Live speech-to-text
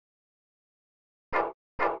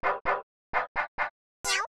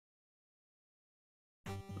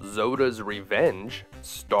Zoda's Revenge,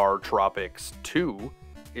 StarTropics 2,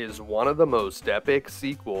 is one of the most epic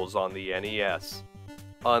sequels on the NES.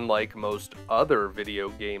 Unlike most other video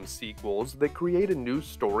game sequels that create a new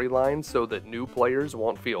storyline so that new players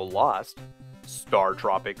won't feel lost,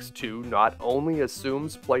 StarTropics 2 not only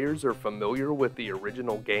assumes players are familiar with the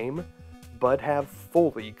original game, but have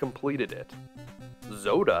fully completed it.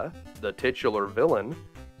 Zoda, the titular villain,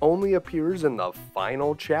 only appears in the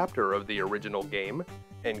final chapter of the original game,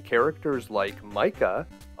 and characters like Micah,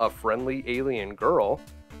 a friendly alien girl,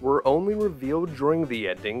 were only revealed during the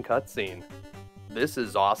ending cutscene. This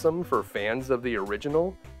is awesome for fans of the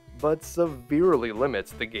original, but severely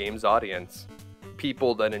limits the game's audience.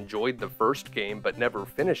 People that enjoyed the first game but never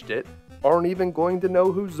finished it aren't even going to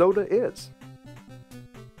know who Zoda is.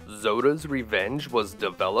 Zoda's Revenge was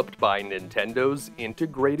developed by Nintendo's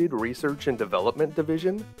Integrated Research and Development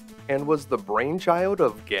Division and was the brainchild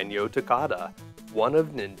of Genyo Takada, one of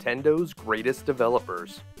Nintendo's greatest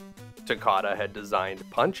developers. Takada had designed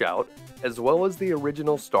Punch-Out as well as the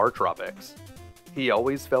original StarTropics. He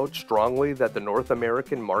always felt strongly that the North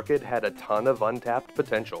American market had a ton of untapped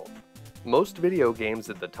potential. Most video games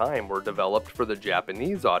at the time were developed for the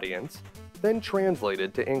Japanese audience, then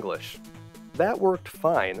translated to English. That worked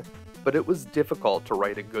fine, but it was difficult to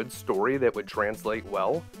write a good story that would translate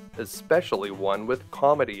well, especially one with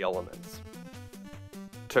comedy elements.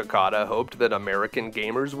 Takada hoped that American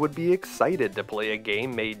gamers would be excited to play a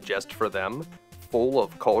game made just for them, full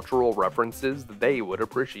of cultural references they would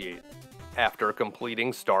appreciate. After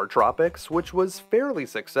completing StarTropics, which was fairly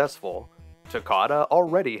successful, Takada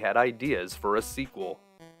already had ideas for a sequel.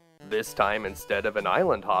 This time, instead of an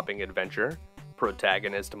island-hopping adventure,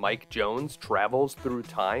 protagonist Mike Jones travels through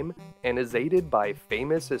time and is aided by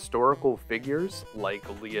famous historical figures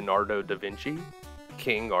like Leonardo da Vinci,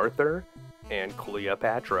 King Arthur, and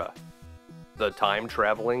Cleopatra. The time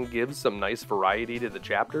traveling gives some nice variety to the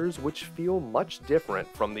chapters, which feel much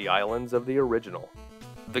different from the islands of the original.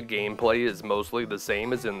 The gameplay is mostly the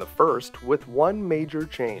same as in the first, with one major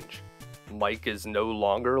change. Mike is no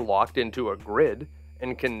longer locked into a grid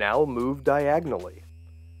and can now move diagonally.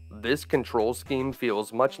 This control scheme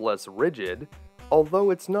feels much less rigid,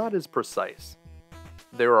 although it's not as precise.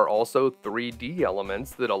 There are also 3D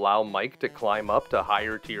elements that allow Mike to climb up to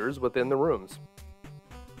higher tiers within the rooms.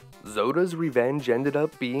 Zoda's Revenge ended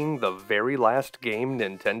up being the very last game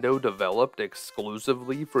Nintendo developed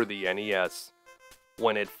exclusively for the NES.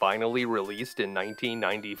 When it finally released in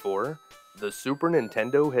 1994, the Super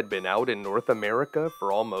Nintendo had been out in North America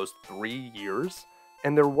for almost 3 years,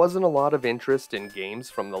 and there wasn't a lot of interest in games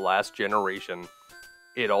from the last generation.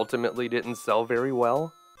 It ultimately didn't sell very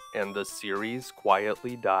well, and the series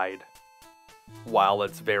quietly died. While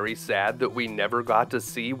it's very sad that we never got to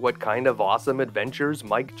see what kind of awesome adventures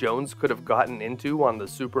Mike Jones could have gotten into on the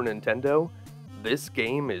Super Nintendo, this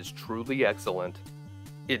game is truly excellent.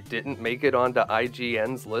 It didn't make it onto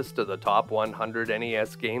IGN's list of the top 100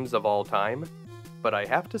 NES games of all time, but I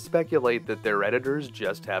have to speculate that their editors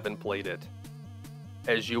just haven't played it.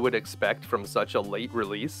 As you would expect from such a late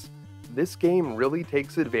release, this game really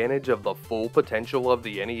takes advantage of the full potential of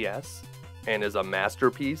the NES, and is a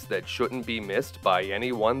masterpiece that shouldn't be missed by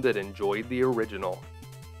anyone that enjoyed the original.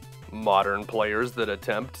 Modern players that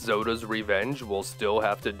attempt Zoda's Revenge will still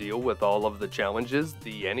have to deal with all of the challenges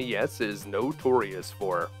the NES is notorious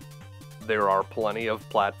for. There are plenty of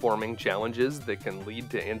platforming challenges that can lead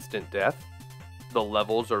to instant death, the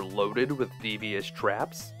levels are loaded with devious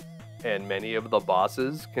traps, and many of the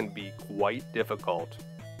bosses can be quite difficult.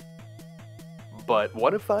 But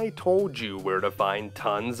what if I told you where to find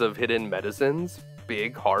tons of hidden medicines,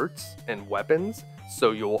 big hearts, and weapons,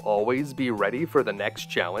 so you'll always be ready for the next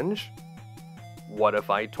challenge? What if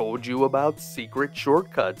I told you about secret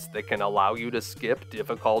shortcuts that can allow you to skip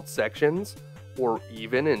difficult sections, or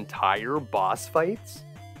even entire boss fights?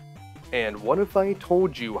 And what if I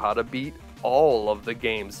told you how to beat all of the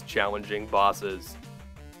game's challenging bosses?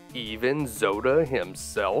 Even Zoda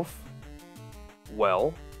himself?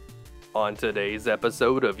 Well, on today's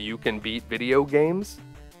episode of You Can Beat Video Games,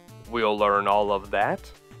 we'll learn all of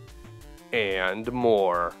that and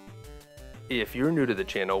more. If you're new to the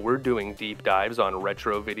channel, we're doing deep dives on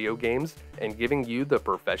retro video games and giving you the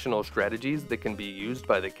professional strategies that can be used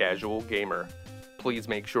by the casual gamer. Please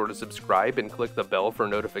make sure to subscribe and click the bell for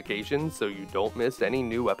notifications so you don't miss any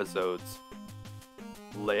new episodes.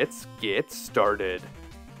 Let's get started.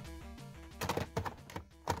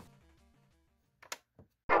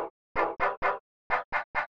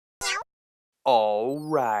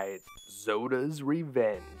 Alright, Zoda's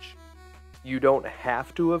Revenge. You don't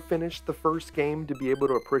have to have finished the first game to be able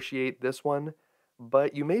to appreciate this one,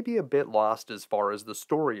 but you may be a bit lost as far as the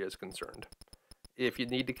story is concerned. If you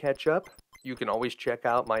need to catch up, you can always check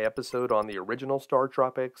out my episode on the original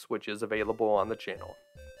StarTropics, which is available on the channel.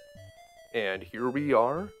 And here we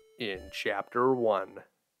are in Chapter 1.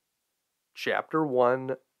 Chapter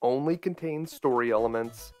 1 only contains story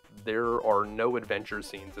elements. There are no adventure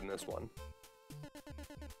scenes in this one.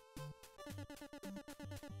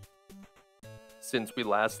 Since we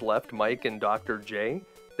last left Mike and Dr. J,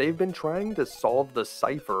 they've been trying to solve the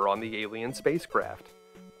cipher on the alien spacecraft.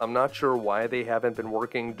 I'm not sure why they haven't been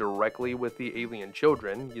working directly with the alien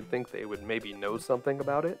children. You'd think they would maybe know something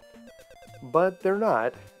about it. But they're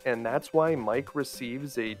not, and that's why Mike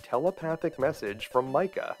receives a telepathic message from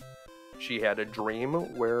Micah. She had a dream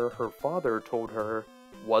where her father told her,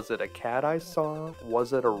 "Was it a cat I saw?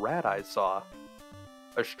 Was it a rat I saw?"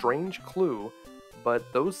 A strange clue,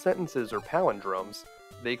 but those sentences are palindromes.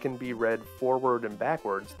 They can be read forward and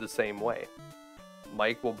backwards the same way.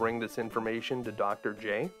 Mike will bring this information to Dr.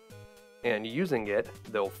 J, and using it,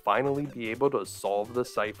 they'll finally be able to solve the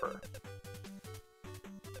cipher.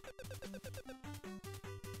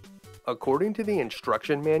 According to the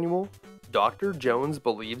instruction manual, Dr. Jones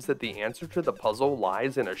believes that the answer to the puzzle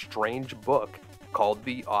lies in a strange book called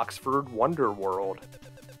the Oxford Wonder World.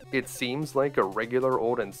 It seems like a regular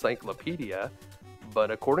old encyclopedia,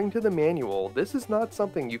 but according to the manual, this is not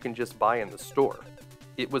something you can just buy in the store.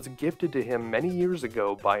 It was gifted to him many years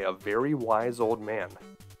ago by a very wise old man.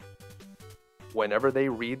 Whenever they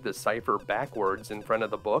read the cipher backwards in front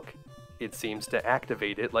of the book, it seems to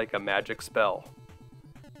activate it like a magic spell.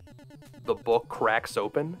 The book cracks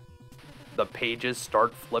open, the pages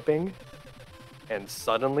start flipping, and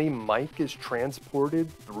suddenly Mike is transported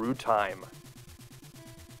through time.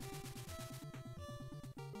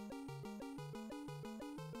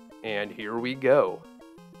 And here we go.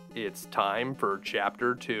 It's time for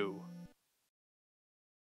Chapter 2.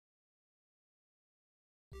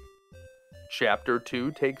 Chapter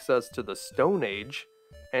 2 takes us to the Stone Age,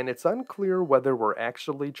 and it's unclear whether we're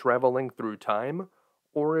actually traveling through time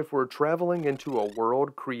or if we're traveling into a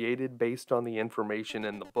world created based on the information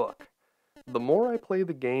in the book. The more I play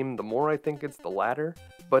the game, the more I think it's the latter,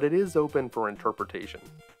 but it is open for interpretation.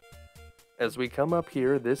 As we come up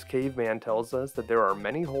here, this caveman tells us that there are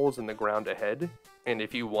many holes in the ground ahead, and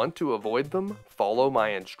if you want to avoid them, follow my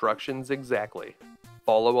instructions exactly.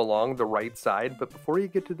 Follow along the right side, but before you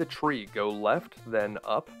get to the tree, go left, then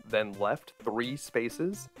up, then left 3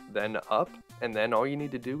 spaces, then up, and then all you need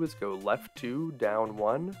to do is go left 2, down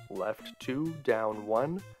 1, left 2, down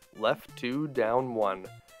 1, left 2, down 1.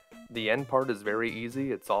 The end part is very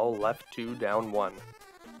easy, it's all left 2, down 1.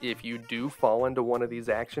 If you do fall into one of these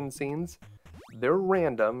action scenes, they're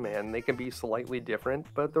random and they can be slightly different,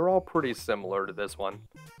 but they're all pretty similar to this one.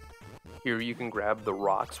 Here you can grab the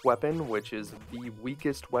Rocks weapon, which is the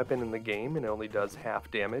weakest weapon in the game and only does half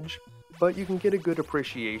damage, but you can get a good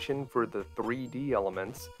appreciation for the 3D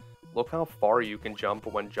elements. Look how far you can jump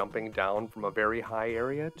when jumping down from a very high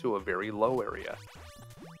area to a very low area.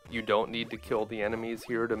 You don't need to kill the enemies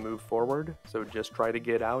here to move forward, so just try to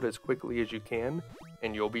get out as quickly as you can,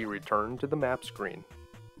 and you'll be returned to the map screen.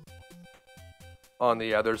 On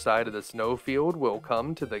the other side of the snowfield, we'll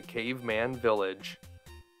come to the caveman village.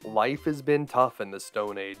 Life has been tough in the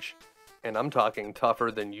Stone Age, and I'm talking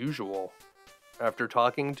tougher than usual. After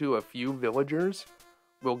talking to a few villagers,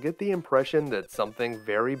 we'll get the impression that something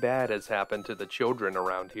very bad has happened to the children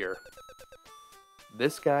around here.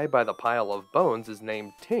 This guy by the pile of bones is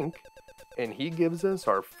named Tink, and he gives us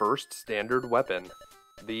our first standard weapon,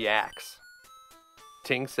 the axe.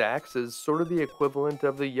 Tink's axe is sort of the equivalent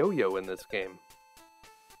of the yo-yo in this game.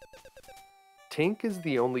 Tink is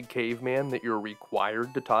the only caveman that you're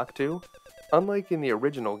required to talk to. Unlike in the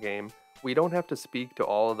original game, we don't have to speak to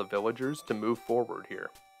all of the villagers to move forward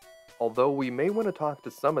here. Although we may want to talk to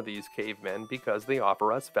some of these cavemen because they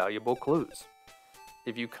offer us valuable clues.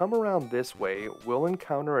 If you come around this way, we'll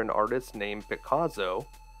encounter an artist named Picasso,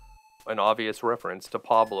 an obvious reference to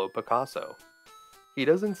Pablo Picasso. He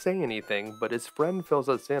doesn't say anything, but his friend fills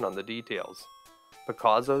us in on the details.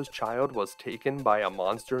 Picasso's child was taken by a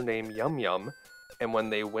monster named Yum Yum, and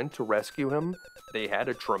when they went to rescue him, they had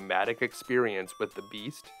a traumatic experience with the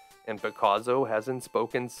beast, and Picasso hasn't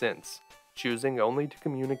spoken since, choosing only to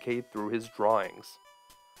communicate through his drawings.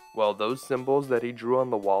 Well, those symbols that he drew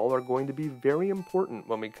on the wall are going to be very important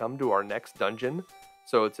when we come to our next dungeon,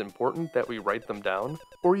 so it's important that we write them down,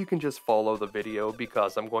 or you can just follow the video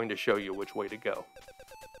because I'm going to show you which way to go.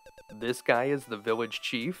 This guy is the village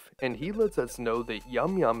chief, and he lets us know that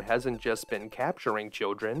Yum Yum hasn't just been capturing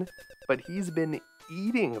children, but he's been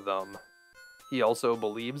eating them. He also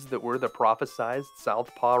believes that we're the prophesized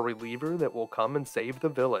Southpaw reliever that will come and save the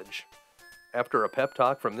village. After a pep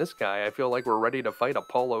talk from this guy, I feel like we're ready to fight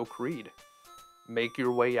Apollo Creed. Make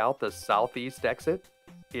your way out the southeast exit.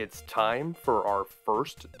 It's time for our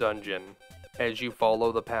first dungeon. As you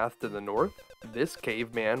follow the path to the north, this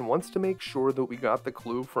caveman wants to make sure that we got the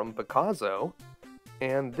clue from Picasso,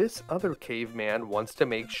 and this other caveman wants to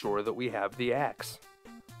make sure that we have the axe.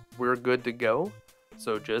 We're good to go,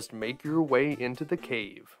 so just make your way into the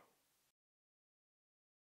cave.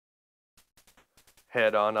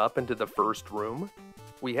 Head on up into the first room.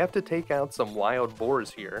 We have to take out some wild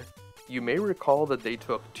boars here. You may recall that they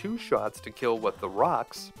took 2 shots to kill with the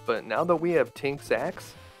rocks, but now that we have Tink's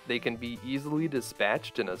axe, they can be easily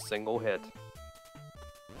dispatched in a single hit.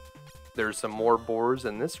 There's some more boars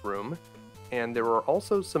in this room, and there are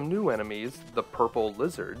also some new enemies, the purple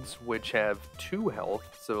lizards, which have 2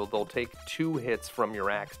 health, so they'll take 2 hits from your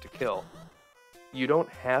axe to kill. You don't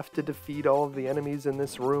have to defeat all of the enemies in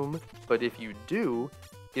this room, but if you do,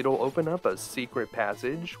 it'll open up a secret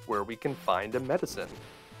passage where we can find a medicine.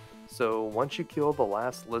 So once you kill the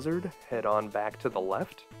last lizard, head on back to the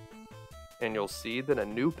left, and you'll see that a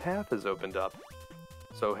new path has opened up.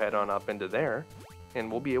 So head on up into there, and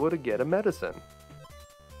we'll be able to get a medicine.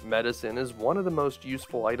 Medicine is one of the most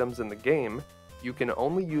useful items in the game. You can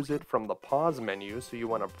only use it from the pause menu, so you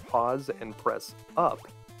want to pause and press up.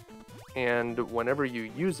 And whenever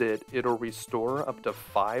you use it, it'll restore up to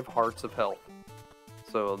 5 hearts of health.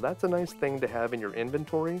 So that's a nice thing to have in your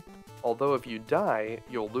inventory. Although if you die,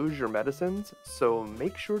 you'll lose your medicines, so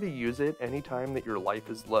make sure to use it anytime that your life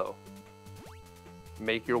is low.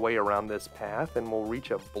 Make your way around this path and we'll reach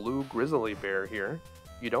a blue grizzly bear here.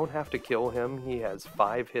 You don't have to kill him, he has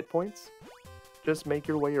 5 hit points. Just make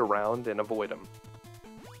your way around and avoid him.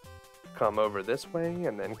 Come over this way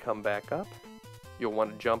and then come back up. You'll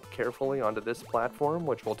want to jump carefully onto this platform,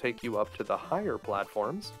 which will take you up to the higher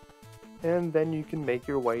platforms, and then you can make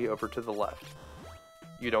your way over to the left.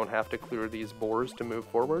 You don't have to clear these boars to move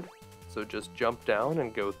forward, so just jump down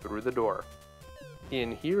and go through the door.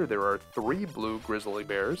 In here there are 3 blue grizzly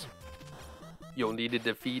bears. You'll need to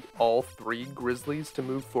defeat all 3 grizzlies to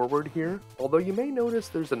move forward here, although you may notice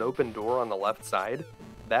there's an open door on the left side.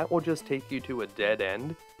 That will just take you to a dead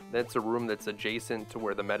end. That's a room that's adjacent to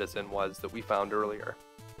where the medicine was that we found earlier.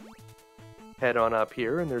 Head on up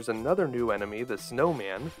here and there's another new enemy, the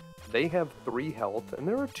snowman. They have 3 health, and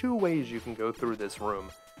there are 2 ways you can go through this room.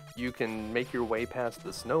 You can make your way past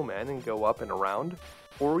the snowman and go up and around,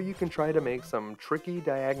 or you can try to make some tricky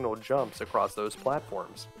diagonal jumps across those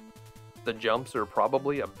platforms. The jumps are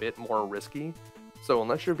probably a bit more risky, so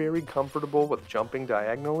unless you're very comfortable with jumping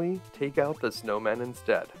diagonally, take out the snowman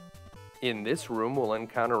instead. In this room we'll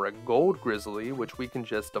encounter a gold grizzly, which we can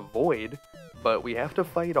just avoid, but we have to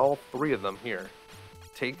fight all 3 of them here.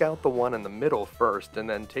 Take out the one in the middle first, and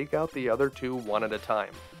then take out the other 2 one at a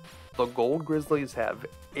time. The gold grizzlies have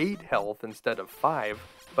 8 health instead of 5,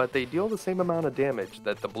 but they deal the same amount of damage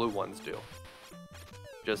that the blue ones do.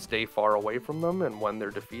 Just stay far away from them, and when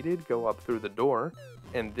they're defeated, go up through the door,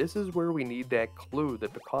 and this is where we need that clue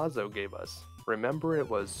that Picasso gave us. Remember, it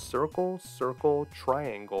was circle, circle,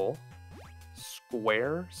 triangle,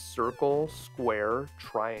 square, circle, square,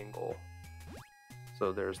 triangle.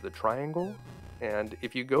 So there's the triangle. And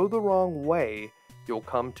if you go the wrong way, you'll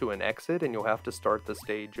come to an exit and you'll have to start the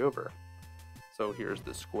stage over. So here's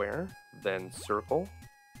the square, then circle,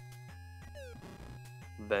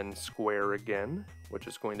 then square again, which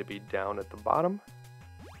is going to be down at the bottom.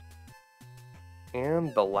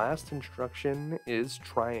 And the last instruction is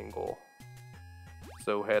triangle.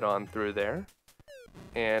 So head on through there,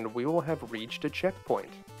 and we will have reached a checkpoint.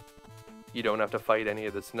 You don't have to fight any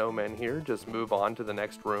of the snowmen here, just move on to the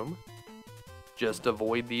next room. Just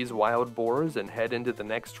avoid these wild boars and head into the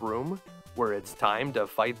next room, where it's time to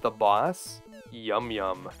fight the boss, Yum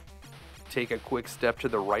Yum. Take a quick step to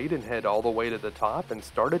the right and head all the way to the top and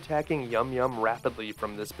start attacking Yum Yum rapidly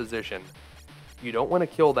from this position. You don't want to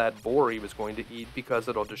kill that boar he was going to eat because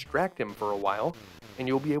it'll distract him for a while, and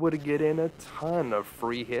you'll be able to get in a ton of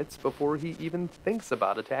free hits before he even thinks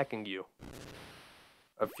about attacking you.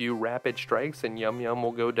 A few rapid strikes and Yum Yum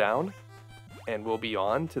will go down, and we'll be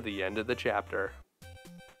on to the end of the chapter.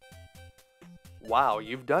 Wow,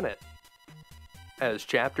 you've done it! As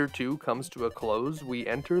Chapter 2 comes to a close, we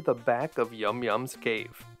enter the back of Yum Yum's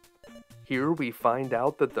cave. Here we find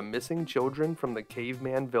out that the missing children from the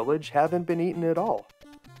caveman village haven't been eaten at all.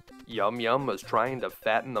 Yum Yum was trying to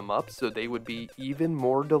fatten them up so they would be even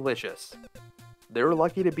more delicious. They're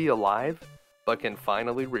lucky to be alive, but can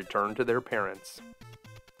finally return to their parents.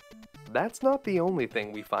 That's not the only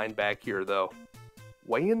thing we find back here though.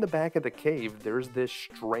 way in the back of the cave there's this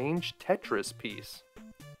strange Tetris piece.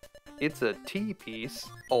 It's a T piece,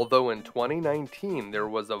 although in 2019 there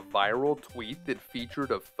was a viral tweet that featured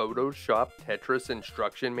a photoshopped Tetris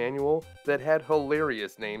instruction manual that had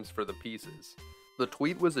hilarious names for the pieces. The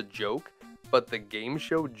tweet was a joke, but the game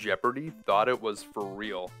show Jeopardy thought it was for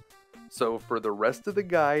real. So for the rest of the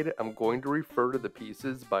guide, I'm going to refer to the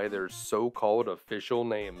pieces by their so-called official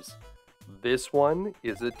names. This one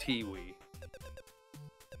is a Tiwi.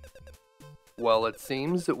 Well, it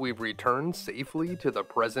seems that we've returned safely to the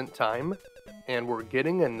present time, and we're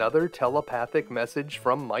getting another telepathic message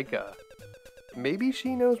from Micah. Maybe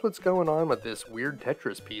she knows what's going on with this weird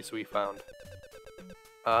Tetris piece we found.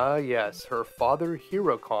 Ah yes, her father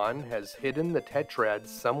Hirokon has hidden the tetrads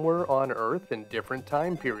somewhere on Earth in different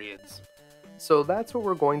time periods. So that's what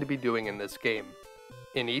we're going to be doing in this game.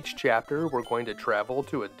 In each chapter, we're going to travel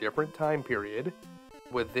to a different time period.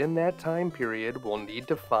 Within that time period, we'll need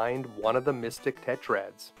to find one of the mystic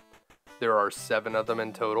tetrads. There are 7 of them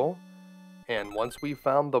in total, and once we've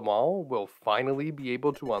found them all, we'll finally be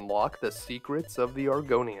able to unlock the secrets of the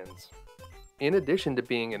Argonians. In addition to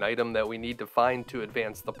being an item that we need to find to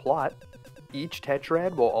advance the plot, each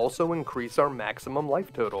tetrad will also increase our maximum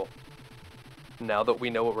life total. Now that we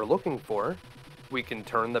know what we're looking for, we can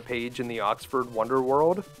turn the page in the Oxford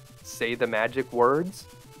Wonderworld, say the magic words,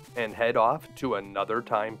 and head off to another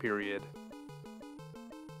time period.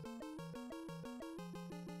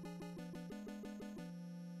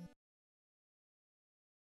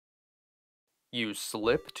 You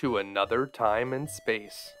slip to another time and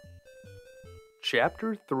space.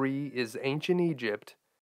 Chapter 3 is Ancient Egypt.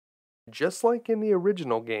 Just like in the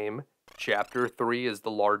original game, Chapter 3 is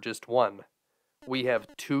the largest one. We have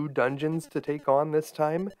 2 dungeons to take on this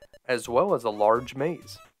time, as well as a large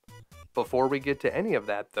maze. Before we get to any of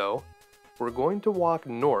that though, we're going to walk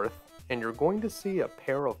north and you're going to see a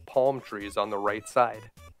pair of palm trees on the right side.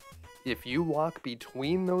 If you walk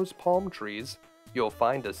between those palm trees, you'll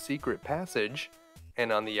find a secret passage,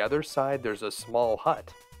 and on the other side there's a small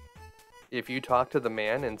hut. If you talk to the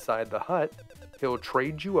man inside the hut, he'll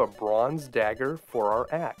trade you a bronze dagger for our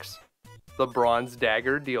axe. The bronze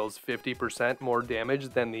dagger deals 50% more damage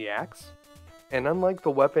than the axe, and unlike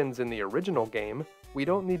the weapons in the original game, we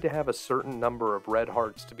don't need to have a certain number of red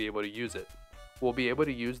hearts to be able to use it. We'll be able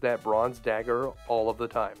to use that bronze dagger all of the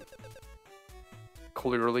time.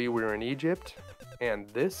 Clearly we're in Egypt, and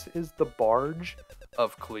this is the barge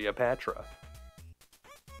of Cleopatra.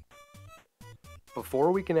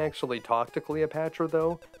 Before we can actually talk to Cleopatra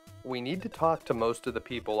though, we need to talk to most of the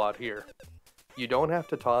people out here. You don't have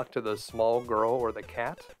to talk to the small girl or the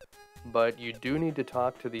cat, but you do need to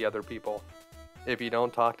talk to the other people. If you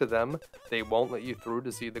don't talk to them, they won't let you through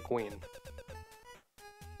to see the queen.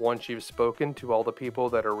 Once you've spoken to all the people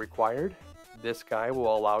that are required, this guy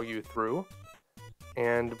will allow you through,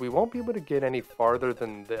 and we won't be able to get any farther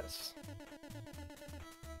than this.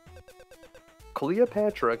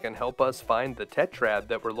 Cleopatra can help us find the tetrad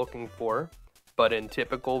that we're looking for, but in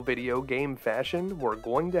typical video game fashion, we're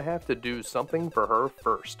going to have to do something for her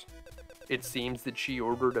first. It seems that she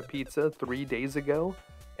ordered a pizza 3 days ago,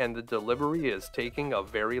 and the delivery is taking a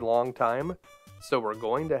very long time, so we're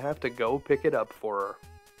going to have to go pick it up for her.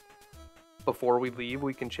 Before we leave,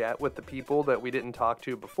 we can chat with the people that we didn't talk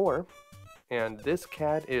to before, and this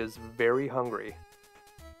cat is very hungry.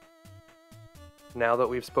 Now that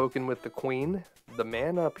we've spoken with the queen, the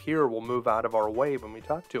man up here will move out of our way when we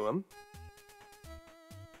talk to him,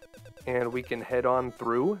 and we can head on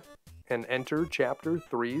through and enter Chapter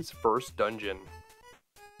 3's first dungeon.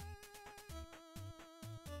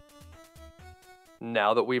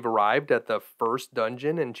 Now that we've arrived at the first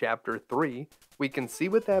dungeon in Chapter 3, we can see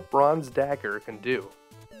what that bronze dagger can do.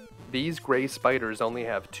 These gray spiders only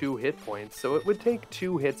have 2 hit points, so it would take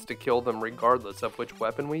 2 hits to kill them regardless of which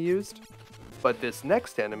weapon we used. But this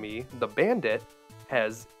next enemy, the bandit,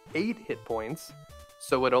 has 8 hit points,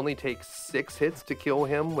 so it only takes 6 hits to kill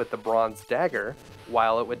him with the bronze dagger,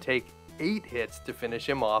 while it would take 8 hits to finish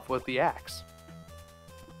him off with the axe.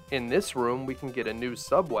 In this room, we can get a new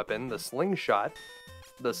sub-weapon, the slingshot.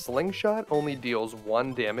 The slingshot only deals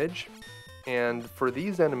 1 damage, and for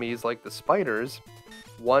these enemies like the spiders,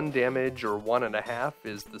 1 damage or 1.5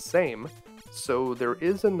 is the same, so there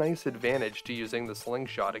is a nice advantage to using the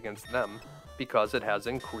slingshot against them, because it has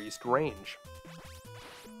increased range.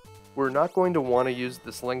 We're not going to want to use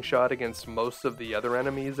the slingshot against most of the other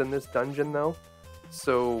enemies in this dungeon though,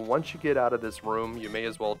 so once you get out of this room, you may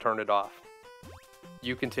as well turn it off.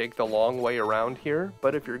 You can take the long way around here,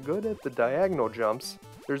 but if you're good at the diagonal jumps,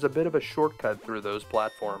 there's a bit of a shortcut through those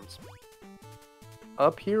platforms.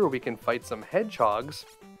 Up here we can fight some hedgehogs,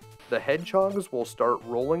 The hedgehogs will start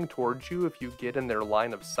rolling towards you if you get in their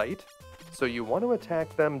line of sight, so you want to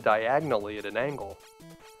attack them diagonally at an angle.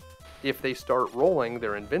 If they start rolling,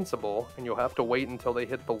 they're invincible, and you'll have to wait until they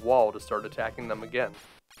hit the wall to start attacking them again.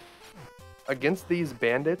 Against these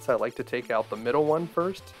bandits, I like to take out the middle one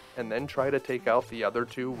first, and then try to take out the other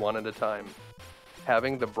two one at a time.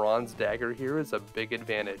 Having the bronze dagger here is a big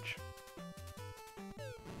advantage.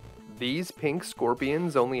 These pink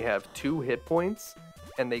scorpions only have 2 hit points,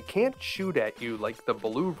 and they can't shoot at you like the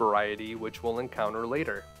blue variety, which we'll encounter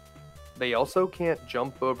later. They also can't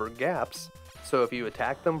jump over gaps, so if you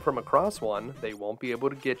attack them from across one, they won't be able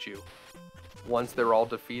to get you. Once they're all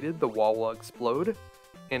defeated, the wall will explode,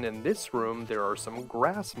 and in this room there are some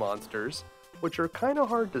grass monsters, which are kinda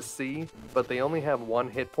hard to see, but they only have 1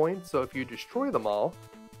 hit point, so if you destroy them all,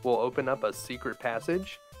 we'll open up a secret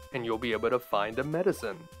passage, and you'll be able to find a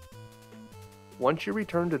medicine. Once you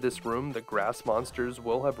return to this room, the grass monsters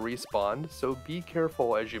will have respawned, so be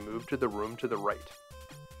careful as you move to the room to the right.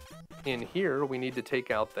 In here, we need to take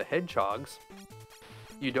out the hedgehogs.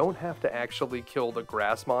 You don't have to actually kill the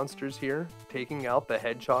grass monsters here. Taking out the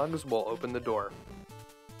hedgehogs will open the door.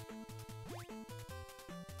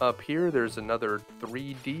 Up here, there's another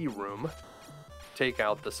 3D room. Take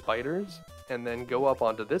out the spiders, and then go up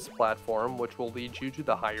onto this platform, which will lead you to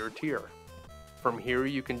the higher tier. From here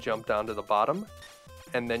you can jump down to the bottom,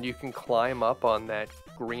 and then you can climb up on that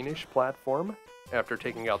greenish platform, after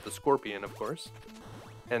taking out the scorpion of course,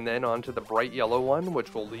 and then onto the bright yellow one,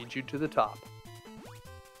 which will lead you to the top.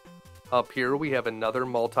 Up here we have another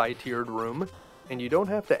multi-tiered room, and you don't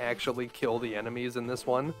have to actually kill the enemies in this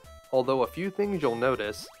one, although a few things you'll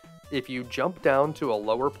notice. If you jump down to a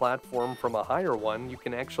lower platform from a higher one, you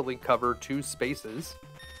can actually cover 2 spaces.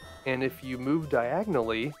 And if you move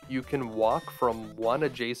diagonally, you can walk from one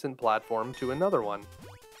adjacent platform to another one.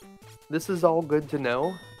 This is all good to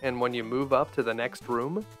know, and when you move up to the next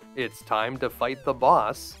room, it's time to fight the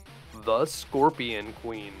boss, the Scorpion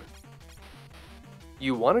Queen.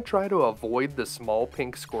 You want to try to avoid the small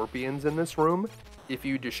pink scorpions in this room. If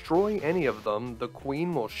you destroy any of them, the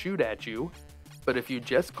queen will shoot at you, but if you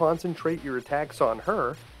just concentrate your attacks on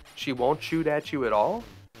her, she won't shoot at you at all,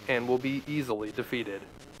 and will be easily defeated.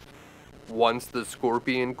 Once the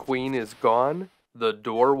Scorpion Queen is gone, the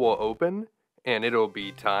door will open, and it'll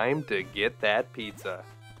be time to get that pizza.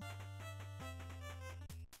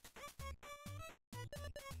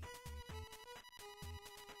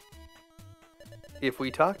 If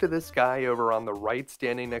we talk to this guy over on the right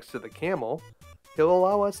standing next to the camel, he'll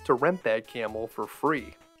allow us to rent that camel for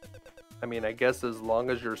free. I mean, I guess as long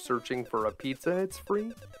as you're searching for a pizza, it's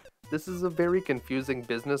free. This is a very confusing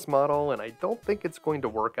business model, and I don't think it's going to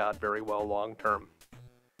work out very well long term.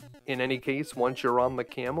 In any case, once you're on the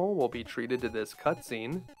camel, we'll be treated to this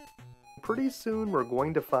cutscene. Pretty soon we're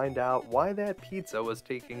going to find out why that pizza was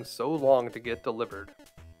taking so long to get delivered.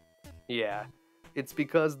 Yeah, it's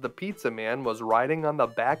because the pizza man was riding on the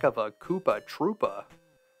back of a Koopa Troopa.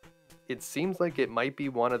 It seems like it might be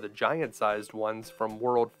one of the giant-sized ones from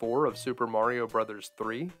World 4 of Super Mario Bros.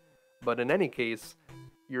 3, but in any case,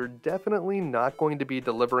 you're definitely not going to be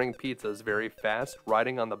delivering pizzas very fast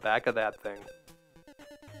riding on the back of that thing.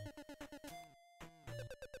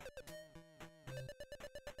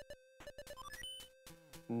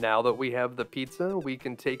 Now that we have the pizza, we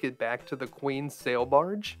can take it back to the Queen's sail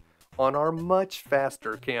barge on our much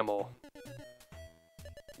faster camel.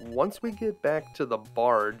 Once we get back to the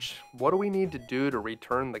barge, what do we need to do to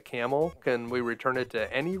return the camel? Can we return it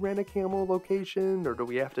to any Rent-A-Camel location, or do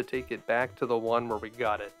we have to take it back to the one where we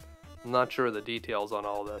got it? I'm not sure of the details on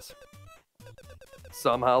all this.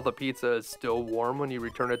 Somehow the pizza is still warm when you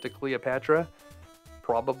return it to Cleopatra,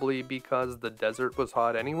 probably because the desert was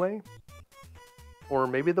hot anyway? Or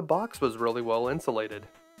maybe the box was really well insulated.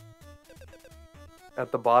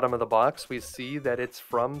 At the bottom of the box we see that it's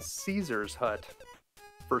from Caesar's hut.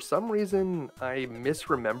 For some reason, I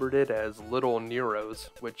misremembered it as Little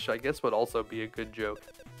Nero's, which I guess would also be a good joke.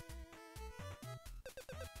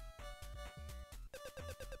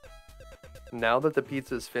 Now that the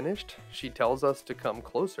pizza's finished, she tells us to come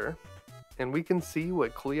closer, and we can see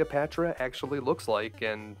what Cleopatra actually looks like,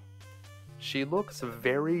 and she looks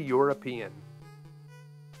very European.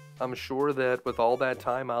 I'm sure that with all that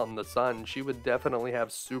time out in the sun, she would definitely have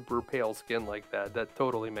super pale skin like that. That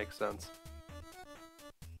totally makes sense.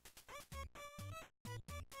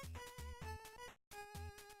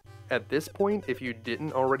 At this point, if you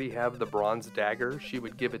didn't already have the bronze dagger, she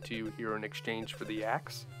would give it to you here in exchange for the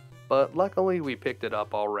axe, but luckily we picked it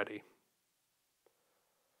up already.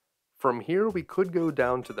 From here we could go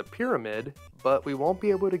down to the pyramid, but we won't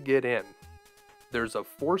be able to get in. There's a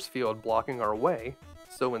force field blocking our way,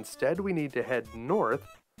 So instead we need to head north,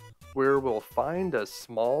 where we'll find a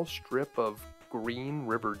small strip of green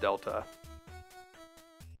river delta.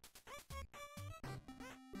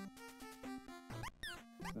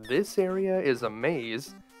 This area is a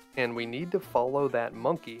maze, and we need to follow that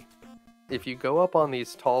monkey. If you go up on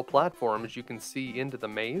these tall platforms, you can see into the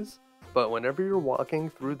maze, but whenever you're walking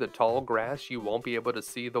through the tall grass, you won't be able to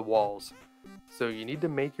see the walls. So you need to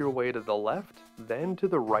make your way to the left, then to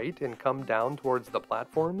the right, and come down towards the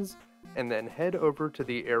platforms, and then head over to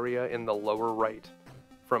the area in the lower right.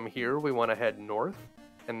 From here, we want to head north,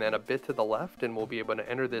 and then a bit to the left, and we'll be able to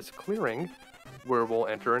enter this clearing, where we'll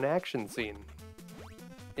enter an action scene.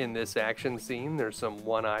 In this action scene, there's some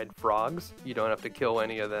one-eyed frogs. You don't have to kill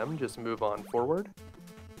any of them, just move on forward.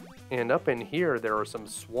 And up in here, there are some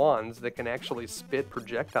swans that can actually spit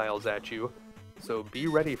projectiles at you, so be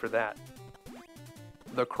ready for that.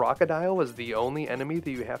 The crocodile is the only enemy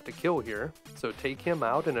that you have to kill here, so take him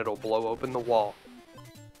out and it'll blow open the wall.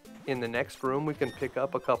 In the next room, we can pick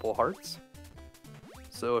up a couple hearts.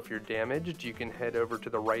 So if you're damaged, you can head over to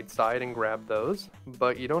the right side and grab those,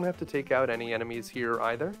 but you don't have to take out any enemies here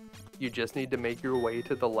either. You just need to make your way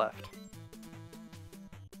to the left.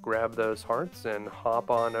 Grab those hearts and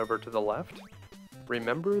hop on over to the left.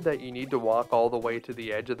 Remember that you need to walk all the way to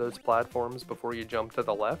the edge of those platforms before you jump to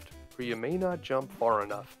the left, or you may not jump far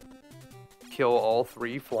enough. Kill all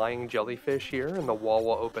 3 flying jellyfish here and the wall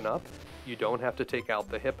will open up. You don't have to take out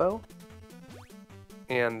the hippo.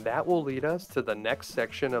 And that will lead us to the next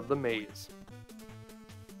section of the maze.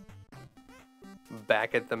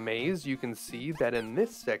 Back at the maze, you can see that in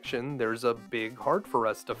this section, there's a big heart for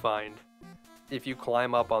us to find. If you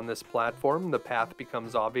climb up on this platform, the path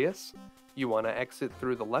becomes obvious. You want to exit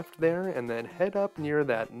through the left there, and then head up near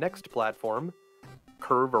that next platform,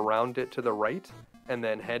 curve around it to the right, and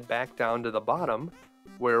then head back down to the bottom,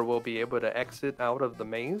 where we'll be able to exit out of the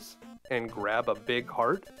maze and grab a big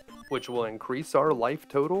heart, which will increase our life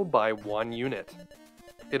total by 1 unit.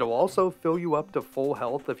 It'll also fill you up to full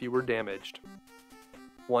health if you were damaged.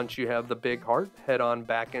 Once you have the big heart, head on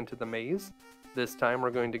back into the maze. This time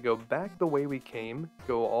we're going to go back the way we came,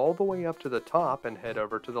 go all the way up to the top and head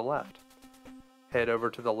over to the left. Head over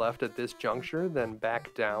to the left at this juncture, then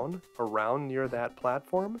back down, around near that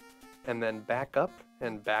platform, and then back up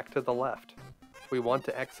and back to the left. We want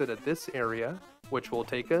to exit at this area, which will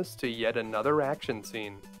take us to yet another action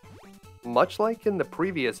scene. Much like in the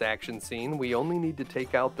previous action scene, we only need to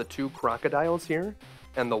take out the 2 crocodiles here,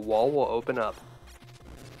 and the wall will open up.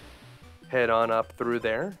 Head on up through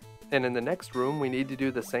there, and in the next room we need to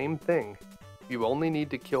do the same thing. You only need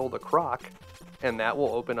to kill the croc, and that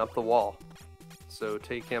will open up the wall. So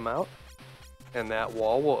take him out, and that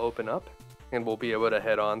wall will open up, and we'll be able to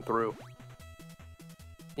head on through.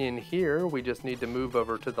 In here, we just need to move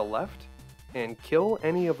over to the left, and kill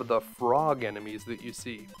any of the frog enemies that you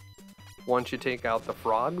see. Once you take out the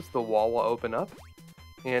frogs, the wall will open up,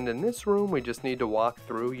 and in this room we just need to walk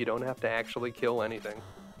through. You don't have to actually kill anything.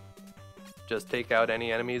 Just take out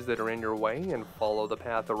any enemies that are in your way and follow the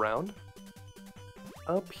path around.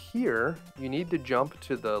 Up here, you need to jump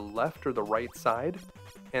to the left or the right side,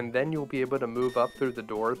 and then you'll be able to move up through the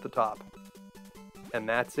door at the top. And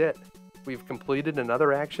that's it. We've completed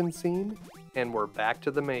another action scene, and we're back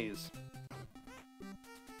to the maze.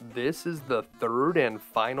 This is the 3rd and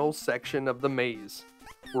final section of the maze.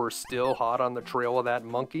 We're still hot on the trail of that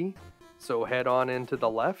monkey, so head on into the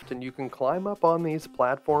left and you can climb up on these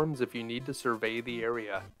platforms if you need to survey the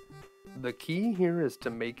area. The key here is to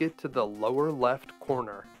make it to the lower left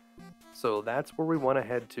corner. So that's where we want to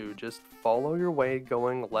head to. Just follow your way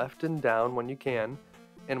going left and down when you can,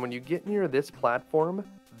 and when you get near this platform,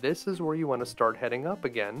 this is where you want to start heading up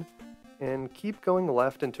again. And keep going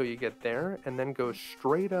left until you get there, and then go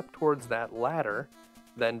straight up towards that ladder,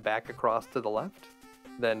 then back across to the left,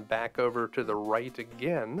 then back over to the right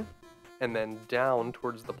again, and then down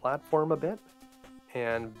towards the platform a bit,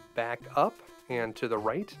 and back up and to the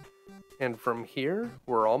right. And from here,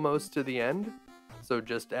 we're almost to the end, so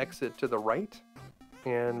just exit to the right,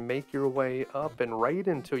 and make your way up and right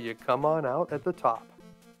until you come on out at the top.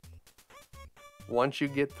 Once you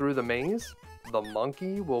get through the maze, the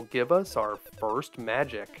monkey will give us our first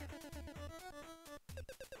magic.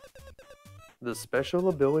 The special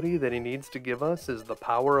ability that he needs to give us is the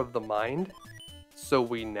power of the mind, so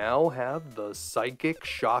we now have the Psychic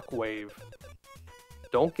Shockwave.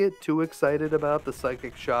 Don't get too excited about the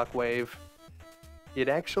Psychic Shockwave. It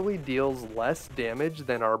actually deals less damage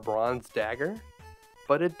than our bronze dagger,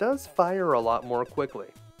 but it does fire a lot more quickly.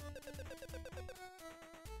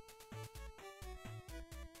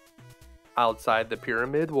 Outside the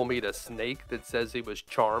pyramid, we'll meet a snake that says he was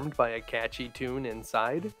charmed by a catchy tune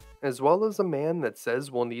inside, as well as a man that says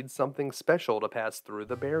we'll need something special to pass through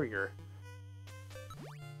the barrier.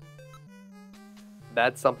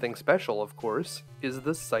 That something special, of course, is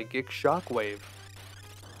the psychic shockwave.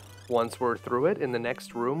 Once we're through it, in the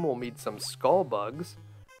next room we'll meet some skull bugs.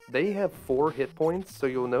 They have 4 hit points, so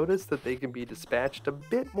you'll notice that they can be dispatched a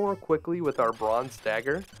bit more quickly with our bronze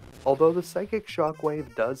dagger, although the psychic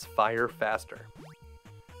shockwave does fire faster.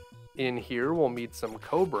 In here we'll meet some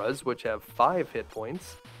cobras, which have 5 hit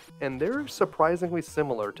points, and they're surprisingly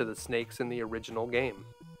similar to the snakes in the original game.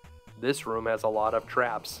 This room has a lot of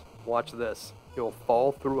traps. Watch this. You'll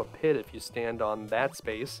fall through a pit if you stand on that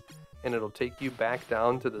space, and it'll take you back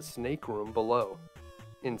down to the snake room below.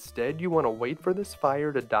 Instead, you want to wait for this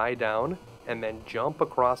fire to die down, and then jump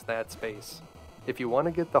across that space. If you want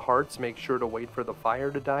to get the hearts, make sure to wait for the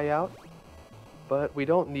fire to die out, but we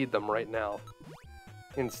don't need them right now.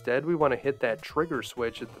 Instead, we want to hit that trigger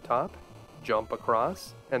switch at the top, jump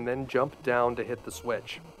across, and then jump down to hit the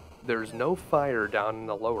switch. There's no fire down in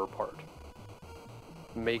the lower part.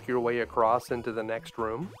 Make your way across into the next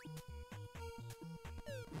room.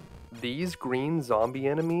 These green zombie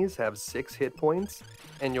enemies have 6 hit points,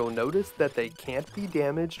 and you'll notice that they can't be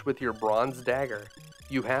damaged with your bronze dagger.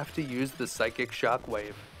 You have to use the psychic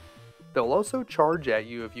shockwave. They'll also charge at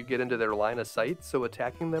you if you get into their line of sight, so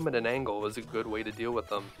attacking them at an angle is a good way to deal with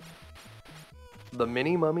them. The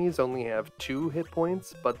mini mummies only have 2 hit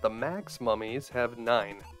points, but the max mummies have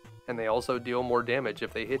 9, and they also deal more damage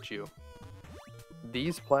if they hit you.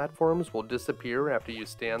 These platforms will disappear after you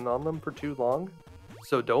stand on them for too long,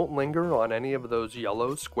 so don't linger on any of those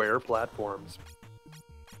yellow square platforms.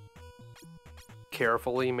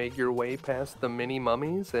 Carefully make your way past the mini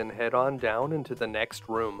mummies and head on down into the next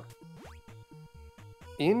room.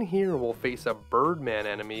 In here we'll face a Birdman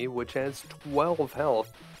enemy which has 12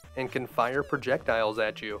 health and can fire projectiles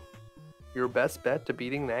at you. Your best bet to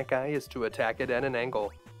beating that guy is to attack it at an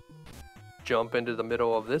angle. Jump into the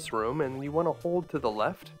middle of this room and you want to hold to the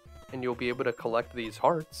left and you'll be able to collect these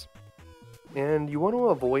hearts. And you want to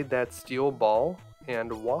avoid that steel ball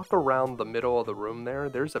and walk around the middle of the room there.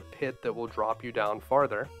 There's a pit that will drop you down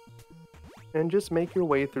farther. And just make your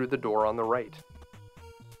way through the door on the right.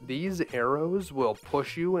 These arrows will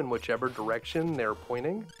push you in whichever direction they're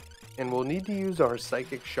pointing, and we'll need to use our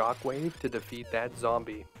psychic shockwave to defeat that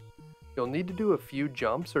zombie. You'll need to do a few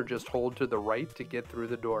jumps or just hold to the right to get through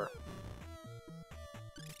the door.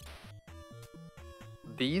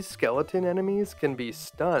 These skeleton enemies can be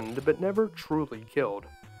stunned but never truly killed.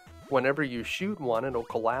 Whenever you shoot one, it'll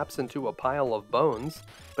collapse into a pile of bones,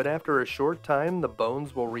 but after a short time the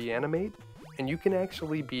bones will reanimate, and you can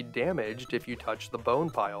actually be damaged if you touch the bone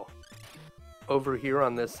pile. Over here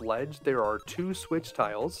on this ledge there are 2 switch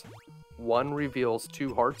tiles. One reveals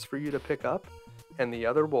 2 hearts for you to pick up, and the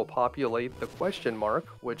other will populate the question mark,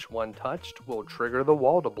 which when touched will trigger the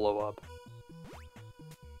wall to blow up.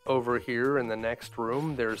 Over here in the next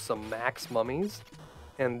room there's some max mummies,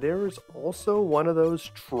 and there's also one of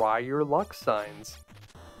those try your luck signs.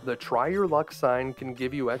 The try your luck sign can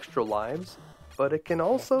give you extra lives, but it can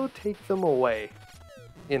also take them away.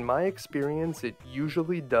 In my experience, it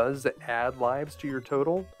usually does add lives to your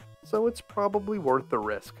total, so it's probably worth the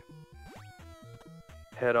risk.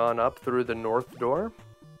 Head on up through the north door,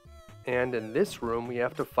 and in this room we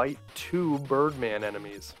have to fight 2 Birdman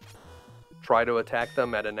enemies. Try to attack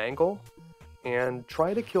them at an angle, and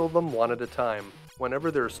try to kill them one at a time.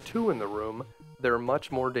 Whenever there's 2 in the room, they're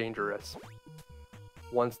much more dangerous.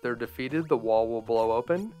 Once they're defeated, the wall will blow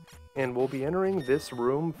open, and we'll be entering this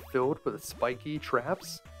room filled with spiky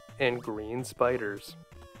traps and green spiders.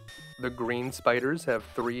 The green spiders have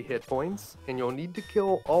 3 hit points, and you'll need to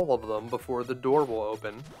kill all of them before the door will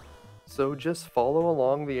open. So just follow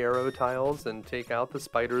along the arrow tiles and take out the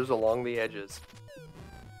spiders along the edges.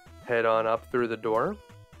 Head on up through the door,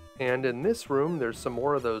 and in this room there's some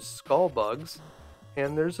more of those skull bugs,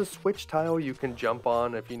 and there's a switch tile you can jump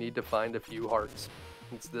on if you need to find a few hearts.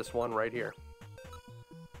 It's this one right here.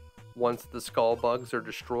 Once the skull bugs are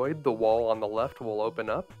destroyed, the wall on the left will open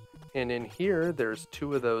up, and in here there's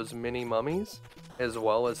 2 of those mini mummies, as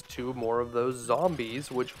well as 2 more of those zombies,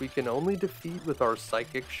 which we can only defeat with our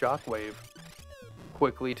psychic shockwave.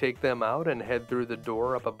 Quickly take them out and head through the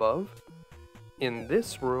door up above. In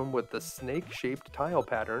this room with the snake-shaped tile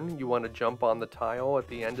pattern, you want to jump on the tile at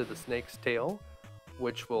the end of the snake's tail,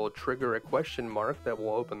 which will trigger a question mark that will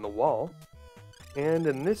open the wall. And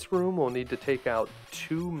in this room we'll need to take out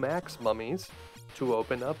 2 max mummies to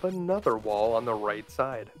open up another wall on the right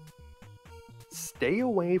side. Stay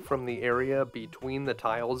away from the area between the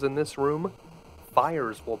tiles in this room.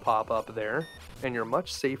 fires will pop up there, and you're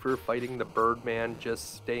much safer fighting the Birdman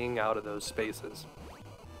just staying out of those spaces.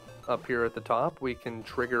 Up here at the top, we can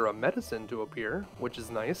trigger a medicine to appear, which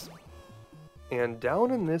is nice. And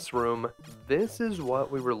down in this room, this is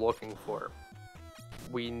what we were looking for.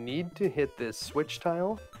 We need to hit this switch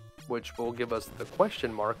tile, which will give us the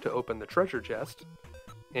question mark to open the treasure chest,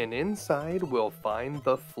 and inside we'll find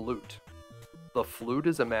the flute. The flute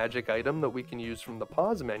is a magic item that we can use from the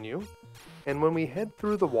pause menu, and when we head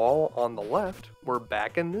through the wall on the left, we're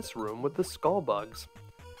back in this room with the skull bugs.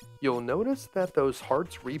 You'll notice that those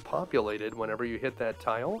hearts repopulated whenever you hit that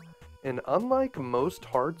tile, and unlike most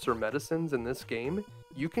hearts or medicines in this game,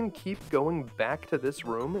 you can keep going back to this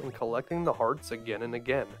room and collecting the hearts again and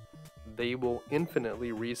again. They will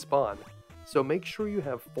infinitely respawn, so make sure you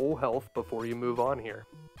have full health before you move on here.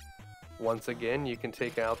 Once again, you can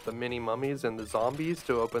take out the mini mummies and the zombies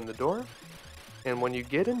to open the door, and when you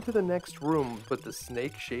get into the next room with the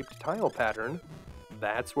snake-shaped tile pattern,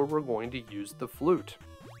 that's where we're going to use the flute.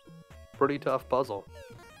 Pretty tough puzzle.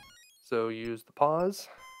 So use the pause,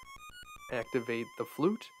 activate the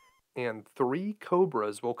flute, and 3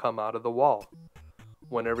 cobras will come out of the wall.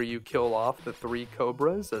 Whenever you kill off the 3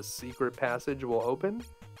 cobras, a secret passage will open,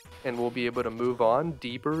 and we'll be able to move on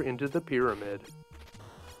deeper into the pyramid.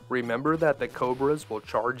 Remember that the cobras will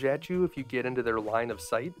charge at you if you get into their line of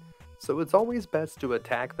sight, so it's always best to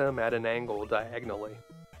attack them at an angle diagonally.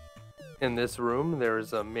 In this room,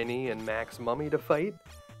 there's a mini and max mummy to fight,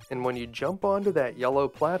 and when you jump onto that yellow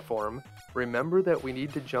platform, remember that we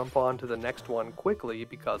need to jump onto the next one quickly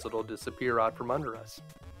because it'll disappear out from under us.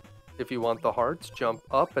 If you want the hearts, jump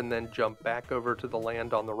up and then jump back over to the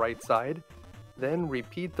land on the right side, then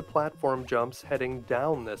repeat the platform jumps heading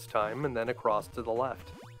down this time and then across to the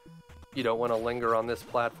left. You don't want to linger on this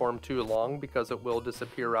platform too long because it will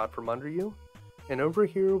disappear out from under you. And over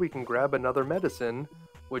here we can grab another medicine,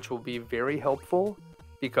 which will be very helpful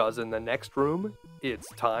because in the next room, it's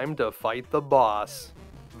time to fight the boss,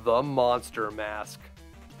 the Monster Mask.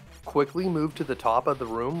 Quickly move to the top of the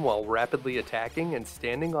room while rapidly attacking and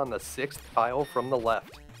standing on the 6th tile from the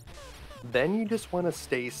left. Then you just want to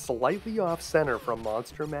stay slightly off center from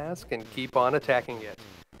Monster Mask and keep on attacking it.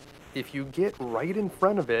 If you get right in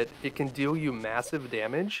front of it, it can deal you massive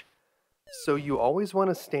damage, so you always want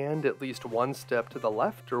to stand at least 1 step to the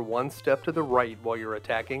left or 1 step to the right while you're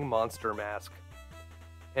attacking Monster Mask.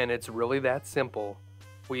 And it's really that simple.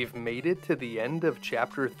 We've made it to the end of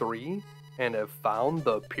Chapter 3 and have found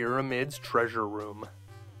the Pyramid's treasure room.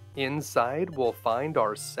 Inside we'll find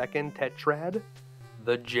our second tetrad,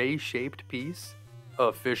 the J-shaped piece,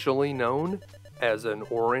 officially known as an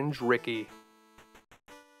Orange Ricky.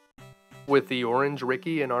 With the Orange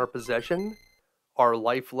Ricky in our possession, our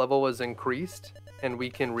life level is increased and we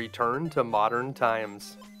can return to modern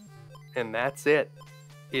times. And that's it.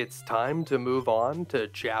 It's time to move on to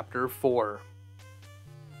Chapter 4.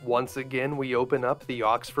 Once again, we open up the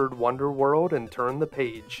Oxford Wonder World and turn the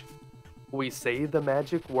page. We say the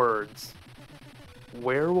magic words.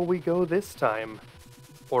 Where will we go this time?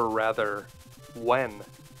 Or rather, when?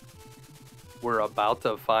 We're about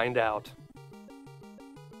to find out.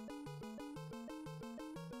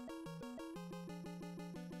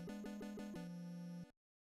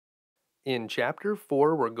 In Chapter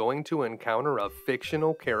 4, we're going to encounter a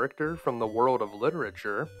fictional character from the world of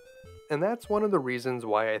literature, and that's one of the reasons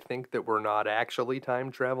why I think that we're not actually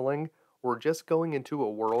time traveling, we're just going into a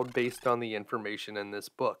world based on the information in this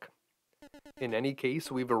book. In any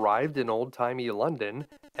case, we've arrived in old-timey London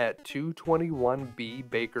at 221B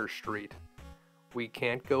Baker Street. We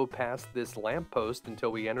can't go past this lamppost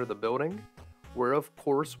until we enter the building, where of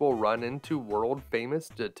course we'll run into world-famous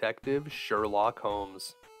detective Sherlock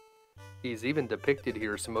Holmes. He's even depicted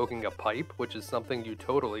here smoking a pipe, which is something you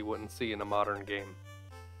totally wouldn't see in a modern game.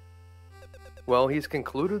 Well, he's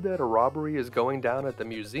concluded that a robbery is going down at the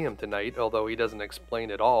museum tonight, although he doesn't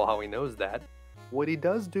explain at all how he knows that. What he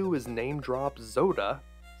does do is name drop Zoda,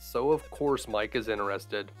 so of course Mike is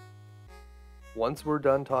interested. Once we're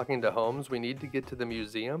done talking to Holmes, we need to get to the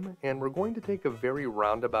museum, and we're going to take a very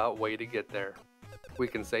roundabout way to get there. We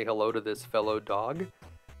can say hello to this fellow dog,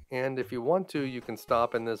 and if you want to, you can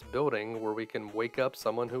stop in this building where we can wake up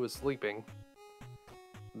someone who is sleeping.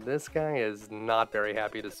 This guy is not very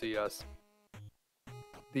happy to see us.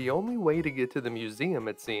 The only way to get to the museum,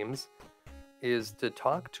 it seems, is to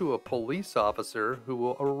talk to a police officer who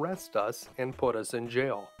will arrest us and put us in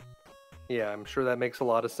jail. Yeah, I'm sure that makes a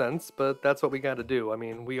lot of sense, but that's what we gotta do. I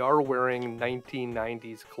mean, we are wearing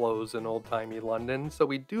 1990s clothes in old-timey London, so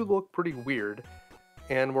we do look pretty weird.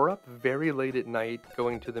 And we're up very late at night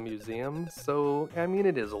going to the museum, so, I mean,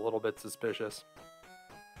 it is a little bit suspicious.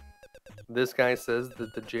 This guy says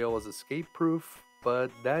that the jail is escape proof, but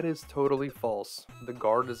that is totally false. The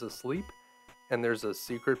guard is asleep, and there's a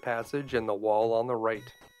secret passage in the wall on the right.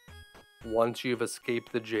 Once you've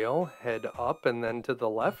escaped the jail, head up and then to the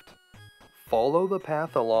left. Follow the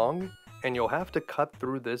path along, and you'll have to cut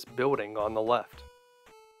through this building on the left.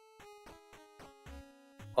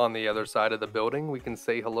 On the other side of the building, we can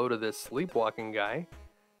say hello to this sleepwalking guy,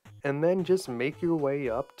 and then just make your way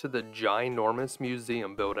up to the ginormous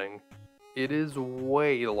museum building. It is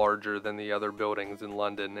way larger than the other buildings in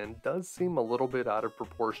London and does seem a little bit out of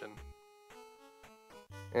proportion.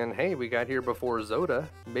 And hey, we got here before Zoda.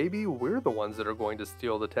 Maybe we're the ones that are going to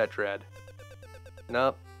steal the Tetrad.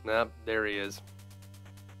 Nope, there he is.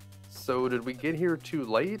 So did we get here too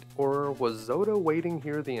late, or was Zoda waiting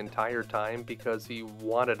here the entire time because he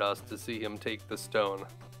wanted us to see him take the stone?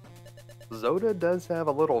 Zoda does have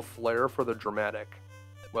a little flair for the dramatic.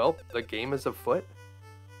 Well, the game is afoot.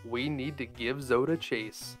 We need to give Zoda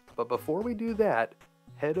chase, but before we do that,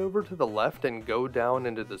 head over to the left and go down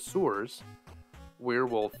into the sewers, where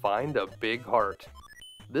we'll find a big heart.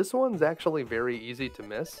 This one's actually very easy to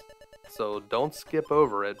miss, so don't skip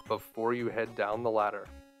over it before you head down the ladder.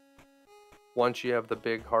 Once you have the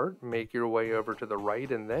big heart, make your way over to the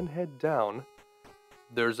right and then head down.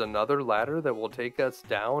 There's another ladder that will take us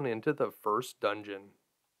down into the first dungeon.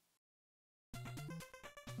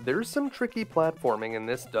 There's some tricky platforming in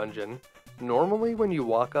this dungeon. Normally when you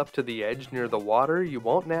walk up to the edge near the water, you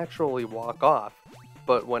won't naturally walk off,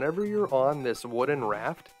 but whenever you're on this wooden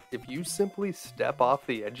raft, if you simply step off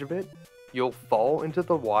the edge of it, you'll fall into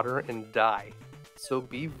the water and die. So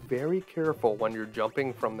be very careful when you're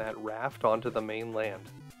jumping from that raft onto the main land.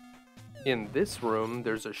 In this room,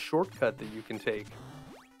 there's a shortcut that you can take.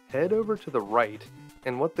 Head over to the right,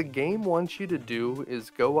 and what the game wants you to do is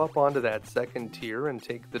go up onto that second tier and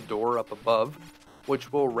take the door up above,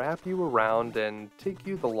 which will wrap you around and take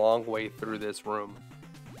you the long way through this room.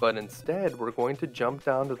 But instead, we're going to jump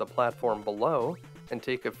down to the platform below and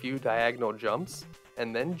take a few diagonal jumps,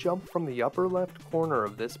 and then jump from the upper left corner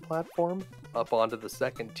of this platform up onto the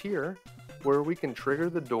second tier, where we can trigger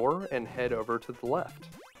the door and head over to the left.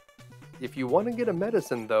 If you want to get a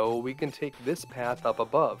medicine though, we can take this path up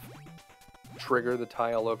above. Trigger the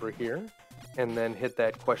tile over here, and then hit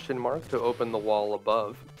that question mark to open the wall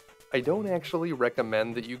above. I don't actually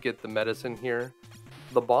recommend that you get the medicine here.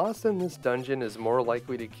 The boss in this dungeon is more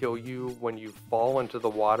likely to kill you when you fall into the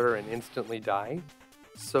water and instantly die,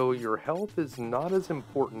 so your health is not as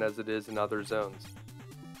important as it is in other zones.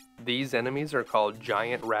 These enemies are called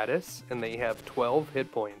Giant Radis, and they have 12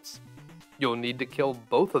 hit points. You'll need to kill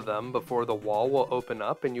both of them before the wall will open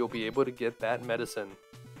up and you'll be able to get that medicine.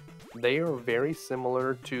 They are very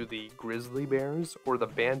similar to the grizzly bears or the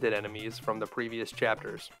bandit enemies from the previous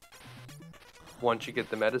chapters. Once you get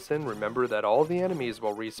the medicine, remember that all the enemies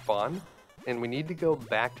will respawn, and we need to go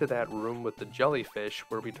back to that room with the jellyfish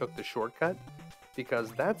where we took the shortcut,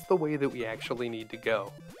 because that's the way that we actually need to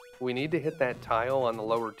go. We need to hit that tile on the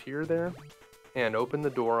lower tier there, and open the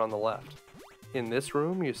door on the left. In this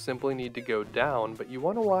room, you simply need to go down, but you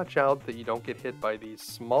want to watch out that you don't get hit by these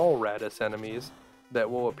small Radis enemies that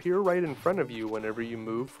will appear right in front of you whenever you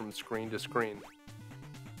move from screen to screen.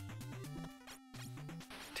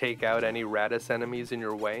 Take out any Radis enemies in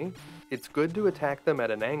your way. It's good to attack them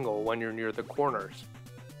at an angle when you're near the corners.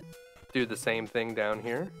 Do the same thing down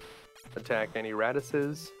here. Attack any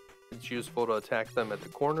Radises. It's useful to attack them at the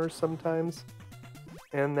corners sometimes.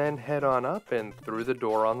 And then head on up and through the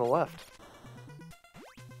door on the left.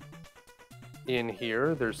 In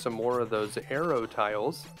here, there's some more of those arrow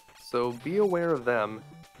tiles, so be aware of them.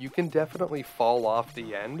 You can definitely fall off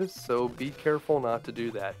the end, so be careful not to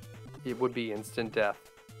do that. It would be instant death.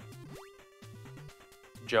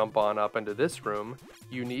 Jump on up into this room.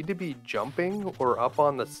 You need to be jumping or up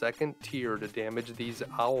on the second tier to damage these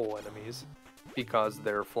owl enemies, because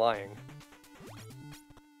they're flying.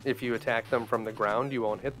 If you attack them from the ground, you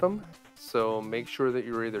won't hit them, so make sure that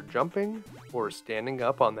you're either jumping or standing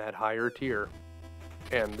up on that higher tier.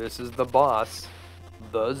 And this is the boss,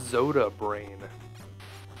 the Zoda Brain.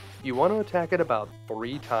 You want to attack it about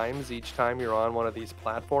 3 times each time you're on one of these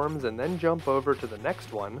platforms, and then jump over to the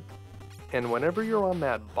next one. And whenever you're on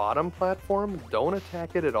that bottom platform, don't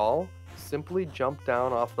attack it at all, simply jump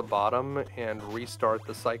down off the bottom and restart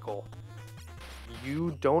the cycle.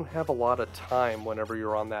 You don't have a lot of time whenever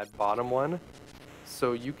you're on that bottom one,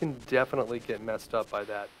 so you can definitely get messed up by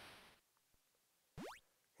that.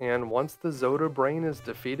 And once the Zoda Brain is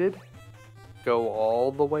defeated, go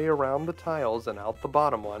all the way around the tiles and out the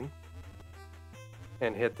bottom one,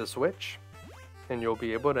 and hit the switch, and you'll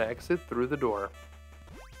be able to exit through the door.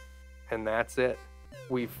 And that's it.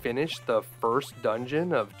 We finished the first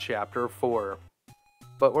dungeon of Chapter 4.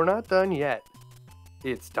 But we're not done yet.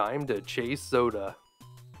 It's time to chase Zoda.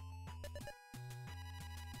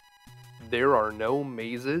 There are no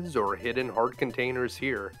mazes or hidden heart containers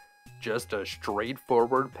here, just a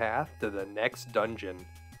straightforward path to the next dungeon.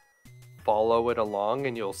 Follow it along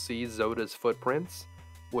and you'll see Zoda's footprints,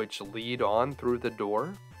 which lead on through the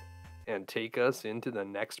door and take us into the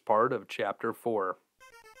next part of Chapter 4.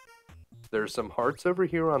 There's some hearts over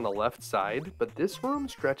here on the left side, but this room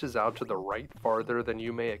stretches out to the right farther than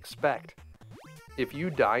you may expect. If you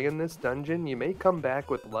die in this dungeon, you may come back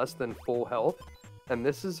with less than full health, and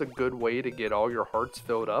this is a good way to get all your hearts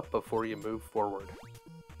filled up before you move forward.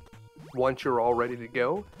 Once you're all ready to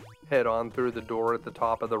go, head on through the door at the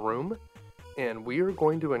top of the room, and we are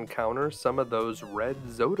going to encounter some of those red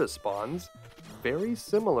Zoda spawns, very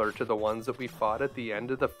similar to the ones that we fought at the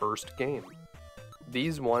end of the first game.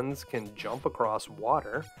 These ones can jump across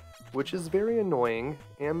water, which is very annoying,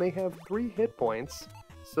 and they have 3 hit points,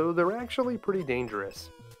 so they're actually pretty dangerous.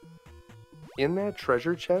 In that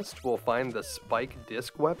treasure chest, we'll find the spike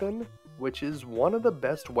disc weapon, which is one of the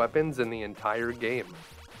best weapons in the entire game.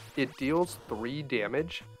 It deals 3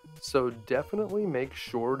 damage, so definitely make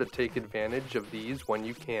sure to take advantage of these when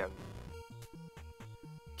you can.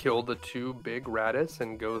 Kill the 2 big Radis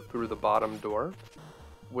and go through the bottom door.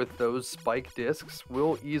 With those spike discs,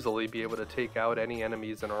 we'll easily be able to take out any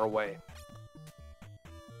enemies in our way.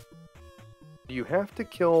 You have to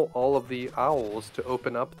kill all of the owls to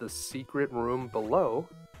open up the secret room below,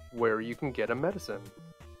 where you can get a medicine.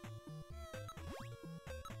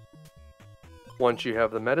 Once you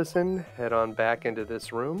have the medicine, head on back into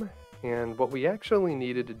this room, and what we actually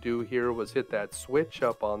needed to do here was hit that switch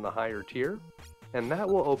up on the higher tier, and that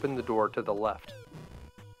will open the door to the left.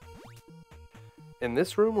 In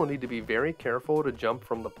this room, we'll need to be very careful to jump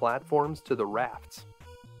from the platforms to the rafts.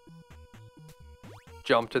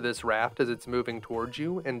 Jump to this raft as it's moving towards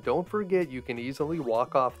you, and don't forget you can easily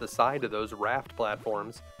walk off the side of those raft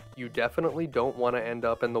platforms. You definitely don't want to end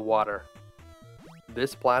up in the water.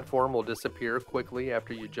 This platform will disappear quickly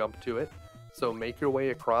after you jump to it, so make your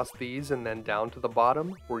way across these and then down to the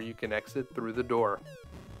bottom where you can exit through the door.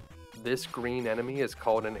 This green enemy is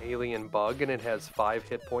called an alien bug and it has 5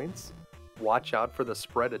 hit points. Watch out for the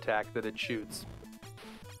spread attack that it shoots.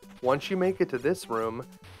 Once you make it to this room,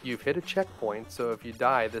 you've hit a checkpoint, so if you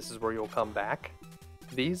die, this is where you'll come back.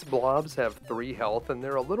 These blobs have 3 health and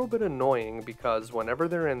they're a little bit annoying because whenever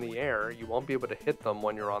they're in the air, you won't be able to hit them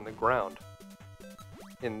when you're on the ground.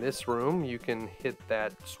 In this room, you can hit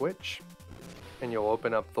that switch and you'll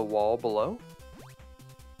open up the wall below.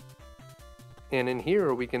 And in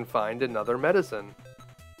here, we can find another medicine.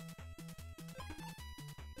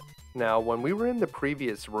 Now, when we were in the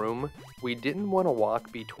previous room, we didn't want to walk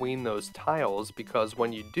between those tiles because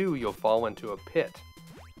when you do, you'll fall into a pit.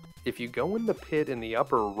 If you go in the pit in the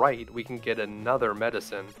upper right, we can get another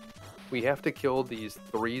medicine. We have to kill these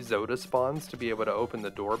 3 Zoda spawns to be able to open the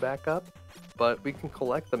door back up, but we can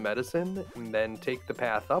collect the medicine and then take the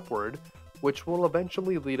path upward, which will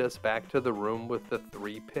eventually lead us back to the room with the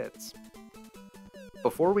 3 pits.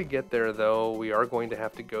 Before we get there though, we are going to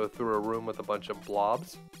have to go through a room with a bunch of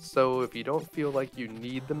blobs, so if you don't feel like you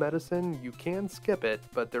need the medicine, you can skip it,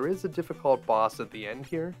 but there is a difficult boss at the end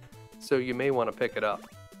here, so you may want to pick it up.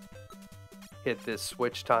 Hit this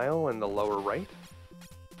switch tile in the lower right,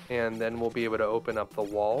 and then we'll be able to open up the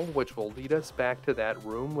wall, which will lead us back to that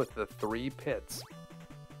room with the 3 pits.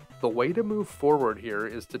 The way to move forward here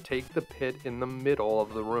is to take the pit in the middle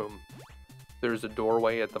of the room. There's a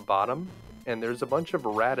doorway at the bottom, and there's a bunch of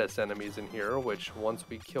Radis enemies in here, which once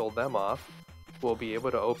we kill them off, we'll be able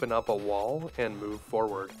to open up a wall and move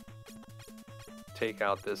forward. Take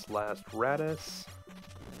out this last Radis,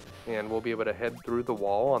 and we'll be able to head through the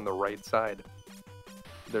wall on the right side.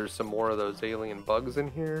 There's some more of those alien bugs in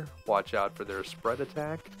here. Watch out for their spread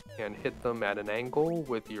attack, and hit them at an angle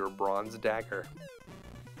with your bronze dagger.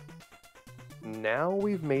 Now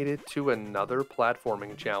we've made it to another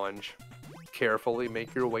platforming challenge. Carefully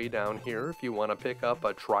make your way down here if you want to pick up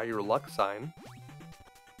a try your luck sign.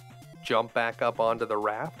 Jump back up onto the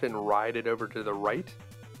raft and ride it over to the right,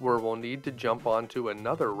 where we'll need to jump onto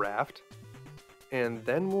another raft, and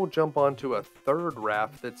then we'll jump onto a 3rd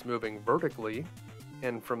raft that's moving vertically,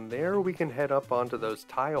 and from there we can head up onto those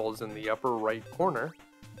tiles in the upper right corner.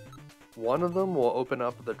 One of them will open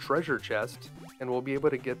up the treasure chest, and we'll be able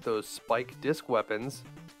to get those spike disc weapons,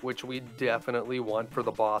 which we definitely want for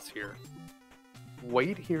the boss here.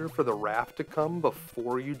 Wait here for the raft to come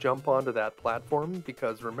before you jump onto that platform,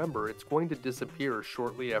 because remember, it's going to disappear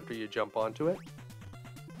shortly after you jump onto it.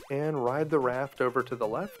 and ride the raft over to the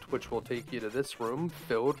left, which will take you to this room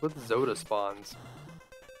filled with Zoda spawns.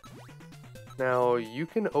 Now, you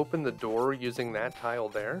can open the door using that tile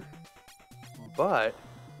there, but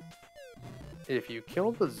if you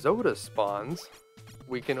kill the Zoda spawns,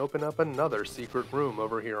 we can open up another secret room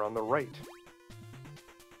over here on the right.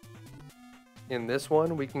 In this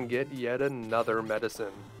one, we can get yet another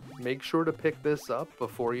medicine. Make sure to pick this up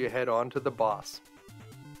before you head on to the boss.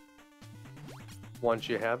 Once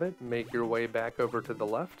you have it, make your way back over to the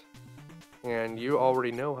left. And you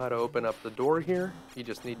already know how to open up the door here. You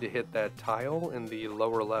just need to hit that tile in the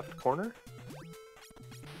lower left corner.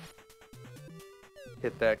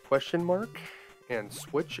 Hit that question mark and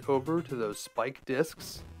switch over to those spike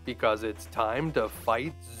discs because it's time to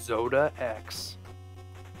fight Zoda-X.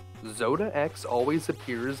 Zoda-X always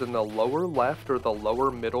appears in the lower left or the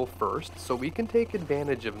lower middle first, so we can take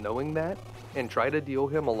advantage of knowing that and try to deal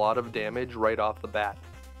him a lot of damage right off the bat.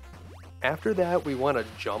 After that, we want to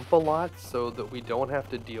jump a lot so that we don't have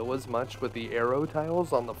to deal as much with the arrow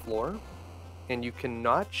tiles on the floor, and you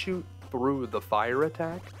cannot shoot through the fire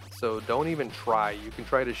attack, so don't even try. You can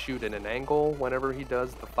try to shoot at an angle whenever he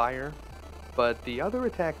does the fire, but the other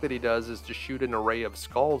attack that he does is to shoot an array of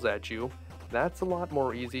skulls at you. That's a lot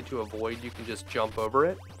more easy to avoid. You can just jump over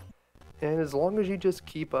it. And as long as you just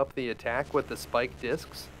keep up the attack with the spike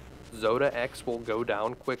discs, Zoda-X will go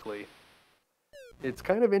down quickly. It's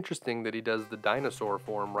kind of interesting that he does the dinosaur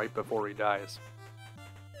form right before he dies.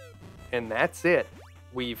 And that's it.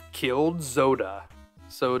 We've killed Zoda.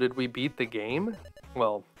 So did we beat the game?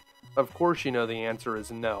 Well, of course you know the answer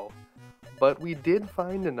is no. But we did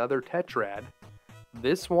find another tetrad.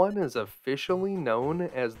 This one is officially known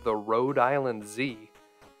as the Rhode Island Z,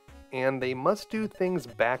 and they must do things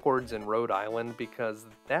backwards in Rhode Island because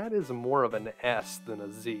that is more of an S than a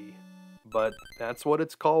Z. But that's what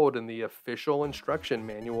it's called in the official instruction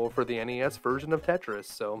manual for the NES version of Tetris,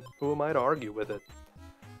 so who am I to argue with it?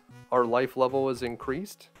 Our life level is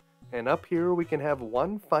increased, and up here we can have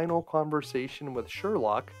one final conversation with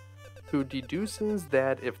Sherlock, who deduces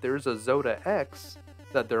that if there's a Zoda-X,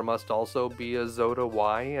 that there must also be a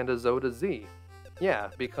Zoda-Y and a Zoda-Z. Yeah,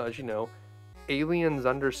 because, you know, aliens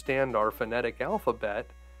understand our phonetic alphabet,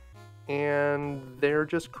 and they're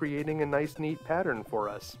just creating a nice neat pattern for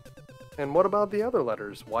us. And what about the other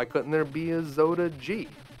letters? Why couldn't there be a Zoda-G?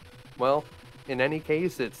 Well, in any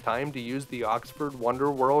case, it's time to use the Oxford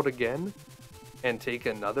Wonder World again, and take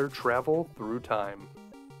another travel through time.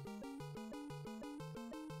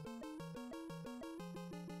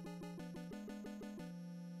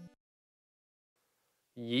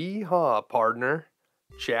 Yeehaw, partner!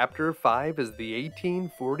 Chapter 5 is the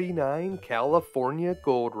 1849 California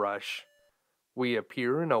Gold Rush. We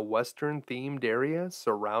appear in a western-themed area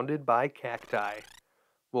surrounded by cacti.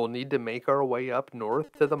 We'll need to make our way up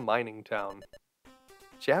north to the mining town.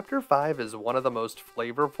 Chapter 5 is one of the most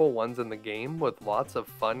flavorful ones in the game, with lots of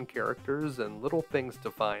fun characters and little things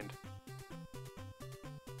to find.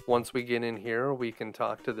 Once we get in here, we can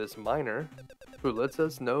talk to this miner, who lets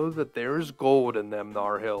us know that there's gold in them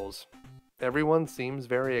thar hills. Everyone seems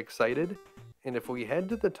very excited, and if we head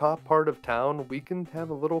to the top part of town, we can have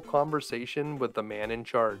a little conversation with the man in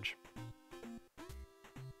charge.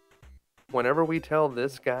 Whenever we tell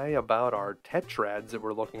this guy about our tetrads that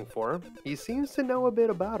we're looking for, he seems to know a bit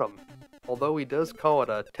about them. Although he does call it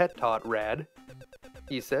a tetot rad,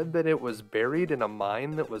 he said that it was buried in a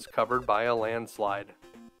mine that was covered by a landslide.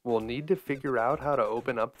 We'll need to figure out how to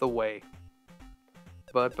open up the way.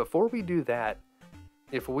 But before we do that,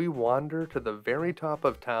 if we wander to the very top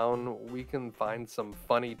of town, we can find some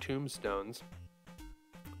funny tombstones.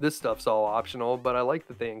 This stuff's all optional, but I like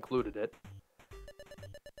that they included it.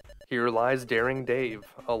 Here lies Daring Dave.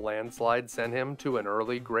 A landslide sent him to an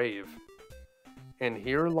early grave. And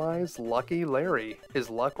here lies Lucky Larry. His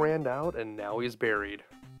luck ran out and now he's buried.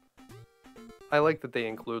 I like that they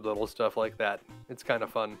include little stuff like that. It's kind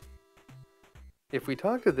of fun. If we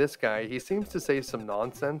talk to this guy, he seems to say some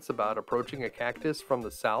nonsense about approaching a cactus from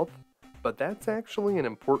the south, but that's actually an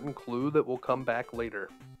important clue that will come back later.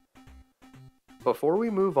 Before we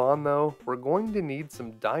move on though, we're going to need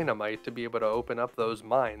some dynamite to be able to open up those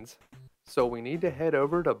mines, so we need to head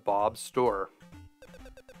over to Bob's store.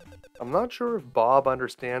 I'm not sure if Bob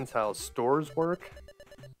understands how stores work,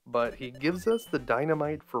 but he gives us the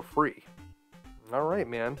dynamite for free. Alright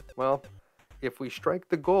man, well, if we strike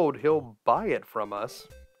the gold, he'll buy it from us.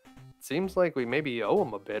 It seems like we maybe owe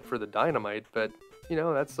him a bit for the dynamite, but, you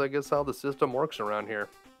know, that's I guess how the system works around here.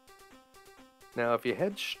 Now, if you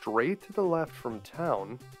head straight to the left from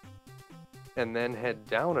town, and then head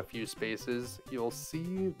down a few spaces, you'll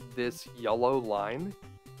see this yellow line.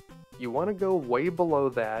 you want to go way below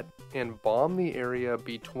that and bomb the area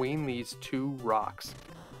between these two rocks.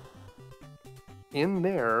 In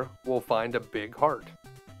there, we'll find a big heart.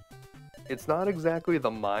 It's not exactly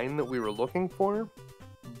the mine that we were looking for,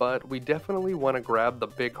 but we definitely want to grab the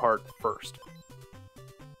big heart first.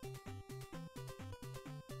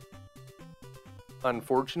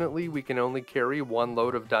 Unfortunately, we can only carry one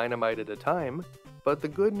load of dynamite at a time, but the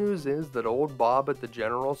good news is that old Bob at the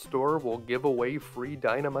general store will give away free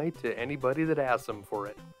dynamite to anybody that asks him for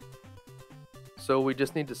it. So we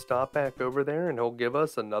just need to stop back over there and he'll give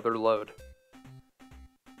us another load.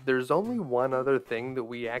 There's only one other thing that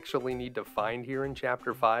we actually need to find here in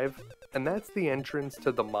Chapter 5, and that's the entrance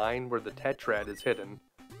to the mine where the tetrad is hidden.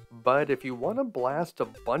 But if you want to blast a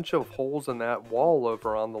bunch of holes in that wall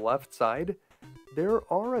over on the left side, there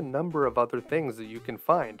are a number of other things that you can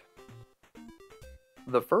find.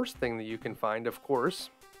 The first thing that you can find, of course,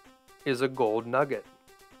 is a gold nugget.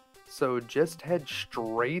 So just head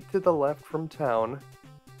straight to the left from town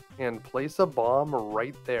and place a bomb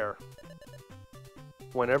right there.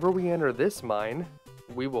 Whenever we enter this mine,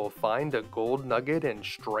 we will find a gold nugget and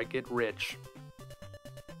strike it rich.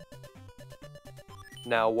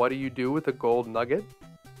 Now, what do you do with a gold nugget?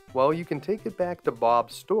 Well, you can take it back to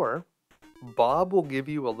Bob's store. Bob will give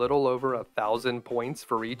you a little over 1,000 points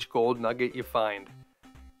for each gold nugget you find.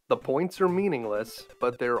 The points are meaningless,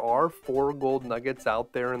 but there are 4 gold nuggets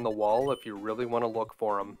out there in the wall if you really want to look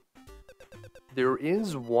for them. There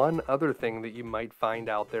is one other thing that you might find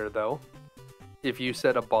out there though. If you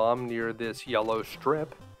set a bomb near this yellow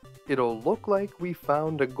strip, it'll look like we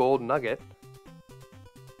found a gold nugget.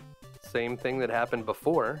 Same thing that happened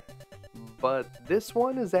before, but this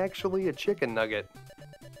one is actually a chicken nugget.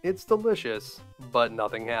 It's delicious, but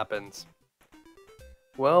nothing happens.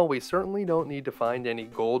 Well, we certainly don't need to find any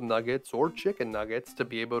gold nuggets or chicken nuggets to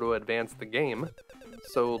be able to advance the game,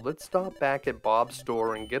 so let's stop back at Bob's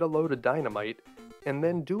store and get a load of dynamite, and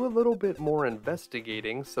then do a little bit more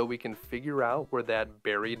investigating so we can figure out where that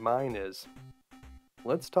buried mine is.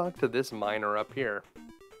 Let's talk to this miner up here.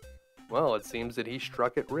 Well, it seems that he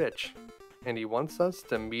struck it rich, and he wants us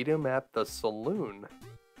to meet him at the saloon.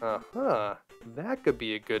 That could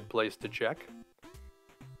be a good place to check.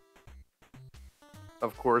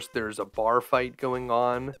 Of course, there's a bar fight going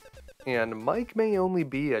on, and Mike may only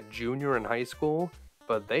be a junior in high school,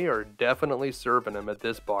 but they are definitely serving him at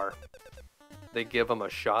this bar. They give him a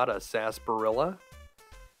shot of sarsaparilla,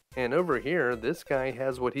 and over here, this guy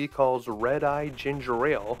has what he calls red-eye ginger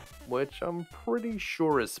ale, which I'm pretty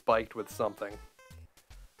sure is spiked with something.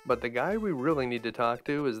 But the guy we really need to talk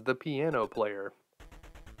to is the piano player.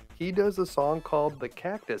 He does a song called The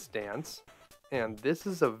Cactus Dance, and this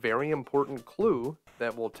is a very important clue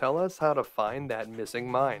that will tell us how to find that missing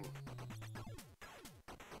mine.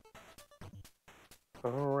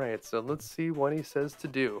 Alright, so let's see what he says to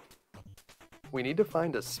do. We need to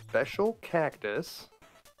find a special cactus,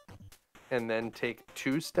 and then take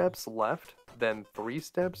 2 steps left, then 3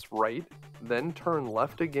 steps right, then turn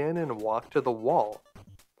left again and walk to the wall.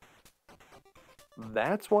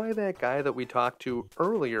 That's why that guy that we talked to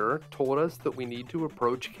earlier told us that we need to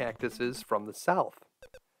approach cactuses from the south.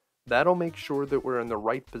 That'll make sure that we're in the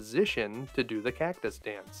right position to do the cactus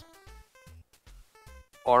dance.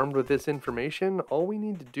 Armed with this information, all we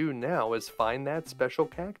need to do now is find that special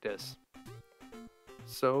cactus.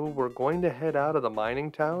 So we're going to head out of the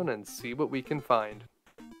mining town and see what we can find.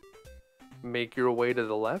 Make your way to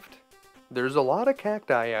the left. There's a lot of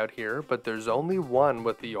cacti out here, but there's only one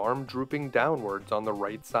with the arm drooping downwards on the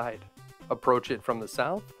right side. Approach it from the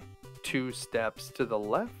south, 2 steps to the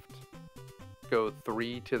left, go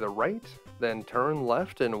 3 to the right, then turn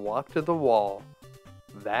left and walk to the wall.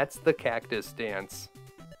 That's the cactus dance.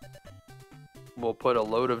 We'll put a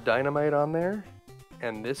load of dynamite on there,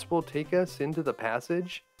 and this will take us into the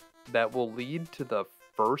passage that will lead to the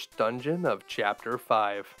first dungeon of Chapter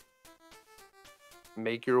 5.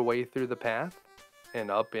 Make your way through the path and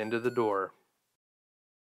up into the door.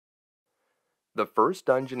 The first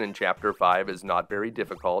dungeon in Chapter 5 is not very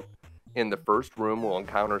difficult. In the first room, we'll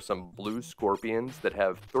encounter some blue scorpions that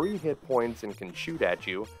have 3 hit points and can shoot at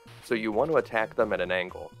you, so you want to attack them at an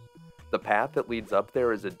angle. The path that leads up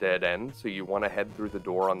there is a dead end, so you want to head through the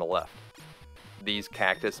door on the left. These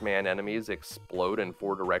Cactus Man enemies explode in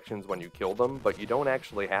 4 directions when you kill them, but you don't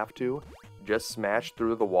actually have to. Just smash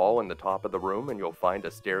through the wall in the top of the room and you'll find a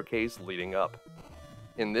staircase leading up.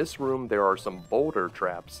 In this room there are some boulder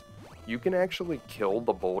traps. You can actually kill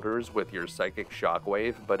the boulders with your psychic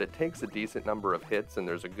shockwave, but it takes a decent number of hits and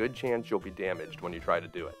there's a good chance you'll be damaged when you try to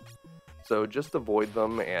do it. So just avoid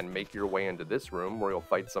them and make your way into this room where you'll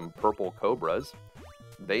fight some purple cobras.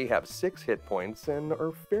 They have 6 hit points and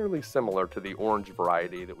are fairly similar to the orange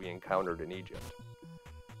variety that we encountered in Egypt.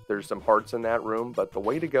 There's some hearts in that room, but the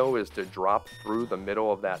way to go is to drop through the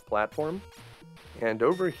middle of that platform. And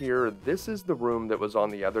over here, this is the room that was on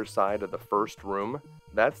the other side of the first room.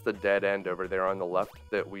 That's the dead end over there on the left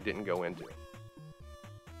that we didn't go into.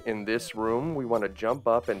 In this room, we want to jump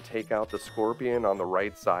up and take out the scorpion on the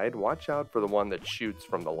right side. Watch out for the one that shoots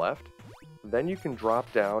from the left. Then you can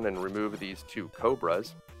drop down and remove these 2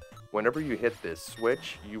 cobras. Whenever you hit this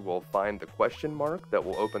switch, you will find the question mark that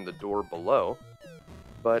will open the door below.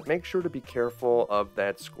 But make sure to be careful of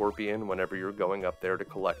that scorpion whenever you're going up there to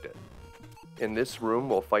collect it. In this room,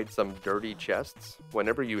 we'll fight some dirty chests.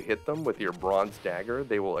 Whenever you hit them with your bronze dagger,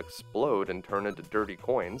 they will explode and turn into dirty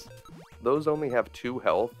coins. Those only have 2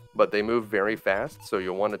 health, but they move very fast, so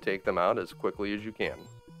you'll want to take them out as quickly as you can.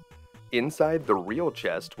 Inside the real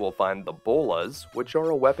chest, we'll find the bolas, which are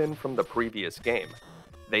a weapon from the previous game.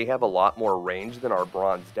 They have a lot more range than our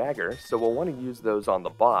bronze dagger, so we'll want to use those on the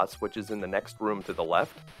boss, which is in the next room to the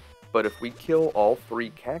left. But if we kill all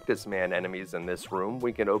 3 Cactus Man enemies in this room,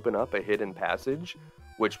 we can open up a hidden passage,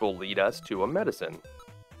 which will lead us to a medicine.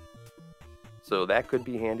 So that could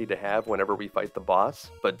be handy to have whenever we fight the boss,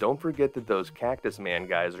 but don't forget that those Cactus Man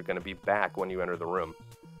guys are going to be back when you enter the room.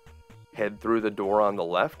 Head through the door on the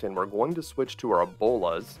left, and we're going to switch to our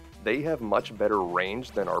bolas. They have much better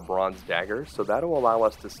range than our bronze dagger, so that'll allow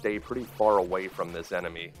us to stay pretty far away from this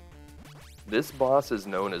enemy. This boss is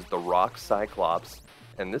known as the Rock Cyclops,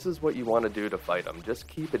 and this is what you want to do to fight him. Just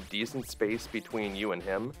keep a decent space between you and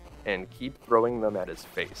him, and keep throwing them at his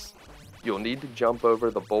face. You'll need to jump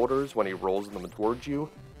over the boulders when he rolls them towards you,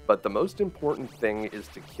 but the most important thing is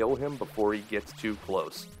to kill him before he gets too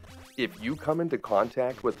close. If you come into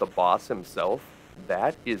contact with the boss himself,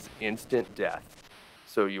 that is instant death.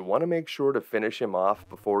 So you want to make sure to finish him off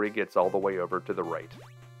before he gets all the way over to the right.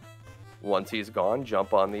 Once he's gone,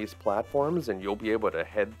 jump on these platforms and you'll be able to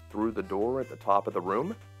head through the door at the top of the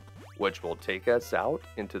room, which will take us out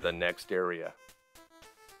into the next area.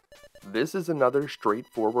 This is another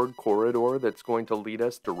straightforward corridor that's going to lead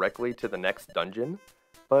us directly to the next dungeon,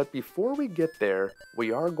 but before we get there,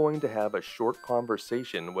 we are going to have a short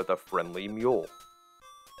conversation with a friendly mule.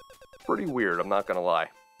 Pretty weird, I'm not gonna lie.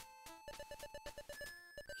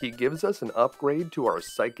 He gives us an upgrade to our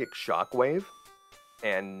Psychic Shockwave,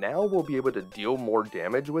 and now we'll be able to deal more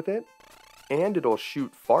damage with it, and it'll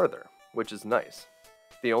shoot farther, which is nice.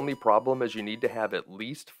 The only problem is you need to have at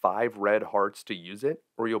least 5 red hearts to use it,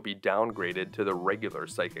 or you'll be downgraded to the regular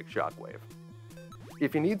Psychic Shockwave.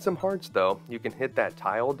 If you need some hearts though, you can hit that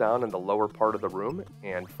tile down in the lower part of the room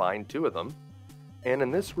and find 2 of them. And in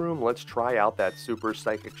this room, let's try out that Super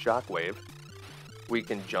Psychic Shockwave. We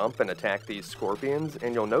can jump and attack these scorpions,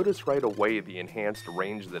 and you'll notice right away the enhanced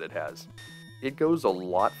range that it has. It goes a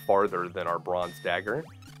lot farther than our bronze dagger,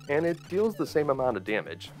 and it deals the same amount of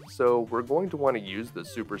damage, so we're going to want to use the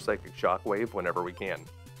Super Psychic Shockwave whenever we can.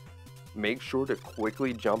 Make sure to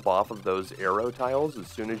quickly jump off of those arrow tiles as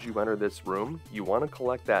soon as you enter this room. You want to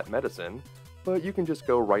collect that medicine, but you can just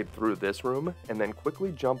go right through this room and then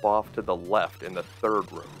quickly jump off to the left in the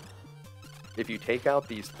 3rd room. If you take out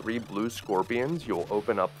these 3 blue scorpions, you'll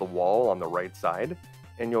open up the wall on the right side,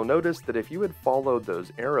 and you'll notice that if you had followed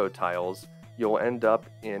those arrow tiles, you'll end up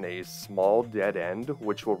in a small dead end,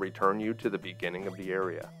 which will return you to the beginning of the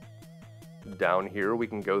area. Down here, we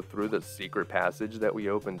can go through the secret passage that we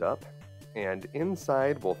opened up, and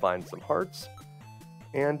inside we'll find some hearts,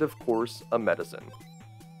 and of course, a medicine.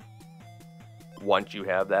 Once you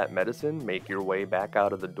have that medicine, make your way back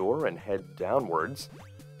out of the door and head downwards.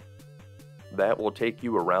 That will take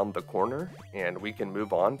you around the corner, and we can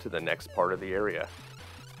move on to the next part of the area.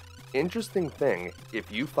 Interesting thing,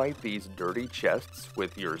 if you fight these dirty chests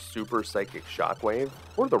with your Super Psychic Shockwave,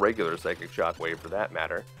 or the regular Psychic Shockwave for that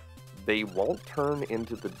matter, they won't turn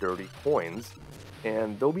into the dirty coins,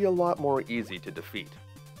 and they'll be a lot more easy to defeat.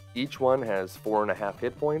 Each one has 4.5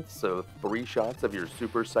 hit points, so 3 shots of your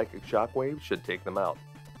Super Psychic Shockwave should take them out.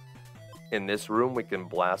 In this room, we can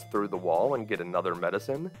blast through the wall and get another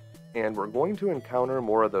medicine, and we're going to encounter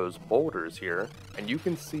more of those boulders here, and you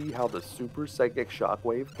can see how the Super Psychic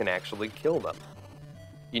Shockwave can actually kill them.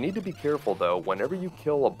 You need to be careful though, whenever you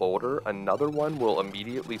kill a boulder, another one will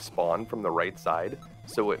immediately spawn from the right side,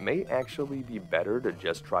 so it may actually be better to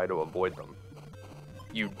just try to avoid them.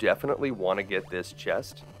 You definitely want to get this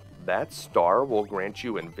chest. That star will grant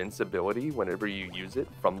you invincibility whenever you use it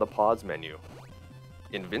from the pause menu.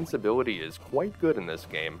 Invincibility is quite good in this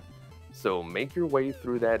game, so make your way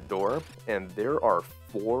through that door, and there are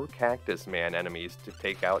 4 Cactus Man enemies to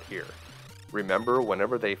take out here. Remember,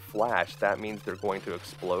 whenever they flash, that means they're going to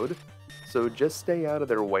explode, so just stay out of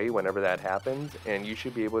their way whenever that happens, and you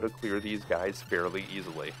should be able to clear these guys fairly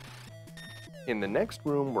easily. In the next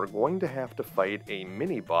room, we're going to have to fight a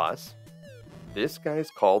mini-boss. This guy's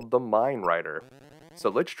called the Mine Rider, so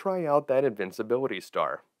let's try out that invincibility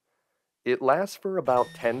star. It lasts for about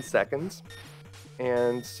 10 seconds,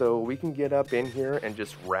 and so we can get up in here and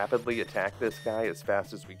just rapidly attack this guy as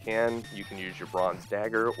fast as we can. You can use your bronze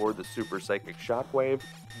dagger or the super psychic shockwave.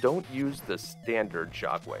 Don't use the standard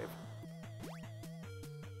shockwave.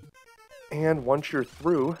 And once you're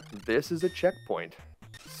through, this is a checkpoint.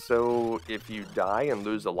 So if you die and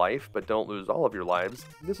lose a life but don't lose all of your lives,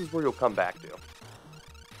 this is where you'll come back to.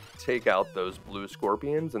 Take out those blue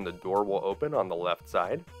scorpions and the door will open on the left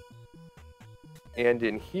side. And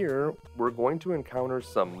in here, we're going to encounter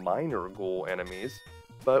some minor ghoul enemies,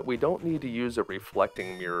 but we don't need to use a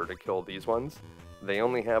reflecting mirror to kill these ones. They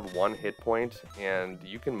only have 1 hit point, and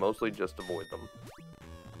you can mostly just avoid them.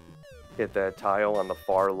 Hit that tile on the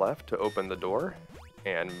far left to open the door,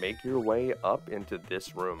 and make your way up into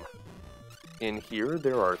this room. In here,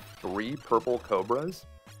 there are 3 purple cobras,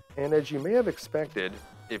 and as you may have expected,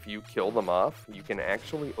 if you kill them off, you can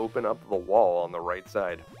actually open up the wall on the right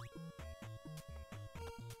side.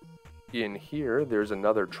 In here, there's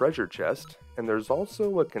another treasure chest, and there's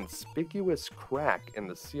also a conspicuous crack in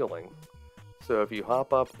the ceiling. So if you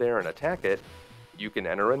hop up there and attack it, you can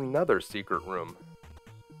enter another secret room.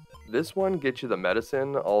 This one gets you the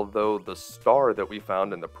medicine, although the star that we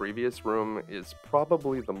found in the previous room is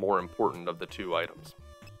probably the more important of the 2 items.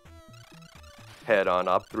 Head on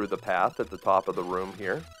up through the path at the top of the room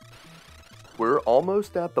here. We're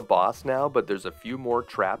almost at the boss now, but there's a few more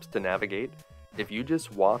traps to navigate. If you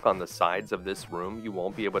just walk on the sides of this room, you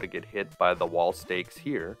won't be able to get hit by the wall stakes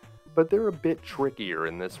here, but they're a bit trickier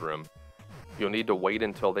in this room. You'll need to wait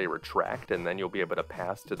until they retract, and then you'll be able to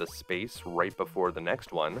pass to the space right before the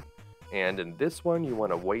next one. And in this one, you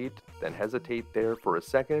want to wait, then hesitate there for a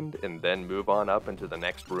second, and then move on up into the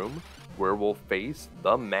next room, where we'll face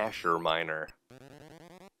the Masher Miner.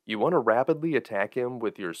 You want to rapidly attack him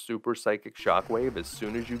with your super psychic shockwave as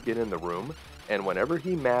soon as you get in the room, and whenever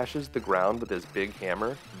he mashes the ground with his big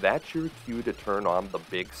hammer, that's your cue to turn on the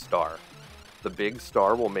big star. The big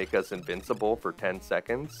star will make us invincible for 10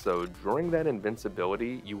 seconds, so during that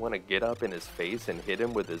invincibility, you want to get up in his face and hit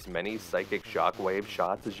him with as many psychic shockwave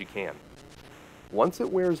shots as you can. Once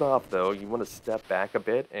it wears off though, you want to step back a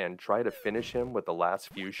bit and try to finish him with the last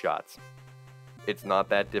few shots. It's not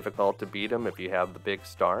that difficult to beat him if you have the big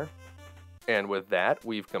star. And with that,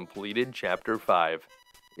 we've completed Chapter 5.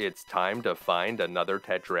 It's time to find another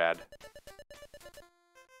Tetrad.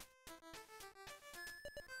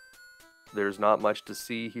 There's not much to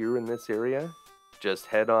see here in this area. Just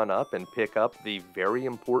head on up and pick up the very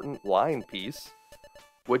important line piece,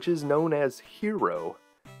 which is known as Hero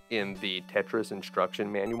in the Tetris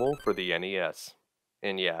instruction manual for the NES.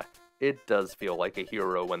 And yeah, it does feel like a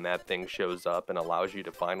hero when that thing shows up and allows you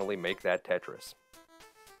to finally make that Tetris.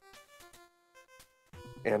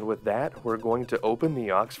 And with that, we're going to open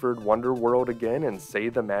the Oxford Wonder World again and say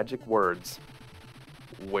the magic words.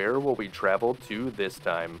 Where will we travel to this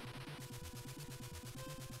time?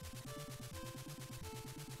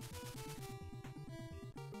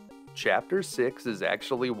 Chapter 6 is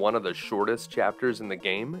actually one of the shortest chapters in the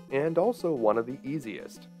game, and also one of the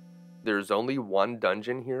easiest. There's only 1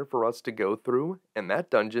 dungeon here for us to go through, and that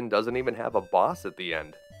dungeon doesn't even have a boss at the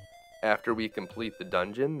end. After we complete the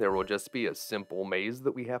dungeon, there will just be a simple maze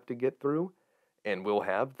that we have to get through, and we'll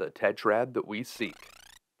have the Tetrad that we seek.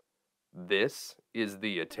 This is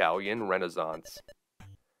the Italian Renaissance.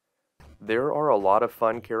 There are a lot of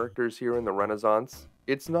fun characters here in the Renaissance.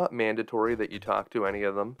 It's not mandatory that you talk to any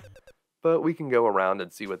of them, but we can go around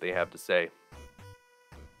and see what they have to say.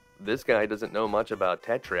 This guy doesn't know much about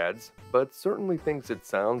Tetrads, but certainly thinks it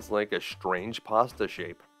sounds like a strange pasta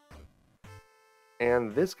shape.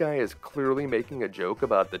 And this guy is clearly making a joke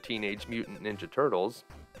about the Teenage Mutant Ninja Turtles,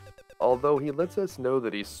 although he lets us know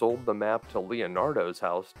that he sold the map to Leonardo's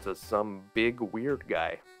house to some big weird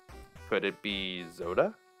guy. Could it be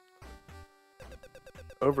Zoda?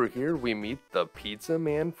 Over here we meet the pizza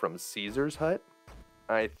man from Caesar's hut.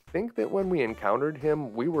 I think that when we encountered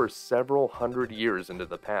him, we were several hundred years into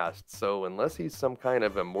the past, so unless he's some kind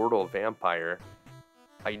of immortal vampire,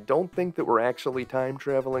 I don't think that we're actually time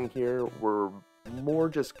traveling here. We're more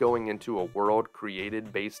just going into a world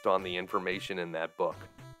created based on the information in that book.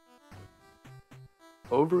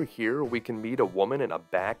 Over here, we can meet a woman in a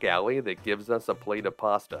back alley that gives us a plate of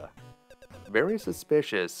pasta. Very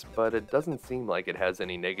suspicious, but it doesn't seem like it has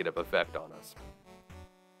any negative effect on us.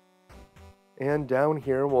 And down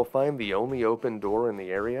here we'll find the only open door in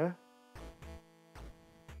the area.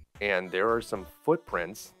 and there are some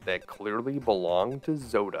footprints that clearly belong to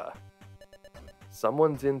Zoda.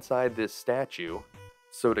 Someone's inside this statue,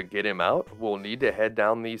 so to get him out, we'll need to head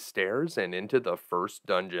down these stairs and into the first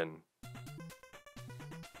dungeon.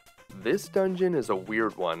 This dungeon is a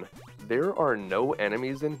weird one. There are no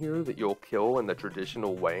enemies in here that you'll kill in the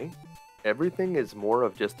traditional way. Everything is more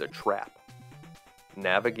of just a trap.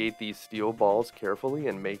 Navigate these steel balls carefully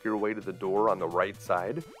and make your way to the door on the right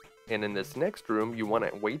side. And in this next room, you want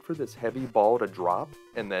to wait for this heavy ball to drop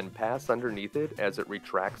and then pass underneath it as it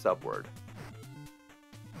retracts upward.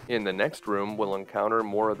 In the next room, we'll encounter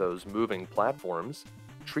more of those moving platforms.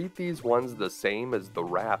 Treat these ones the same as the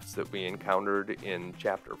rafts that we encountered in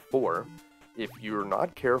Chapter 4. If you're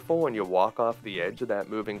not careful and you walk off the edge of that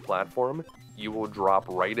moving platform, you will drop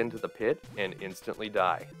right into the pit and instantly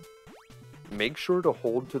die. Make sure to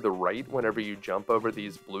hold to the right whenever you jump over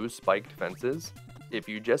these blue spiked fences. If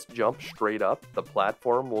you just jump straight up, the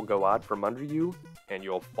platform will go out from under you and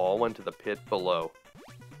you'll fall into the pit below.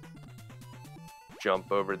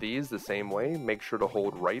 Jump over these the same way, make sure to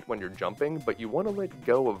hold right when you're jumping, but you want to let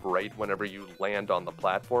go of right whenever you land on the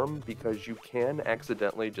platform because you can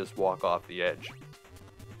accidentally just walk off the edge.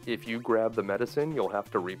 If you grab the medicine, you'll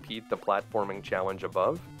have to repeat the platforming challenge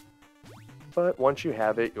above, but once you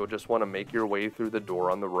have it, you'll just want to make your way through the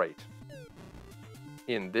door on the right.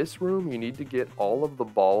 In this room, you need to get all of the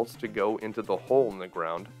balls to go into the hole in the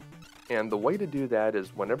ground. And the way to do that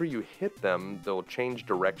is whenever you hit them, they'll change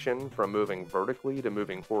direction from moving vertically to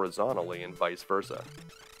moving horizontally and vice versa.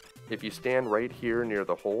 If you stand right here near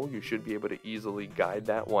the hole, you should be able to easily guide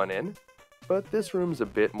that one in, but this room's a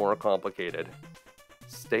bit more complicated.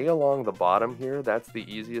 Stay along the bottom here, that's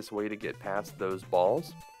the easiest way to get past those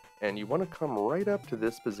balls, and you want to come right up to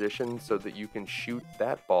this position so that you can shoot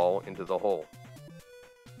that ball into the hole.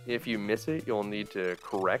 If you miss it, you'll need to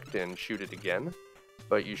correct and shoot it again.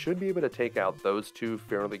 But you should be able to take out those two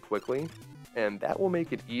fairly quickly, and that will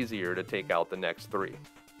make it easier to take out the next three.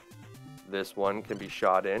 This one can be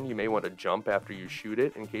shot in. You may want to jump after you shoot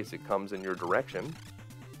it in case it comes in your direction.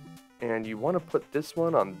 And you want to put this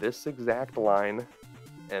one on this exact line,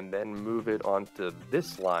 and then move it onto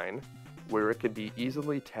this line, where it could be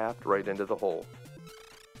easily tapped right into the hole.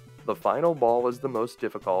 The final ball is the most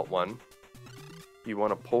difficult one. You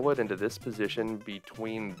want to pull it into this position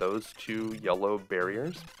between those two yellow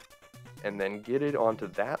barriers, and then get it onto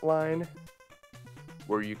that line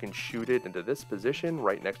where you can shoot it into this position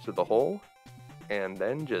right next to the hole, and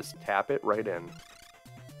then just tap it right in.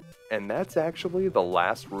 And that's actually the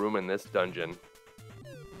last room in this dungeon.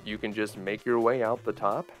 You can just make your way out the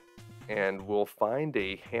top, and we'll find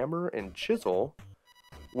a hammer and chisel,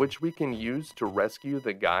 which we can use to rescue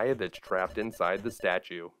the guy that's trapped inside the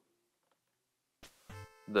statue.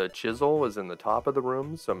 The chisel is in the top of the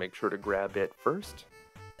room, so make sure to grab it first,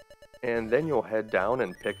 and then you'll head down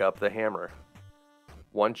and pick up the hammer.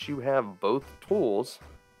 Once you have both tools,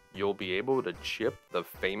 you'll be able to chip the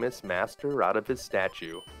famous master out of his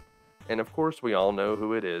statue. And of course we all know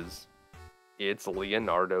who it is. It's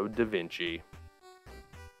Leonardo da Vinci.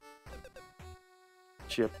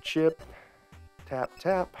 Chip, chip, tap,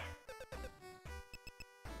 tap.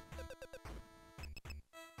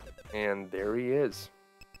 And there he is.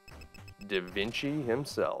 Da Vinci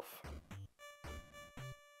himself.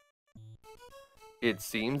 It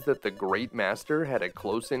seems that the Great Master had a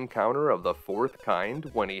close encounter of the fourth kind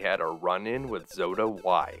when he had a run-in with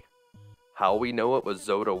Zoda-Y. How we know it was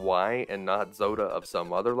Zoda-Y and not Zoda of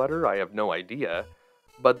some other letter, I have no idea,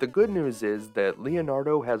 but the good news is that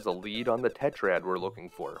Leonardo has a lead on the tetrad we're looking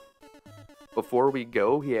for. Before we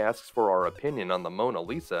go, he asks for our opinion on the Mona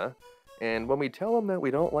Lisa, and when we tell him that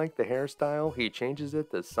we don't like the hairstyle, he changes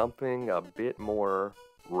it to something a bit more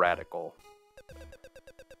radical.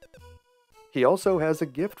 He also has a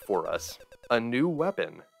gift for us, a new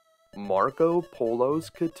weapon, Marco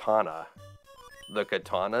Polo's katana. The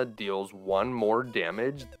katana deals 1 more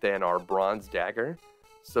damage than our bronze dagger,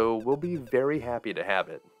 so we'll be very happy to have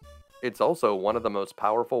it. It's also one of the most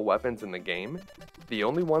powerful weapons in the game. The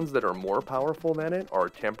only ones that are more powerful than it are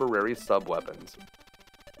temporary sub-weapons.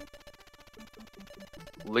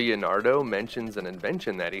 Leonardo mentions an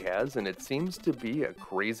invention that he has, and it seems to be a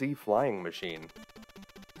crazy flying machine.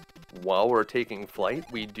 While we're taking flight,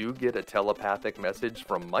 we do get a telepathic message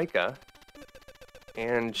from Micah,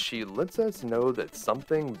 and she lets us know that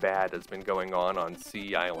something bad has been going on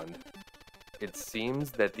Sea Island. It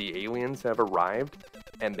seems that the aliens have arrived,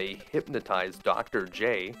 and they hypnotized Dr.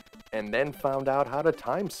 J, and then found out how to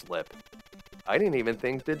time slip. I didn't even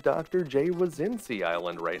think that Dr. J was in Sea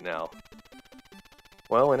Island right now.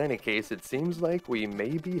 Well, in any case, it seems like we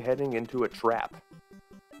may be heading into a trap.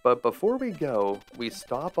 But before we go, we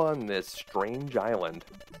stop on this strange island.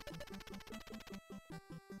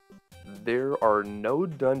 There are no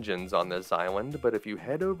dungeons on this island, but if you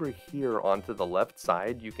head over here onto the left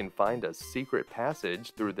side, you can find a secret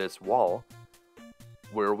passage through this wall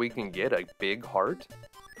where we can get a big heart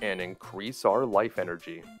and increase our life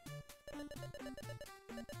energy.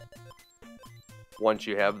 Once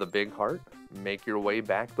you have the big heart, make your way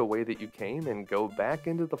back the way that you came and go back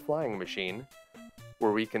into the flying machine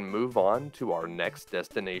where we can move on to our next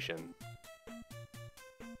destination.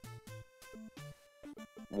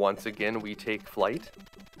 Once again, we take flight,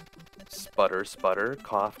 sputter, sputter,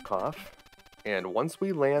 cough, cough, and once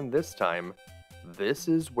we land this time, this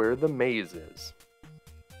is where the maze is.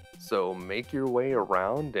 So make your way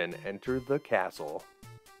around and enter the castle.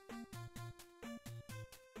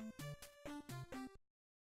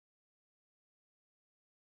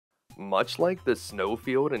 Much like the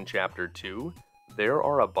snowfield in Chapter 2, there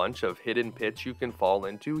are a bunch of hidden pits you can fall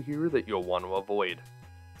into here that you'll want to avoid.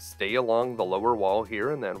 Stay along the lower wall here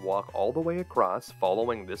and then walk all the way across,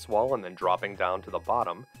 following this wall and then dropping down to the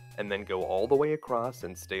bottom, and then go all the way across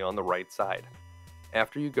and stay on the right side.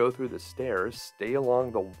 After you go through the stairs, stay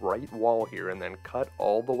along the right wall here and then cut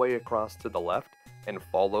all the way across to the left and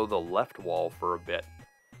follow the left wall for a bit.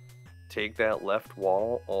 Take that left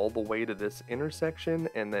wall all the way to this intersection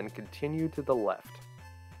and then continue to the left.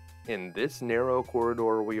 In this narrow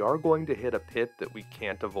corridor, we are going to hit a pit that we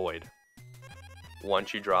can't avoid.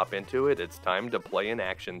 Once you drop into it, it's time to play an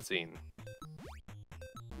action scene.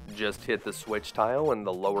 Just hit the switch tile in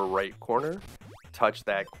the lower right corner, touch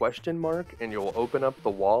that question mark, and you'll open up the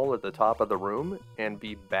wall at the top of the room and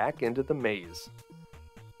be back into the maze.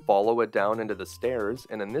 Follow it down into the stairs,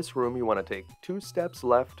 and in this room you want to take 2 steps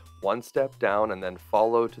left, 1 step down, and then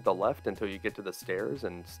follow to the left until you get to the stairs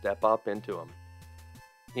and step up into them.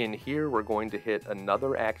 In here we're going to hit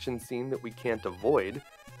another action scene that we can't avoid,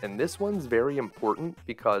 and this one's very important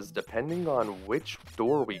because depending on which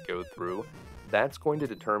door we go through, that's going to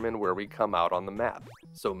determine where we come out on the map.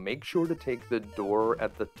 So make sure to take the door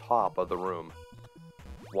at the top of the room.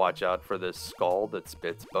 Watch out for this skull that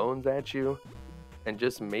spits bones at you, and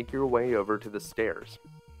just make your way over to the stairs.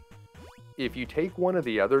 If you take one of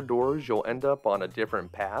the other doors, you'll end up on a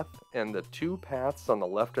different path, and the 2 paths on the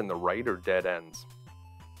left and the right are dead ends.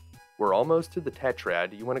 We're almost to the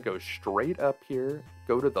tetrad. You want to go straight up here,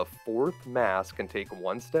 go to the 4th mask and take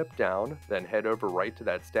 1 step down, then head over right to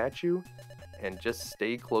that statue, and just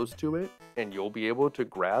stay close to it, and you'll be able to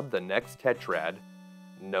grab the next tetrad,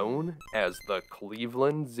 known as the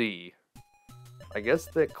Cleveland Z. I guess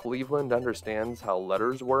that Cleveland understands how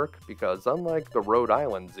letters work, because unlike the Rhode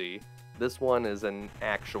Island Z, this one is an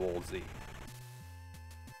actual Z.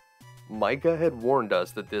 Micah had warned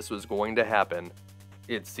us that this was going to happen.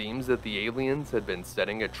 It seems that the aliens had been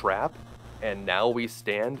setting a trap, and now we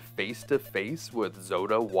stand face to face with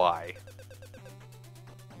Zoda-Y.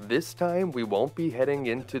 This time we won't be heading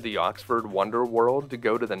into the Oxford Wonder World to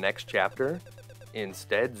go to the next chapter.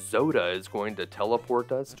 Instead, Zoda is going to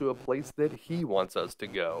teleport us to a place that he wants us to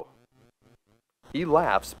go. He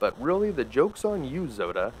laughs, but really the joke's on you,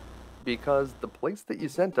 Zoda, because the place that you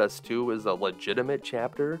sent us to is a legitimate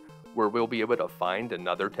chapter where we'll be able to find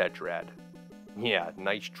another tetrad. Yeah,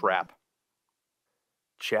 nice trap.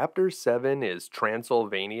 Chapter 7 is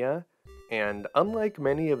Transylvania, and unlike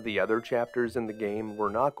many of the other chapters in the game, we're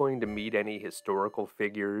not going to meet any historical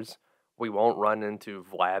figures. We won't run into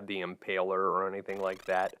Vlad the Impaler or anything like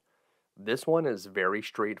that. This one is very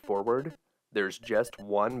straightforward. There's just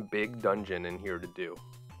one big dungeon in here to do.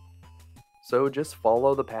 So just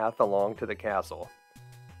follow the path along to the castle.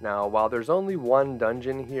 Now, while there's only one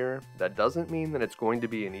dungeon here, that doesn't mean that it's going to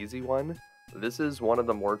be an easy one. This is one of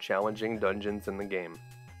the more challenging dungeons in the game.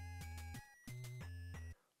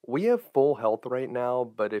 We have full health right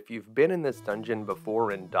now, but if you've been in this dungeon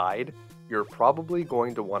before and died, you're probably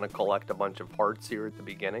going to want to collect a bunch of hearts here at the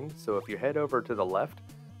beginning, so if you head over to the left,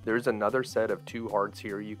 there's another set of 2 hearts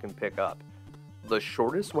here you can pick up. The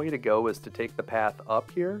shortest way to go is to take the path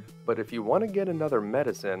up here, but if you want to get another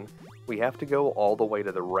medicine, we have to go all the way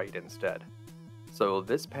to the right instead. So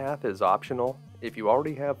this path is optional. If you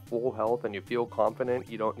already have full health and you feel confident,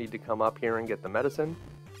 you don't need to come up here and get the medicine.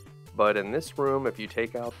 But in this room, if you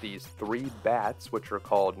take out these 3 bats, which are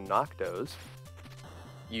called Noctos,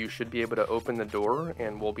 you should be able to open the door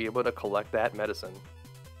and we'll be able to collect that medicine.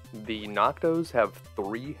 The Noctos have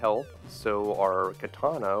 3 health, so our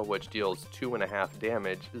katana, which deals 2.5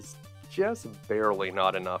 damage, is just barely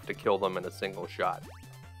not enough to kill them in a single shot.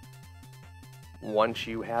 Once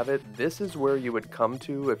you have it, this is where you would come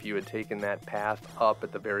to if you had taken that path up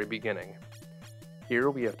at the very beginning. Here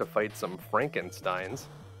we have to fight some Frankensteins.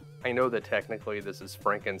 I know that technically this is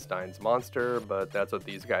Frankenstein's monster, but that's what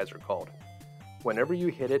these guys are called. Whenever you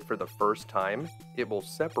hit it for the first time, it will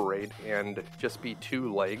separate and just be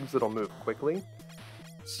two legs that'll move quickly.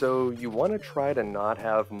 So you want to try to not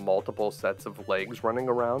have multiple sets of legs running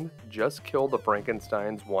around, just kill the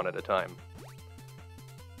Frankensteins one at a time.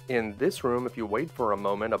 In this room, if you wait for a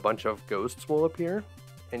moment, a bunch of ghosts will appear,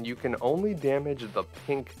 and you can only damage the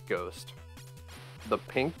pink ghost. The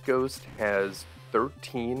pink ghost has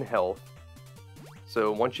 13 health,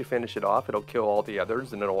 so once you finish it off, it'll kill all the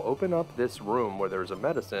others, and it'll open up this room where there's a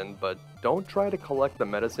medicine, but don't try to collect the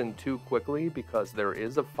medicine too quickly because there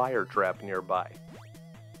is a fire trap nearby.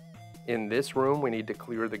 In this room, we need to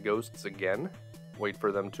clear the ghosts again, wait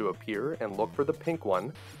for them to appear, and look for the pink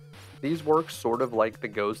one. These work sort of like the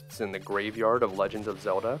ghosts in the graveyard of Legend of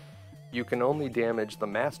Zelda. You can only damage the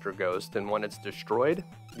Master Ghost, and when it's destroyed,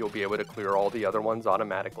 you'll be able to clear all the other ones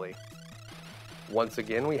automatically. Once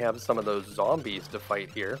again, we have some of those zombies to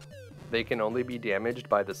fight here. They can only be damaged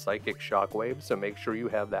by the Psychic Shockwave, so make sure you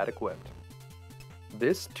have that equipped.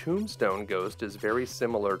 This Tombstone Ghost is very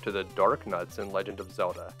similar to the Dark Nuts in Legend of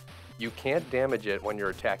Zelda. You can't damage it when you're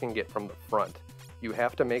attacking it from the front. You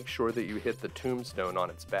have to make sure that you hit the tombstone on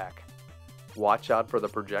its back. Watch out for the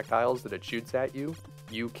projectiles that it shoots at you.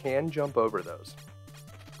 You can jump over those.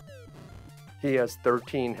 He has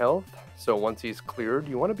 13 health, so once he's cleared,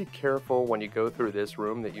 you want to be careful when you go through this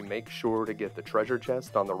room that you make sure to get the treasure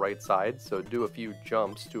chest on the right side, so do a few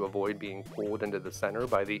jumps to avoid being pulled into the center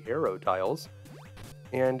by the arrow tiles.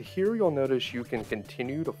 And here you'll notice you can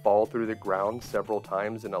continue to fall through the ground several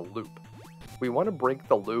times in a loop. We want to break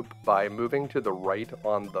the loop by moving to the right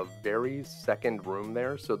on the very second room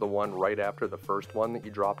there, so the one right after the first one that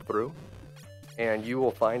you dropped through. And you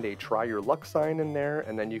will find a try your luck sign in there,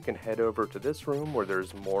 and then you can head over to this room where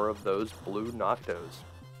there's more of those blue Noctos.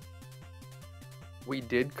 We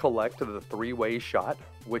did collect the three-way shot,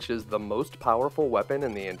 which is the most powerful weapon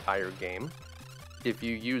in the entire game. If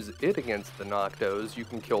you use it against the Noctos, you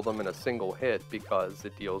can kill them in a single hit because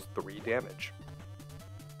it deals 3 damage.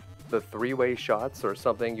 The three-way shots are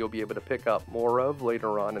something you'll be able to pick up more of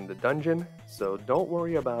later on in the dungeon, so don't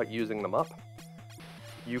worry about using them up.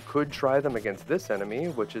 You could try them against this enemy,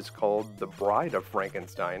 which is called the Bride of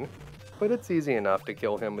Frankenstein, but it's easy enough to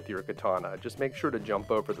kill him with your katana. Just make sure to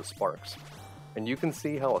jump over the sparks. And you can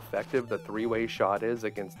see how effective the three-way shot is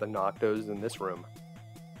against the Noctos in this room.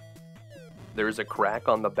 There's a crack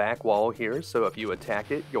on the back wall here, so if you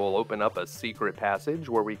attack it, you'll open up a secret passage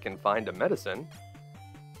where we can find a medicine.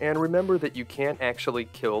 And remember that you can't actually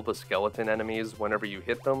kill the skeleton enemies. Whenever you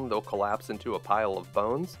hit them, they'll collapse into a pile of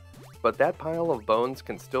bones, but that pile of bones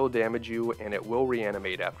can still damage you and it will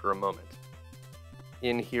reanimate after a moment.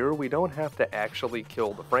 In here, we don't have to actually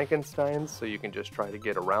kill the Frankensteins, so you can just try to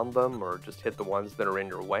get around them or just hit the ones that are in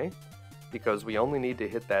your way, because we only need to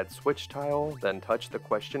hit that switch tile, then touch the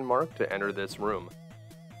question mark to enter this room.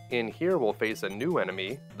 In here we'll face a new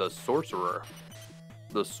enemy, the Sorcerer.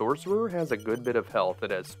 The Sorcerer has a good bit of health.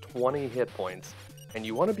 It has 20 hit points, and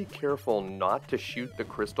you want to be careful not to shoot the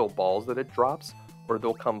crystal balls that it drops, or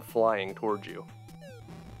they'll come flying towards you.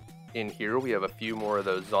 In here we have a few more of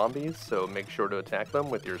those zombies, so make sure to attack them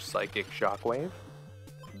with your Psychic Shockwave.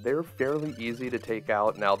 They're fairly easy to take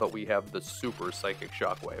out now that we have the Super Psychic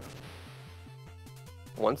Shockwave.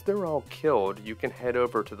 Once they're all killed, you can head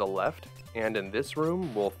over to the left, and in this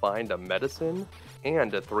room we'll find a medicine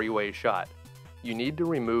and a three-way shot. You need to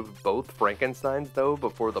remove both Frankensteins though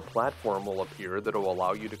before the platform will appear that will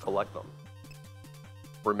allow you to collect them.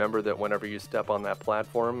 Remember that whenever you step on that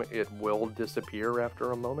platform, it will disappear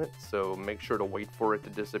after a moment, so make sure to wait for it to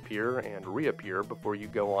disappear and reappear before you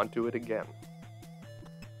go onto it again.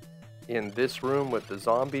 In this room with the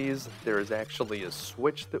zombies, there is actually a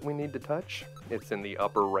switch that we need to touch. It's in the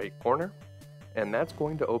upper right corner, and that's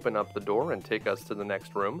going to open up the door and take us to the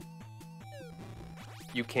next room.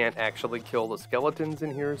 You can't actually kill the skeletons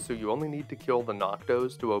in here, so you only need to kill the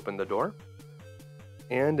Noctos to open the door.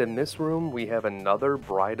 And in this room, we have another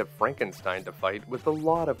Bride of Frankenstein to fight with a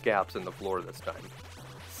lot of gaps in the floor this time.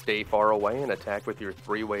 Stay far away and attack with your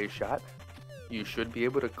three-way shot. You should be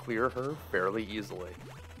able to clear her fairly easily.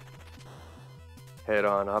 Head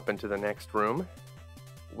on up into the next room.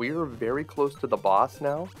 We're very close to the boss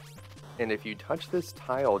now, and if you touch this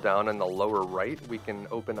tile down in the lower right, we can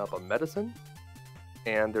open up a medicine.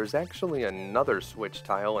 And there's actually another switch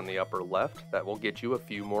tile in the upper left that will get you a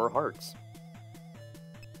few more hearts.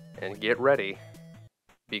 And get ready,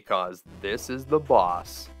 because this is the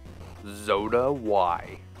boss,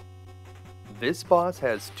 Zoda-Y. This boss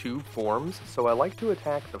has two forms, so I like to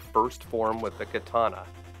attack the first form with the katana.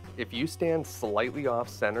 If you stand slightly off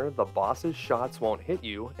center, the boss's shots won't hit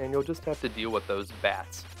you and you'll just have to deal with those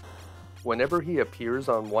bats. Whenever he appears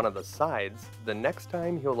on one of the sides, the next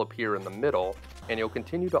time he'll appear in the middle, and he'll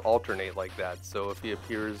continue to alternate like that. So if he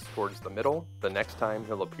appears towards the middle, the next time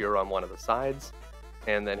he'll appear on one of the sides,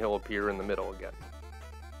 and then he'll appear in the middle again.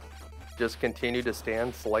 Just continue to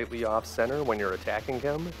stand slightly off center when you're attacking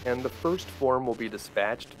him, and the first form will be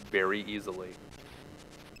dispatched very easily.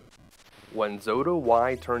 When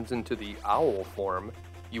Zoda-Y turns into the owl form,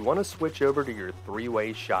 you want to switch over to your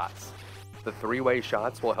three-way shots. The three-way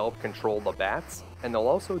shots will help control the bats, and they'll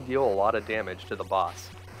also deal a lot of damage to the boss.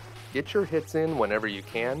 Get your hits in whenever you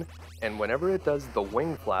can, and whenever it does the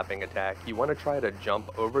wing flapping attack, you want to try to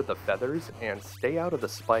jump over the feathers and stay out of the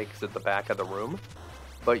spikes at the back of the room.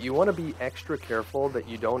 But you want to be extra careful that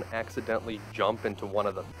you don't accidentally jump into one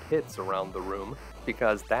of the pits around the room,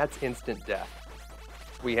 because that's instant death.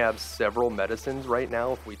 We have several medicines right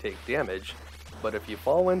now if we take damage, but if you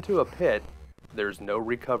fall into a pit, there's no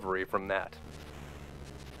recovery from that.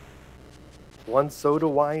 Once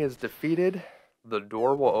Zoda-Y is defeated, the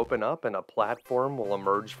door will open up and a platform will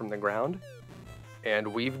emerge from the ground. And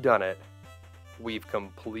we've done it. We've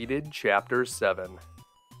completed Chapter 7.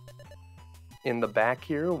 In the back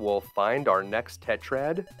here, we'll find our next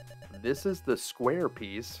tetrad. This is the square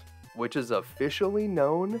piece, which is officially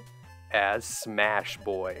known as Smash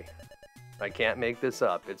Boy. I can't make this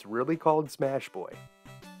up, it's really called Smash Boy.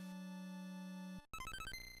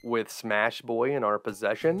 With Smash Boy in our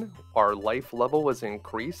possession, our life level is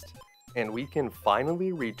increased, and we can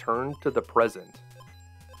finally return to the present.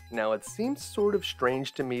 Now it seems sort of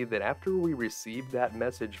strange to me that after we received that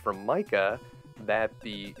message from Micah, that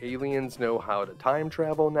the aliens know how to time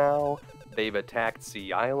travel now, they've attacked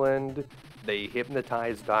Sea Island, they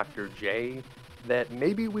hypnotized Dr. J, that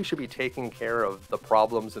maybe we should be taking care of the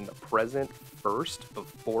problems in the present first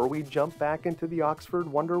before we jump back into the Oxford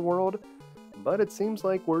Wonderworld. But it seems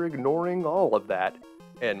like we're ignoring all of that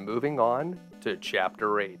and moving on to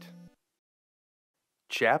Chapter 8.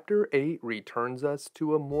 Chapter 8 returns us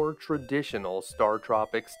to a more traditional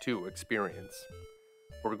StarTropics 2 experience.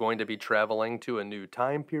 We're going to be traveling to a new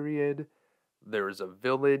time period. There's a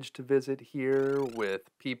village to visit here with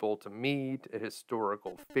people to meet, a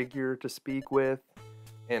historical figure to speak with,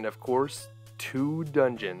 and of course, 2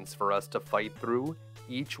 dungeons for us to fight through,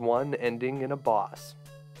 each one ending in a boss.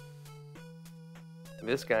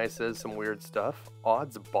 This guy says some weird stuff.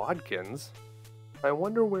 Odds bodkins. I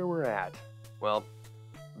wonder where we're at. Well,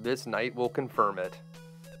 this night will confirm it.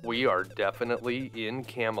 We are definitely in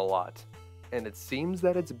Camelot, and it seems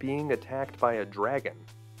that it's being attacked by a dragon.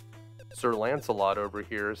 Sir Lancelot over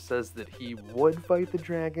here says that he would fight the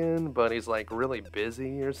dragon, but he's like really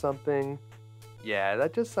busy or something. Yeah,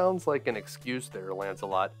 that just sounds like an excuse there,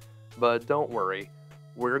 Lancelot. But don't worry,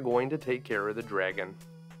 we're going to take care of the dragon.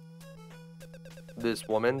 This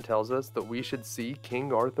woman tells us that we should see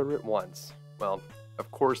King Arthur at once. Well,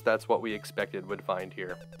 of course that's what we expected would find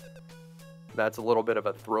here. That's a little bit of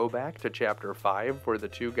a throwback to Chapter 5, where the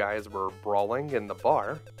 2 guys were brawling in the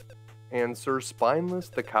bar, and Sir Spineless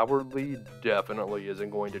the Cowardly definitely isn't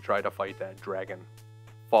going to try to fight that dragon.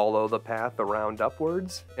 Follow the path around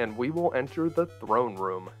upwards, and we will enter the throne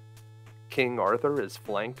room. King Arthur is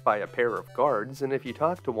flanked by a pair of guards, and if you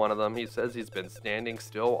talk to one of them, he says he's been standing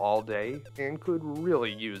still all day and could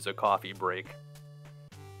really use a coffee break.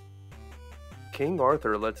 King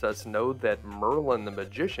Arthur lets us know that Merlin the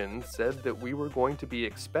Magician said that we were going to be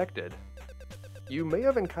expected. You may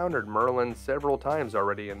have encountered Merlin several times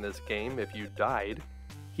already in this game if you died.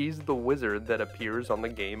 He's the wizard that appears on the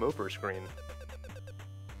game over screen.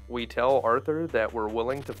 We tell Arthur that we're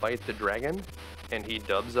willing to fight the dragon, and he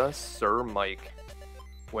dubs us Sir Mike.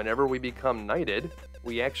 Whenever we become knighted,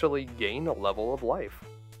 we actually gain a level of life.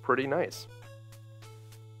 Pretty nice.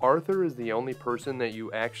 Arthur is the only person that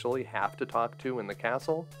you actually have to talk to in the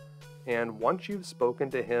castle, and once you've spoken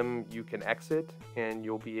to him, you can exit, and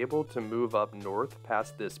you'll be able to move up north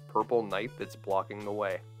past this purple knight that's blocking the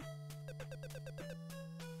way.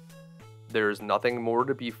 There's nothing more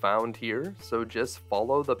to be found here, so just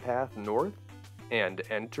follow the path north and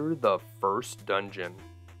enter the first dungeon.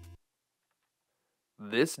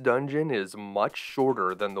 This dungeon is much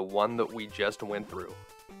shorter than the one that we just went through.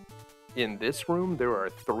 In this room, there are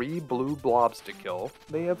 3 blue blobs to kill.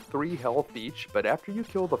 They have 3 health each, but after you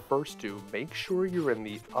kill the first 2, make sure you're in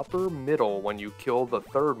the upper middle when you kill the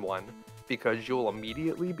 3rd one, because you'll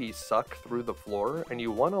immediately be sucked through the floor, and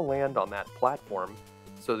you want to land on that platform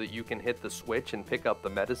so that you can hit the switch and pick up the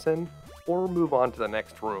medicine, or move on to the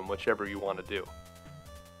next room, whichever you want to do.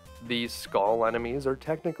 These skull enemies are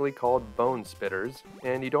technically called bone spitters,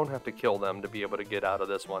 and you don't have to kill them to be able to get out of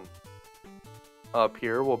this one. Up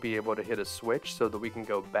here we'll be able to hit a switch so that we can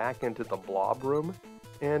go back into the blob room,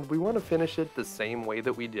 and we want to finish it the same way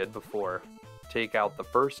that we did before. Take out the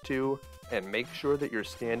first two, and make sure that you're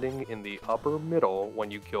standing in the upper middle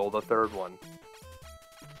when you kill the third one.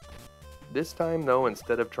 This time though,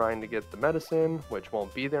 instead of trying to get the medicine, which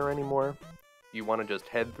won't be there anymore, you want to just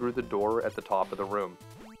head through the door at the top of the room.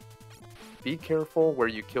 Be careful where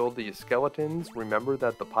you kill these skeletons, remember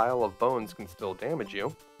that the pile of bones can still damage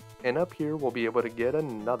you, and up here we'll be able to get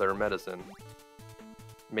another medicine.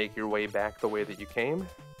 Make your way back the way that you came.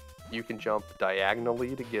 You can jump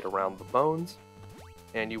diagonally to get around the bones,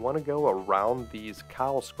 and you want to go around these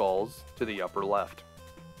cow skulls to the upper left.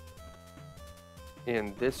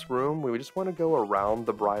 In this room, we just want to go around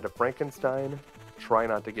the Bride of Frankenstein, try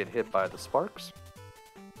not to get hit by the sparks,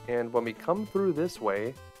 and when we come through this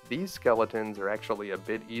way, these skeletons are actually a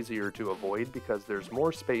bit easier to avoid because there's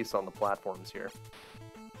more space on the platforms here.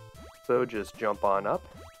 So just jump on up,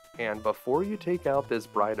 and before you take out this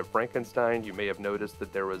Bride of Frankenstein, you may have noticed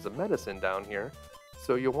that there was a medicine down here,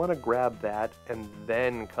 so you'll want to grab that and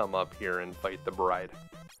then come up here and fight the bride.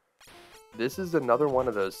 This is another one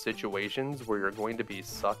of those situations where you're going to be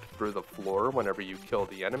sucked through the floor whenever you kill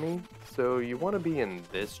the enemy, so you want to be in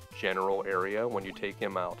this general area when you take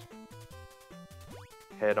him out.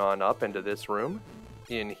 Head on up into this room.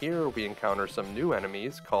 In here we encounter some new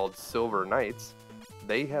enemies called Silver Knights.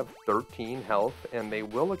 They have 13 health and they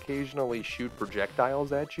will occasionally shoot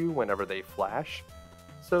projectiles at you whenever they flash,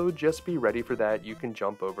 so just be ready for that, you can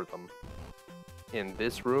jump over them. In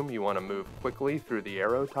this room you want to move quickly through the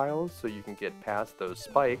arrow tiles so you can get past those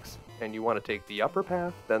spikes, and you want to take the upper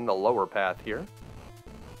path, then the lower path here.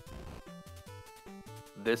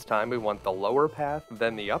 This time we want the lower path,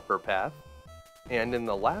 then the upper path. And in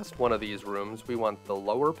the last one of these rooms we want the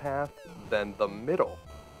lower path, then the middle.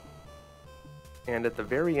 And at the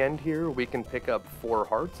very end here we can pick up 4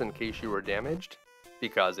 hearts in case you were damaged,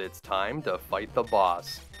 because it's time to fight the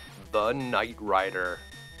boss, the Knight Rider.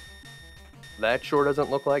 That sure doesn't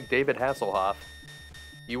look like David Hasselhoff.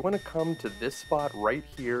 You want to come to this spot right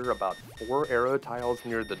here, about 4 arrow tiles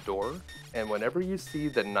near the door, and whenever you see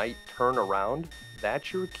the knight turn around,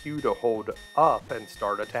 that's your cue to hold up and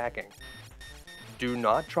start attacking. Do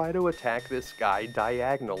not try to attack this guy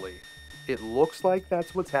diagonally. It looks like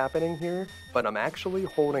that's what's happening here, but I'm actually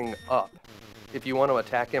holding up. If you want to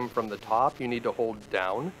attack him from the top, you need to hold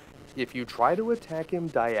down. If you try to attack him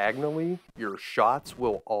diagonally, your shots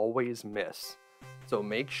will always miss. So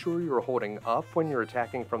make sure you're holding up when you're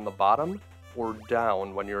attacking from the bottom, or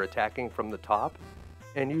down when you're attacking from the top,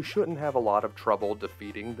 and you shouldn't have a lot of trouble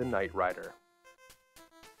defeating the Knight Rider.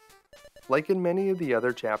 Like in many of the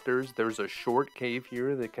other chapters, there's a short cave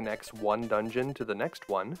here that connects one dungeon to the next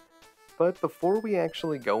one, but before we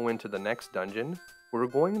actually go into the next dungeon, we're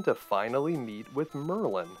going to finally meet with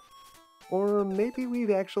Merlin. Or maybe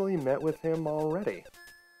we've actually met with him already.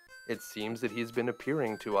 It seems that he's been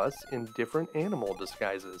appearing to us in different animal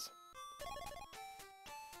disguises.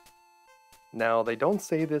 Now, they don't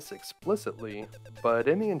say this explicitly, but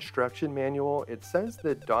in the instruction manual it says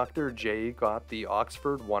that Dr. J got the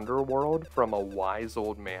Oxford Wonder World from a wise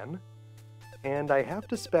old man, and I have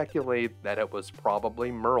to speculate that it was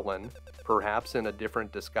probably Merlin, perhaps in a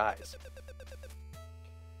different disguise.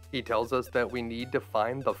 He tells us that we need to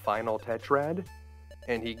find the final tetrad,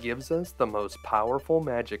 and he gives us the most powerful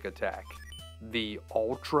magic attack, the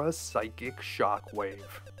Ultra Psychic Shockwave.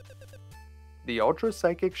 The Ultra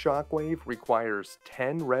Psychic Shockwave requires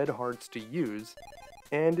 10 red hearts to use,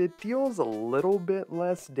 and it deals a little bit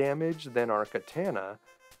less damage than our katana,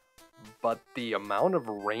 but the amount of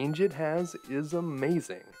range it has is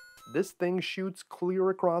amazing. This thing shoots clear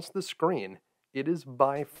across the screen. It is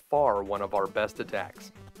by far one of our best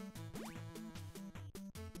attacks.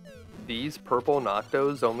 These purple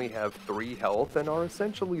Noctos only have 3 health and are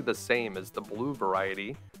essentially the same as the blue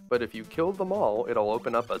variety, but if you kill them all, it'll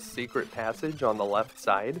open up a secret passage on the left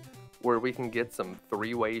side where we can get some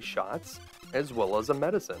 3-way shots, as well as a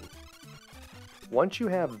medicine. Once you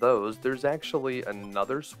have those, there's actually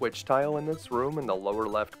another switch tile in this room in the lower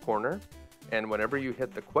left corner, and whenever you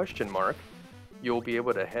hit the question mark, you'll be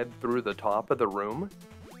able to head through the top of the room,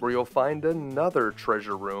 where you'll find another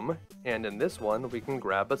treasure room, and in this one we can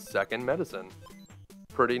grab a second medicine.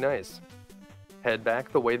 Pretty nice. Head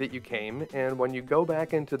back the way that you came, and when you go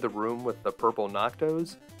back into the room with the purple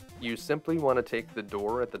Noctos, you simply want to take the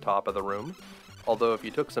door at the top of the room, although if you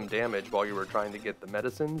took some damage while you were trying to get the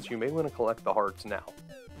medicines, you may want to collect the hearts now.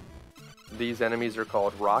 These enemies are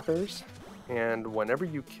called rockers, and whenever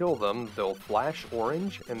you kill them, they'll flash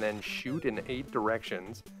orange and then shoot in 8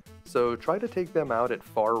 directions, so try to take them out at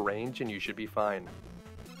far range and you should be fine.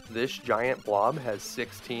 This giant blob has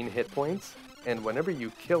 16 hit points, and whenever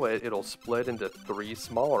you kill it, it'll split into 3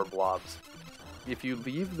 smaller blobs. If you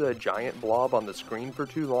leave the giant blob on the screen for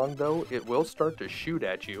too long though, it will start to shoot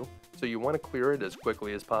at you, so you want to clear it as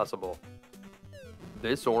quickly as possible.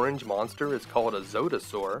 This orange monster is called a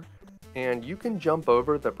Zoda-saur, and you can jump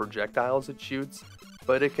over the projectiles it shoots,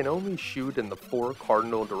 but it can only shoot in the 4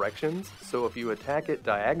 cardinal directions, so if you attack it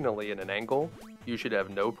diagonally at an angle, you should have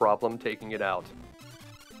no problem taking it out.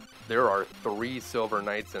 There are 3 Silver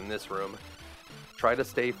Knights in this room. Try to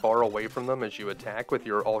stay far away from them as you attack with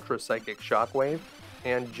your Ultra Psychic Shockwave,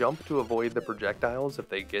 and jump to avoid the projectiles if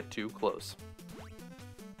they get too close.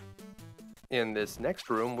 In this next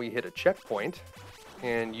room we hit a checkpoint,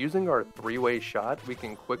 and using our 3-way shot we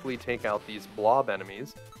can quickly take out these blob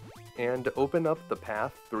enemies, and open up the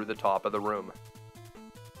path through the top of the room.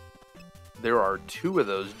 There are 2 of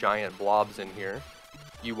those giant blobs in here.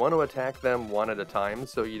 You want to attack them one at a time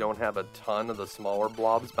so you don't have a ton of the smaller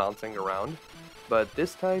blobs bouncing around, but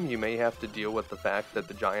this time you may have to deal with the fact that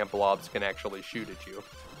the giant blobs can actually shoot at you.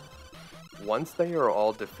 Once they are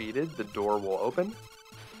all defeated, the door will open,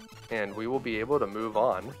 and we will be able to move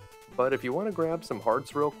on, but if you want to grab some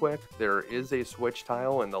hearts real quick, there is a switch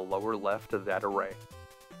tile in the lower left of that array.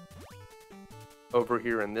 Over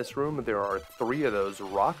here in this room, there are 3 of those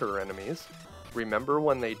rocker enemies. Remember,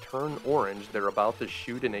 when they turn orange, they're about to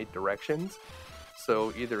shoot in 8 directions,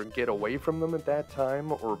 so either get away from them at that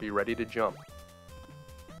time or be ready to jump.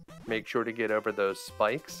 Make sure to get over those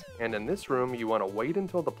spikes, and in this room you want to wait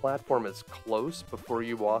until the platform is close before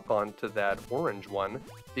you walk onto that orange one,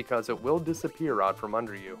 because it will disappear out from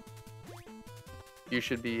under you. You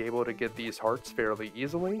should be able to get these hearts fairly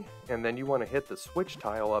easily, and then you want to hit the switch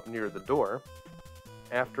tile up near the door.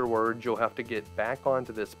 Afterwards, you'll have to get back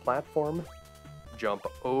onto this platform, jump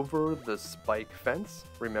over the spike fence.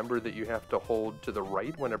 Remember that you have to hold to the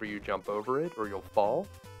right whenever you jump over it or you'll fall.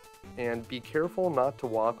 And be careful not to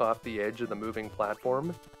walk off the edge of the moving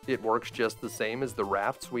platform. It works just the same as the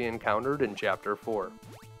rafts we encountered in Chapter 4.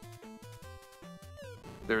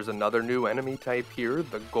 There's another new enemy type here,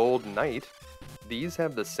 the Gold Knight. These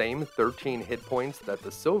have the same 13 hit points that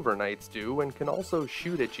the Silver Knights do and can also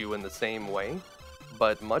shoot at you in the same way.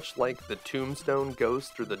 But much like the Tombstone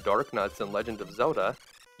Ghost or the Dark Nuts in Legend of Zelda,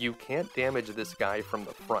 you can't damage this guy from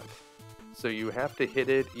the front. So you have to hit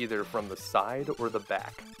it either from the side or the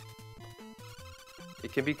back.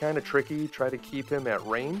 It can be kind of tricky, try to keep him at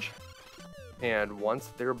range, and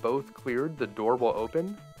once they're both cleared, the door will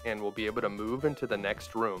open, and we'll be able to move into the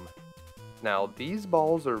next room. Now, these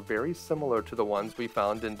balls are very similar to the ones we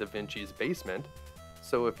found in Da Vinci's basement,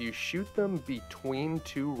 so if you shoot them between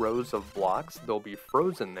 2 rows of blocks, they'll be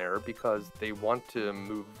frozen there because they want to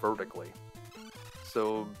move vertically.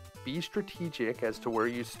 So be strategic as to where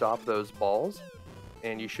you stop those balls,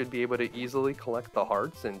 and you should be able to easily collect the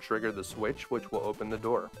hearts and trigger the switch, which will open the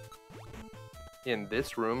door. In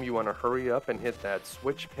this room, you want to hurry up and hit that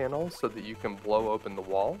switch panel so that you can blow open the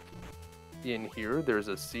wall. In here, there's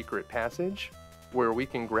a secret passage where we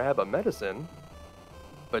can grab a medicine,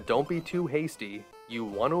 but don't be too hasty. You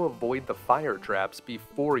want to avoid the fire traps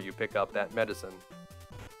before you pick up that medicine.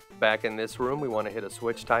 Back in this room, we want to hit a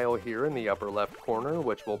switch tile here in the upper left corner,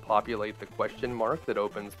 which will populate the question mark that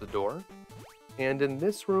opens the door. And in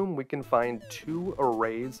this room, we can find 2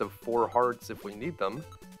 arrays of 4 hearts if we need them.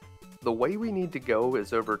 The way we need to go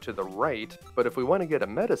is over to the right, but if we want to get a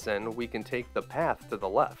medicine, we can take the path to the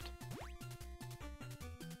left.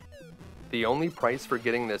 The only price for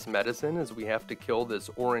getting this medicine is we have to kill this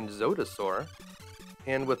orange Zoda-saur,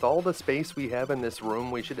 and with all the space we have in this room,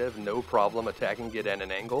 we should have no problem attacking it at an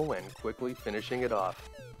angle and quickly finishing it off.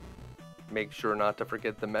 Make sure not to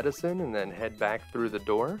forget the medicine and then head back through the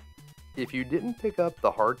door. If you didn't pick up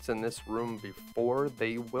the hearts in this room before,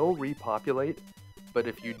 they will repopulate, but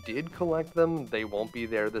if you did collect them, they won't be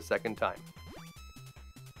there the second time.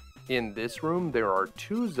 In this room, there are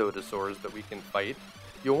 2 Zoda-saurs that we can fight.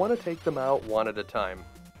 You'll want to take them out one at a time.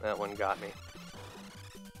 That one got me.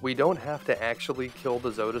 We don't have to actually kill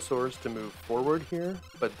the Zoda-saurs to move forward here,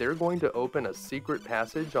 but they're going to open a secret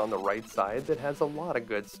passage on the right side that has a lot of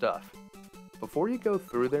good stuff. Before you go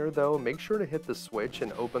through there though, make sure to hit the switch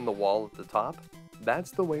and open the wall at the top.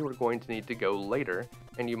 That's the way we're going to need to go later,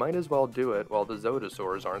 and you might as well do it while the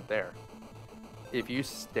Zoda-saurs aren't there. If you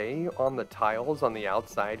stay on the tiles on the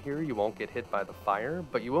outside here, you won't get hit by the fire,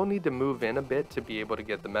 but you will need to move in a bit to be able to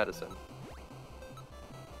get the medicine.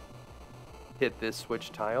 Hit this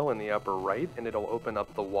switch tile in the upper right and it'll open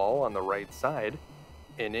up the wall on the right side,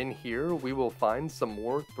 And in here, we will find some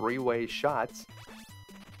more three-way shots,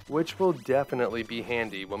 which will definitely be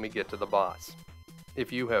handy when we get to the boss.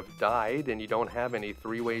 If you have died and you don't have any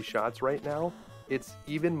three-way shots right now, it's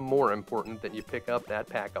even more important that you pick up that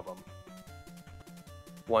pack of them.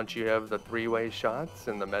 Once you have the three-way shots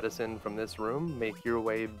and the medicine from this room, make your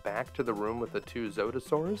way back to the room with the two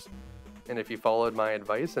Zodasaurs. And if you followed my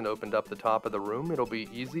advice and opened up the top of the room, it'll be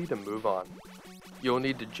easy to move on. You'll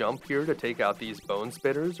need to jump here to take out these bone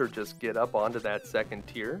spitters or just get up onto that second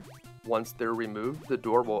tier. Once they're removed, the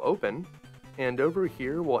door will open, and over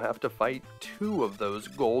here we'll have to fight two of those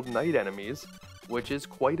gold knight enemies, which is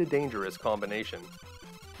quite a dangerous combination.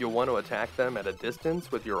 You'll want to attack them at a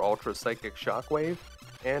distance with your Ultra Psychic Shockwave,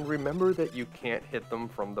 and remember that you can't hit them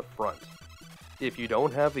from the front. If you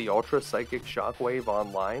don't have the Ultra Psychic Shockwave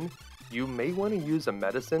online, you may want to use a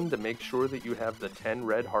medicine to make sure that you have the 10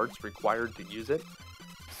 red hearts required to use it,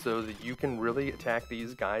 so that you can really attack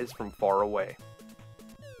these guys from far away.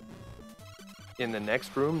 In the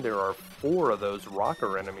next room, there are 4 of those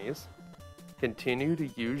rocker enemies. Continue to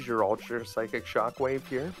use your Ultra Psychic Shockwave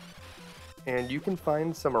here, and you can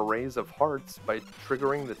find some arrays of hearts by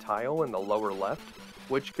triggering the tile in the lower left,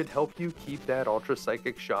 which could help you keep that Ultra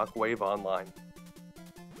Psychic Shockwave online.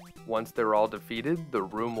 Once they're all defeated, the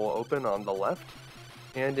room will open on the left,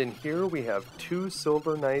 and in here we have 2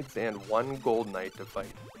 Silver Knights and 1 Gold Knight to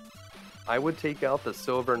fight. I would take out the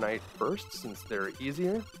Silver Knight first since they're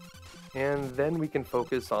easier, and then we can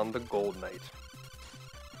focus on the Gold Knight.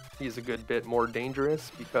 He's a good bit more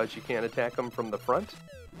dangerous because you can't attack him from the front,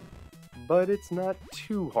 but it's not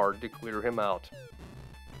too hard to clear him out.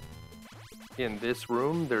 In this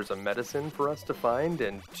room, there's a medicine for us to find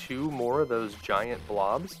and 2 more of those giant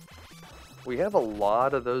blobs. We have a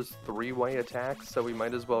lot of those three-way attacks, so we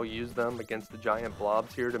might as well use them against the giant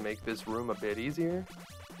blobs here to make this room a bit easier.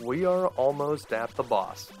 We are almost at the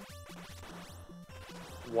boss.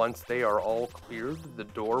 Once they are all cleared, the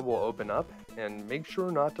door will open up, and make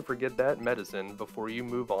sure not to forget that medicine before you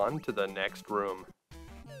move on to the next room.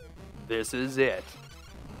 This is it.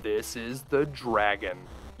 This is the dragon.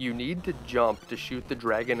 You need to jump to shoot the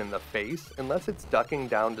dragon in the face unless it's ducking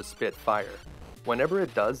down to spit fire. Whenever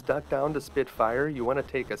it does duck down to spit fire, you want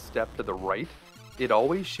to take a step to the right. It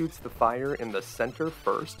always shoots the fire in the center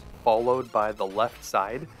first, followed by the left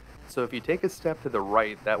side, so if you take a step to the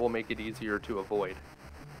right, that will make it easier to avoid.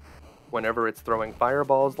 Whenever it's throwing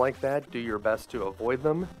fireballs like that, do your best to avoid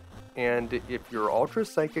them, and if your Ultra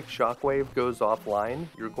Psychic Shockwave goes offline,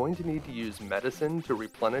 you're going to need to use medicine to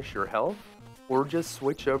replenish your health, or just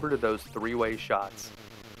switch over to those three-way shots.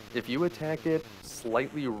 If you attack it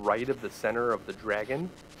slightly right of the center of the dragon,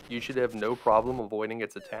 you should have no problem avoiding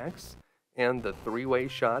its attacks, and the three-way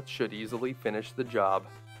shots should easily finish the job.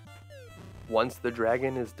 Once the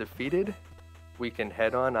dragon is defeated, we can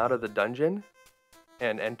head on out of the dungeon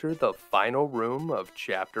and enter the final room of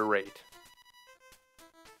Chapter 8.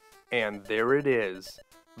 And there it is,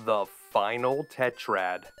 the final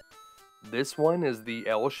tetrad. This one is the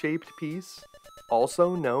L-shaped piece,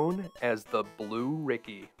 also known as the Blue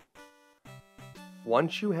Ricky.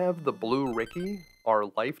 Once you have the Blue Ricky, our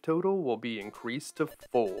life total will be increased to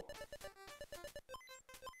full.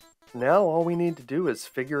 Now all we need to do is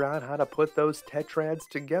figure out how to put those tetrads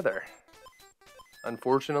together.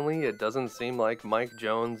 Unfortunately, it doesn't seem like Mike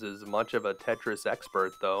Jones is much of a Tetris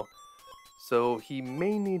expert though, so he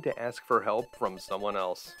may need to ask for help from someone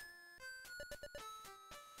else.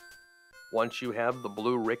 Once you have the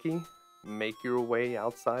Blue Ricky, make your way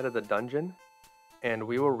outside of the dungeon, and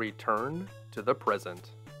we will return to the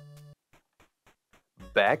present.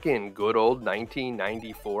 Back in good old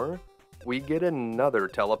 1994, we get another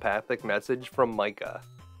telepathic message from Micah.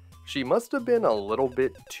 She must have been a little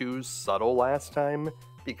bit too subtle last time,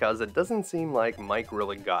 because it doesn't seem like Mike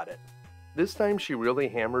really got it. This time she really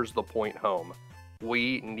hammers the point home.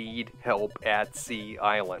 We need help at Sea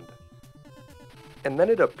Island. And then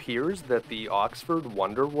it appears that the Oxford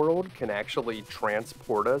Wonderworld can actually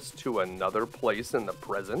transport us to another place in the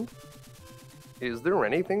present. Is there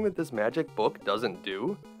anything that this magic book doesn't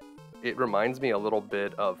do? It reminds me a little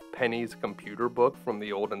bit of Penny's computer book from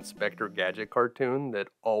the old Inspector Gadget cartoon that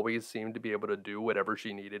always seemed to be able to do whatever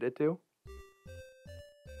she needed it to.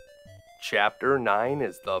 Chapter 9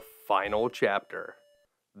 is the final chapter.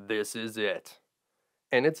 This is it.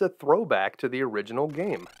 And it's a throwback to the original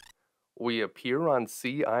game. We appear on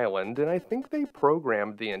Sea Island, and I think they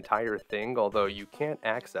programmed the entire thing, although you can't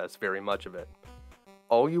access very much of it.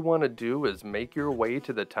 All you want to do is make your way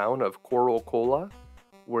to the town of Coral Cola,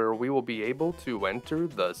 where we will be able to enter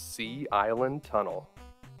the Sea Island Tunnel.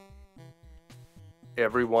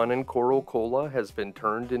 Everyone in Coral Cola has been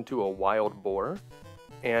turned into a wild boar,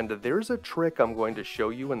 And there's a trick I'm going to show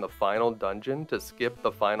you in the final dungeon to skip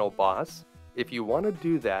the final boss. If you want to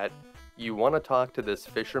do that, you want to talk to this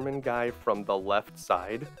fisherman guy from the left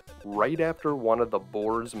side right after one of the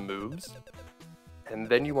boars moves. And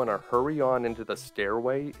then you want to hurry on into the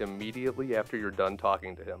stairway immediately after you're done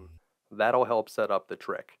talking to him. That'll help set up the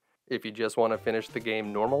trick. If you just want to finish the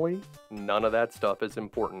game normally, none of that stuff is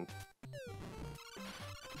important.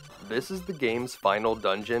 This is the game's final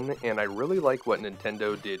dungeon, and I really like what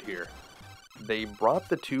Nintendo did here. They brought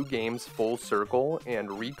the two games full circle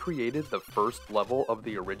and recreated the first level of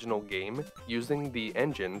the original game using the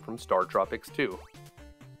engine from StarTropics 2.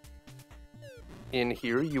 In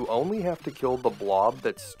here, you only have to kill the blob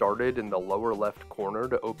that started in the lower left corner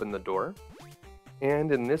to open the door.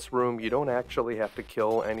 And in this room, you don't actually have to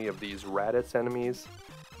kill any of these Raditz enemies.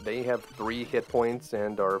 They have 3 hit points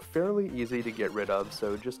and are fairly easy to get rid of,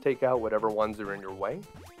 so just take out whatever ones are in your way,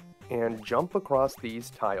 and jump across these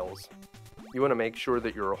tiles. You want to make sure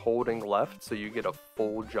that you're holding left so you get a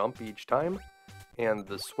full jump each time, and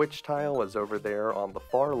the switch tile is over there on the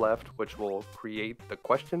far left, which will create the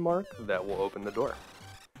question mark that will open the door.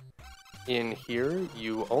 In here,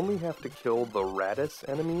 you only have to kill the Raditz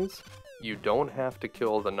enemies. You don't have to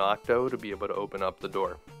kill the Nocto to be able to open up the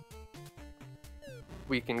door.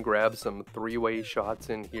 We can grab some 3-way shots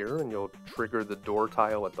in here and you'll trigger the door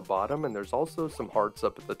tile at the bottom, and there's also some hearts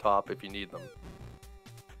up at the top if you need them.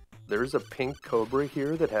 There's a pink cobra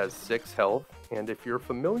here that has 6 health, and if you're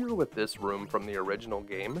familiar with this room from the original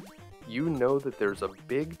game, you know that there's a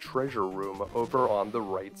big treasure room over on the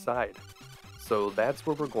right side. So that's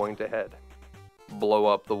where we're going to head. Blow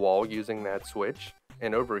up the wall using that switch,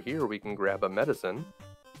 and over here we can grab a medicine.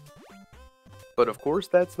 But of course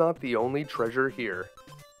that's not the only treasure here.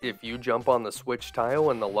 If you jump on the switch tile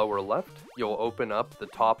in the lower left, you'll open up the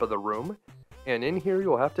top of the room, and in here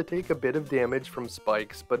you'll have to take a bit of damage from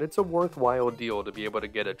spikes, but it's a worthwhile deal to be able to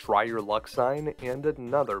get a try your luck sign and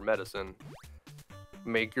another medicine.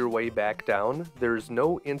 Make your way back down. There's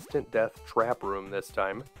no instant death trap room this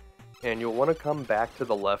time, and you'll want to come back to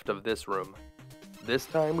the left of this room. This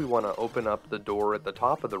time we want to open up the door at the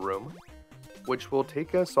top of the room, which will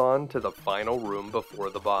take us on to the final room before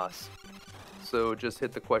the boss. So just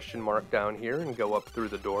hit the question mark down here and go up through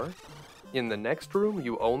the door. In the next room,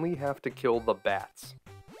 you only have to kill the bats.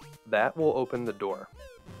 That will open the door.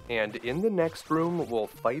 And in the next room, we'll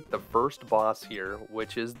fight the first boss here,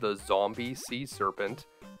 which is the zombie sea serpent,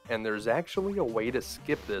 and there's actually a way to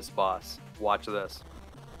skip this boss. Watch this.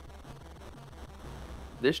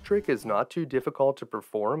 This trick is not too difficult to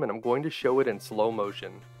perform, and I'm going to show it in slow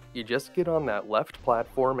motion. You just get on that left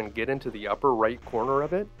platform and get into the upper right corner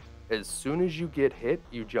of it. As soon as you get hit,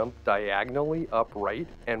 you jump diagonally up right,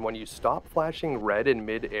 and when you stop flashing red in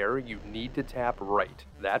mid-air, you need to tap right.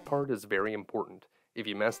 That part is very important. If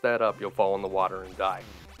you mess that up, you'll fall in the water and die.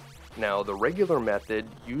 Now, the regular method,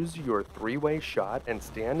 use your 3-way shot and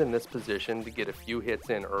stand in this position to get a few hits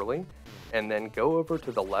in early, and then go over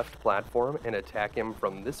to the left platform and attack him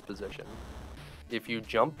from this position. If you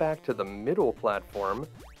jump back to the middle platform,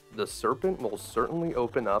 the serpent will certainly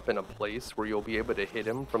open up in a place where you'll be able to hit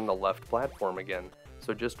him from the left platform again.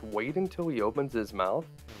 So just wait until he opens his mouth,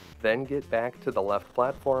 then get back to the left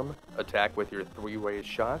platform, attack with your 3-way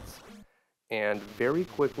shots, and very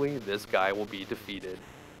quickly this guy will be defeated.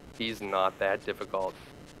 He's not that difficult.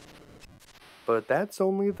 But that's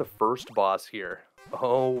only the first boss here.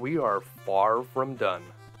 Oh, we are far from done.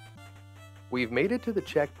 We've made it to the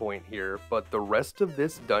checkpoint here, but the rest of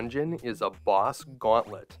this dungeon is a boss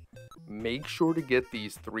gauntlet. Make sure to get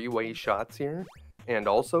these 3-way shots here, and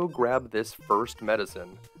also grab this first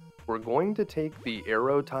medicine. We're going to take the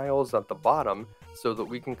arrow tiles at the bottom so that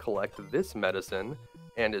we can collect this medicine,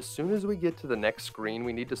 and as soon as we get to the next screen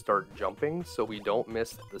we need to start jumping so we don't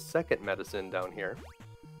miss the second medicine down here.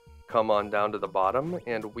 Come on down to the bottom,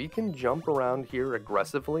 and we can jump around here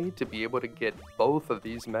aggressively to be able to get both of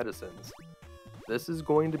these medicines. This is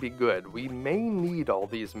going to be good. We may need all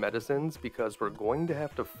these medicines because we're going to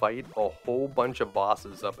have to fight a whole bunch of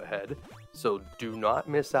bosses up ahead, so do not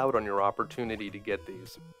miss out on your opportunity to get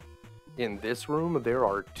these. In this room, there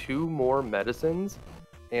are 2 more medicines,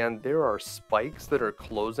 and there are spikes that are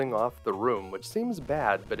closing off the room, which seems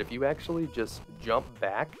bad, but if you actually just jump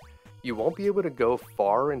back, you won't be able to go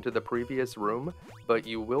far into the previous room, but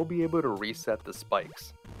you will be able to reset the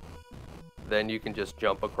spikes. Then you can just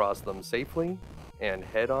jump across them safely and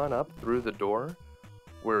head on up through the door,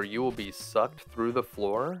 where you will be sucked through the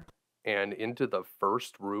floor and into the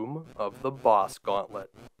first room of the boss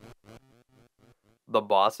gauntlet. The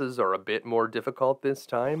bosses are a bit more difficult this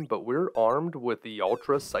time, but we're armed with the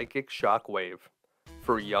Ultra Psychic Shockwave.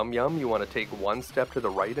 For Yum Yum, you want to take one step to the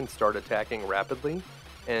right and start attacking rapidly,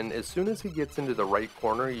 and as soon as he gets into the right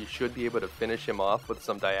corner, you should be able to finish him off with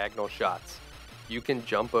some diagonal shots. You can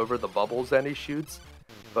jump over the bubbles that he shoots,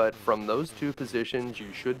 but from those two positions,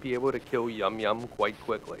 you should be able to kill Yum Yum quite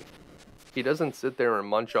quickly. He doesn't sit there and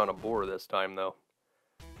munch on a boar this time though.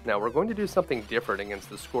 Now we're going to do something different against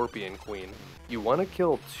the Scorpion Queen. You want to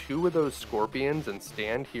kill 2 of those scorpions and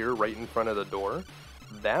stand here right in front of the door.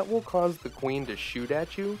 That will cause the queen to shoot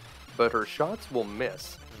at you, but her shots will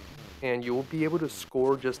miss, and you'll be able to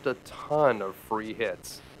score just a ton of free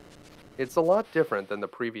hits. It's a lot different than the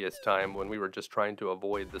previous time when we were just trying to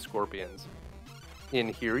avoid the scorpions. In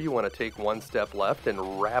here you want to take one step left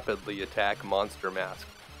and rapidly attack Monster Mask.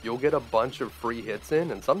 You'll get a bunch of free hits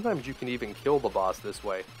in, and sometimes you can even kill the boss this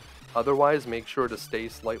way. Otherwise, make sure to stay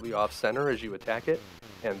slightly off center as you attack it,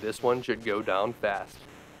 and this one should go down fast.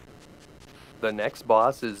 The next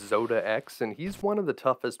boss is Zoda-X, and he's one of the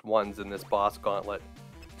toughest ones in this boss gauntlet.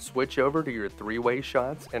 Switch over to your 3-way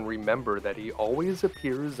shots, and remember that he always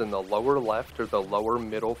appears in the lower left or the lower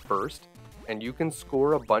middle first, and you can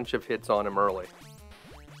score a bunch of hits on him early.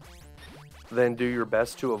 Then do your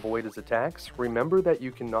best to avoid his attacks. Remember that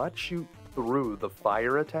you cannot shoot through the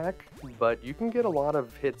fire attack, but you can get a lot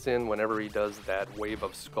of hits in whenever he does that wave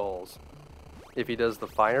of skulls. If he does the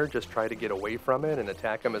fire, just try to get away from it and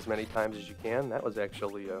attack him as many times as you can. That was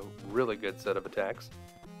actually a really good set of attacks.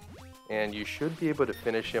 And you should be able to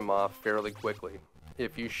finish him off fairly quickly.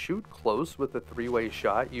 If you shoot close with a 3-way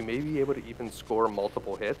shot, you may be able to even score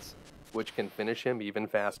multiple hits, which can finish him even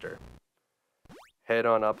faster. Head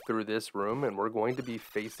on up through this room, and we're going to be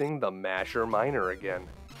facing the Masher Miner again.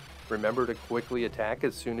 Remember to quickly attack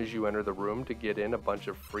as soon as you enter the room to get in a bunch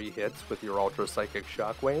of free hits with your Ultra Psychic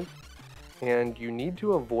Shockwave. And you need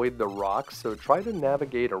to avoid the rocks, so try to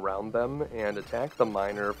navigate around them and attack the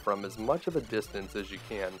miner from as much of a distance as you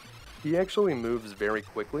can. He actually moves very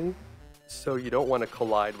quickly, so you don't want to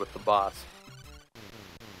collide with the boss.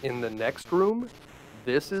 In the next room,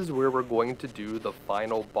 this is where we're going to do the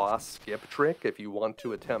final boss skip trick if you want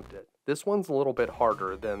to attempt it. This one's a little bit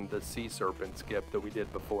harder than the Sea Serpent skip that we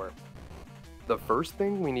did before. The first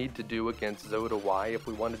thing we need to do against Zoda-Y if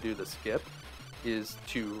we want to do the skip is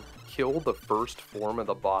to kill the first form of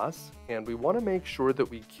the boss, and we want to make sure that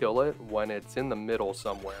we kill it when it's in the middle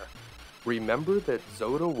somewhere. Remember that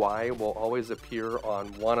Zoda-Y will always appear on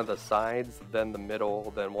one of the sides, then the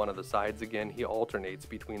middle, then one of the sides again. He alternates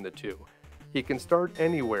between the two. He can start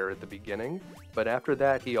anywhere at the beginning, but after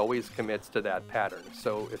that he always commits to that pattern.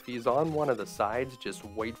 So if he's on one of the sides, just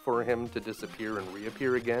wait for him to disappear and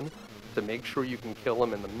reappear again to make sure you can kill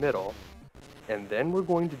him in the middle. And then we're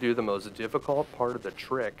going to do the most difficult part of the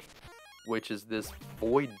trick, which is this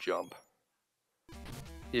void jump.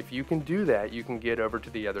 If you can do that, you can get over to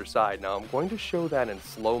the other side. Now I'm going to show that in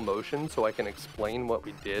slow motion so I can explain what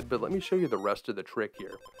we did, but let me show you the rest of the trick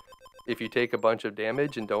here. If you take a bunch of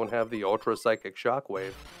damage and don't have the Ultra Psychic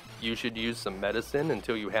Shockwave, you should use some medicine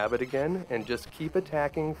until you have it again, and just keep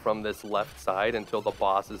attacking from this left side until the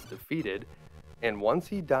boss is defeated. And once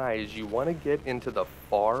he dies, you want to get into the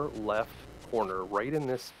far left corner, right in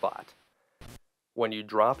this spot. When you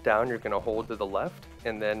drop down, you're going to hold to the left,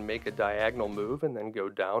 and then make a diagonal move, and then go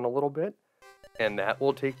down a little bit. And that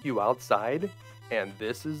will take you outside, and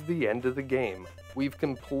this is the end of the game. We've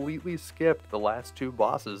completely skipped the last 2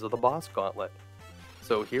 bosses of the boss gauntlet.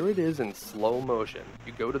 So here it is in slow motion.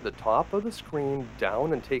 You go to the top of the screen,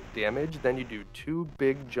 down and take damage, then you do 2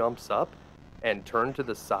 big jumps up, and turn to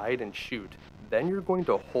the side and shoot. Then you're going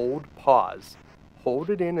to hold pause. Hold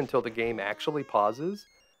it in until the game actually pauses,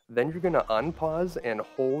 then you're going to unpause and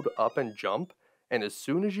hold up and jump, and as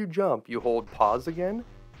soon as you jump, you hold pause again,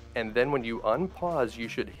 and then when you unpause, you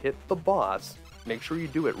should hit the boss. Make sure you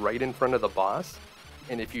do it right in front of the boss,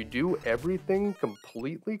 and if you do everything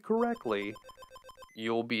completely correctly,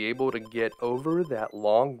 you'll be able to get over that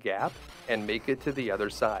long gap and make it to the other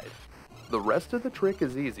side. The rest of the trick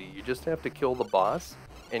is easy. You just have to kill the boss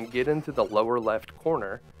and get into the lower left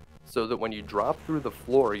corner so that when you drop through the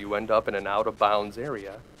floor, you end up in an out-of-bounds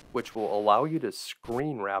area, which will allow you to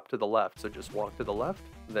screen wrap to the left. So just walk to the left,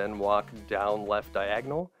 then walk down left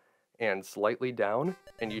diagonal, and slightly down,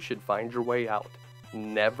 and you should find your way out.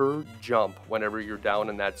 Never jump whenever you're down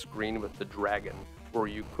in that screen with the dragon, or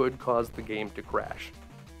you could cause the game to crash.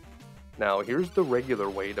 Now here's the regular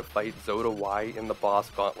way to fight Zoda-Y in the boss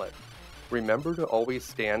gauntlet. Remember to always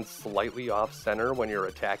stand slightly off center when you're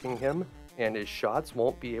attacking him, and his shots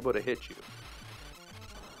won't be able to hit you.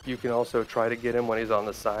 You can also try to get him when he's on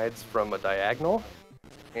the sides from a diagonal.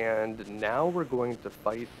 And now we're going to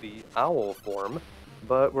fight the owl form,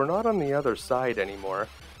 but we're not on the other side anymore.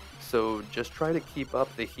 So just try to keep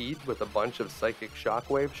up the heat with a bunch of psychic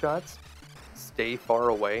shockwave shots. Stay far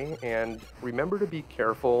away, and remember to be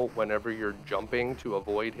careful whenever you're jumping to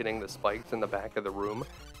avoid hitting the spikes in the back of the room,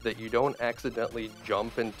 that you don't accidentally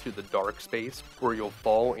jump into the dark space where you'll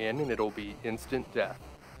fall in and it'll be instant death.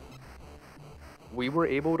 We were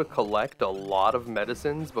able to collect a lot of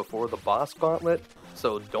medicines before the boss gauntlet,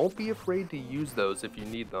 so don't be afraid to use those if you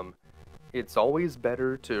need them. It's always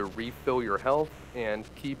better to refill your health and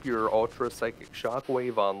keep your Ultra Psychic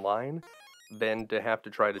Shockwave online than to have to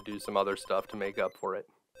try to do some other stuff to make up for it.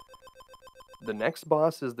 The next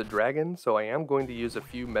boss is the dragon, so I am going to use a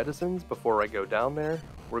few medicines before I go down there.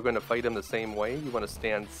 We're going to fight him the same way. You want to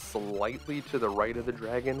stand slightly to the right of the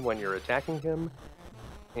dragon when you're attacking him,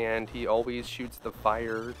 and he always shoots the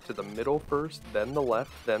fire to the middle first, then the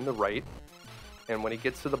left, then the right. And when he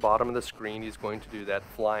gets to the bottom of the screen, he's going to do that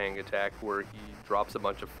flying attack where he drops a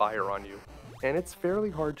bunch of fire on you. And it's fairly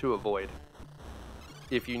hard to avoid.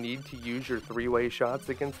 If you need to use your three-way shots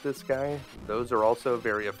against this guy, those are also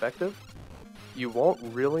very effective. You won't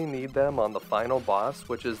really need them on the final boss,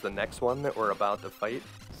 which is the next one that we're about to fight,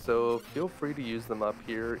 so feel free to use them up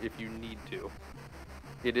here if you need to.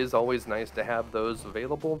 It is always nice to have those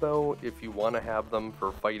available though if you want to have them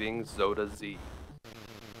for fighting Zoda-Z.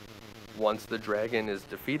 Once the dragon is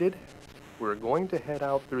defeated, we're going to head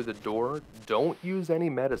out through the door. Don't use any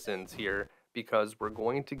medicines here because we're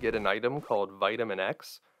going to get an item called Vitamin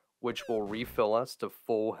X, which will refill us to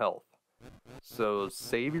full health. So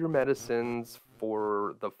save your medicines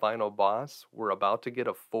for the final boss. We're about to get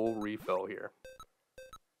a full refill here.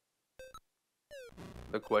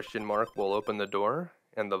 The question mark will open the door,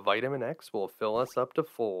 and the Vitamin X will fill us up to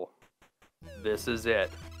full. This is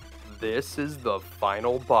it. This is the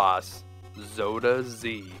final boss,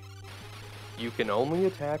 Zoda-Z. You can only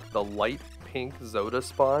attack the light pink Zoda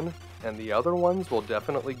spawn, and the other ones will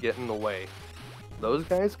definitely get in the way. Those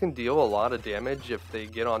guys can deal a lot of damage if they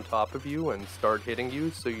get on top of you and start hitting you,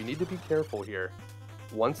 so you need to be careful here.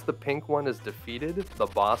 Once the pink one is defeated, the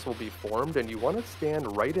boss will be formed, and you want to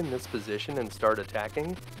stand right in this position and start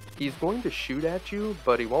attacking. He's going to shoot at you,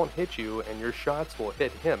 but he won't hit you, and your shots will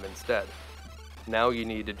hit him instead. Now you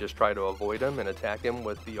need to just try to avoid him and attack him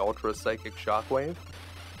with the Ultra Psychic Shockwave.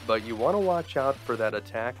 But you want to watch out for that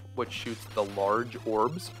attack which shoots the large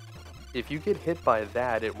orbs. If you get hit by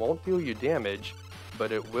that, it won't deal you damage,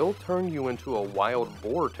 but it will turn you into a wild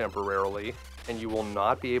boar temporarily, and you will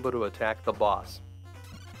not be able to attack the boss.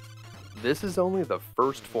 This is only the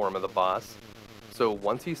first form of the boss, so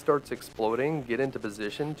once he starts exploding, get into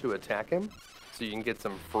position to attack him, so you can get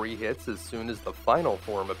some free hits as soon as the final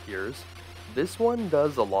form appears. This one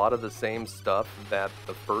does a lot of the same stuff that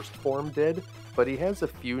the first form did, but he has a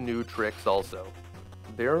few new tricks also.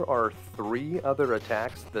 There are 3 other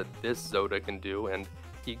attacks that this Zoda can do, and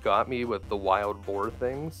he got me with the wild boar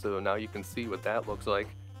thing, so now you can see what that looks like.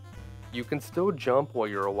 You can still jump while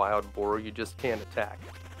you're a wild boar, you just can't attack.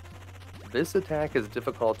 This attack is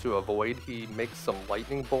difficult to avoid. He makes some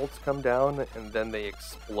lightning bolts come down, and then they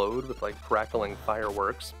explode with like crackling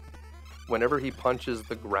fireworks. Whenever he punches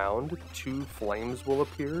the ground, 2 flames will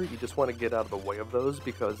appear. You just want to get out of the way of those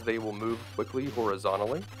because they will move quickly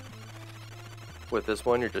horizontally. With this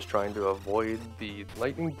one, you're just trying to avoid the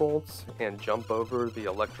lightning bolts and jump over the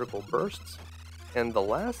electrical bursts. And the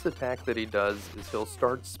last attack that he does is he'll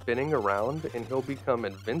start spinning around and he'll become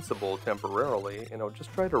invincible temporarily, and he'll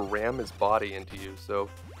just try to ram his body into you. So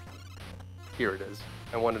here it is.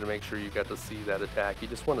 I wanted to make sure you got to see that attack. You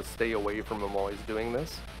just want to stay away from him while he's doing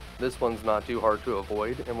this. This one's not too hard to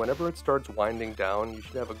avoid, and whenever it starts winding down, you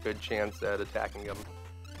should have a good chance at attacking him.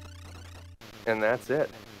 And that's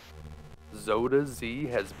it. Zoda-Z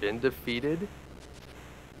has been defeated,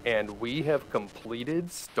 and we have completed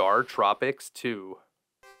StarTropics 2.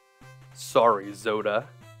 Sorry, Zoda.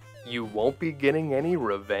 You won't be getting any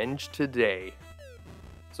revenge today.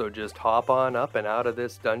 So just hop on up and out of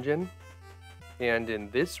this dungeon, and in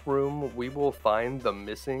this room we will find the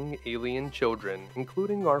missing alien children,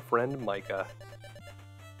 including our friend Micah.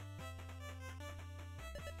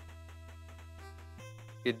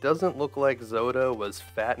 It doesn't look like Zoda was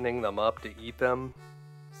fattening them up to eat them,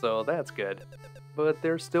 so that's good. But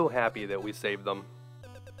they're still happy that we saved them.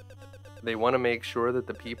 They want to make sure that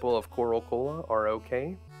the people of Coral Cola are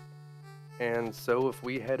okay, and so if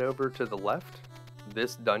we head over to the left,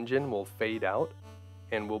 this dungeon will fade out,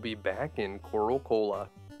 and we'll be back in Coral Cola.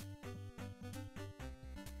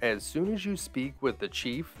 As soon as you speak with the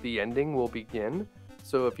chief, the ending will begin,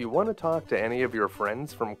 so if you want to talk to any of your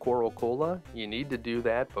friends from Coral Cola, you need to do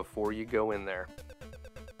that before you go in there.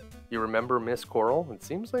 You remember Miss Coral? It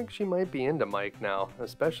seems like she might be into Mike now,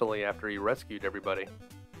 especially after he rescued everybody.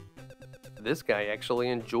 This guy actually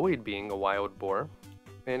enjoyed being a wild boar.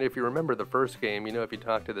 And if you remember the first game, you know if you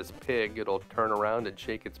talk to this pig, it'll turn around and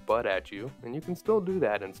shake its butt at you, and you can still do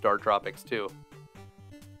that in StarTropics 2.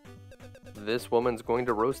 This woman's going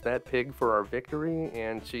to roast that pig for our victory,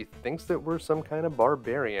 and she thinks that we're some kind of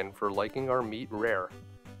barbarian for liking our meat rare.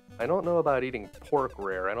 I don't know about eating pork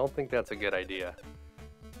rare, I don't think that's a good idea.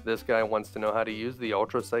 This guy wants to know how to use the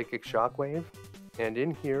Ultra Psychic Shockwave, and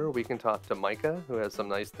in here we can talk to Micah, who has some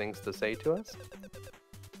nice things to say to us.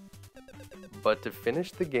 But to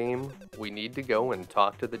finish the game, we need to go and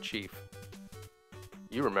talk to the chief.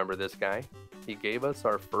 You remember this guy? He gave us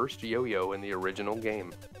our first yo-yo in the original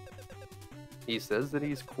game. He says that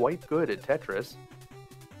he's quite good at Tetris,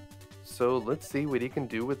 so let's see what he can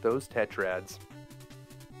do with those tetrads.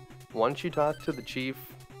 Once you talk to the chief,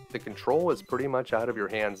 the control is pretty much out of your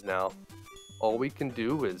hands now. All we can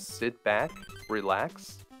do is sit back,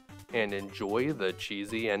 relax, and enjoy the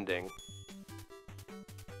cheesy ending.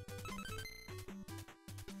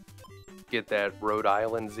 Get that Rhode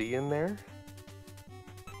Island Z in there.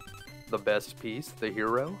 The best piece, the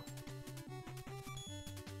hero.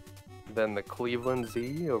 Then the Cleveland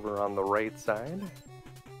Z over on the right side.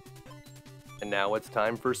 And now it's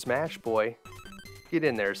time for Smash Boy. Get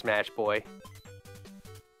in there, Smash Boy.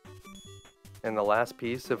 And the last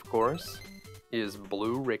piece, of course, is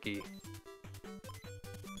Blue Ricky.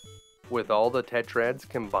 With all the tetrads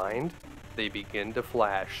combined, they begin to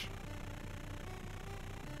flash.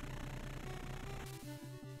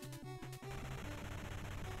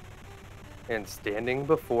 And standing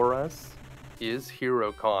before us is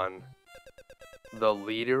HeroCon, the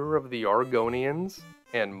leader of the Argonians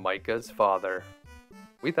and Micah's father.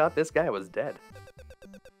 We thought this guy was dead.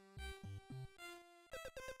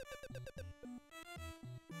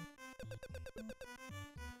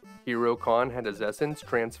 HeroCon had his essence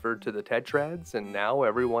transferred to the tetrads, and now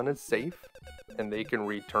everyone is safe, and they can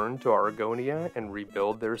return to Argonia and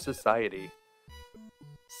rebuild their society.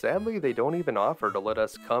 Sadly, they don't even offer to let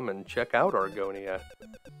us come and check out Argonia.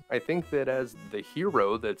 I think that as the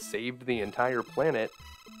hero that saved the entire planet,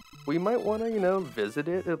 we might want to, visit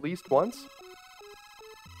it at least once.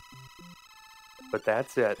 But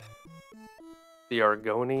that's it. The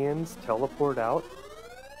Argonians teleport out,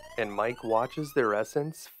 and Mike watches their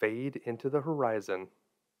essence fade into the horizon.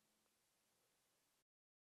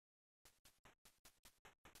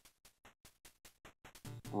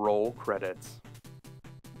 Roll credits.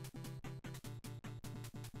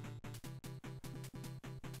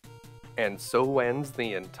 And so ends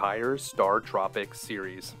the entire StarTropics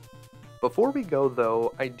series. Before we go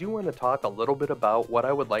though, I do want to talk a little bit about what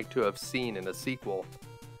I would like to have seen in a sequel.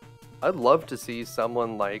 I'd love to see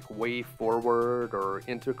someone like WayForward or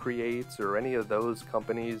Intercreates or any of those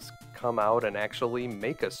companies come out and actually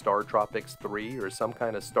make a StarTropics 3 or some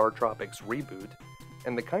kind of StarTropics reboot.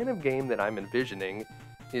 And the kind of game that I'm envisioning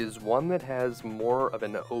is one that has more of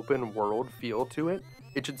an open world feel to it.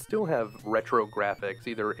 It should still have retro graphics,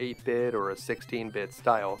 either 8-bit or a 16-bit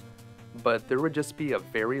style, but there would just be a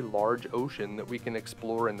very large ocean that we can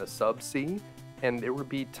explore in the subsea, and there would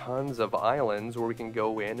be tons of islands where we can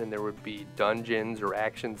go in, and there would be dungeons or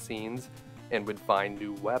action scenes, and would find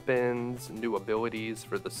new weapons, new abilities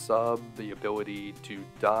for the sub, the ability to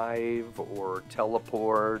dive or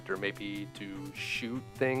teleport or maybe to shoot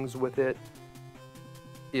things with it.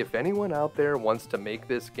 If anyone out there wants to make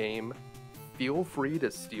this game, feel free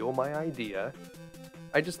to steal my idea.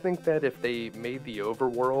 I just think that if they made the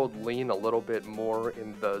overworld lean a little bit more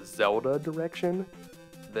in the Zelda direction,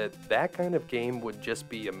 that kind of game would just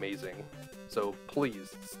be amazing. So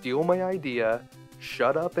please, steal my idea,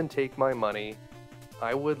 shut up and take my money.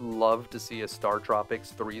 I would love to see a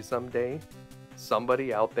StarTropics 3 someday.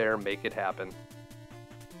 Somebody out there make it happen.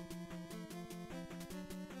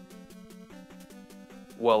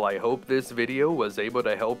 Well, I hope this video was able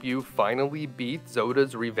to help you finally beat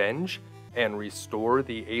Zoda's Revenge and restore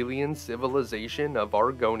the alien civilization of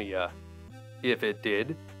Argonia. If it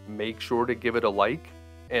did, make sure to give it a like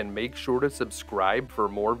and make sure to subscribe for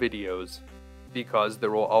more videos, because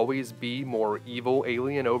there will always be more evil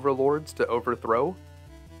alien overlords to overthrow,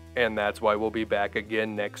 and that's why we'll be back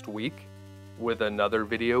again next week with another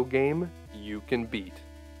video game you can beat.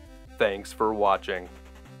 Thanks for watching.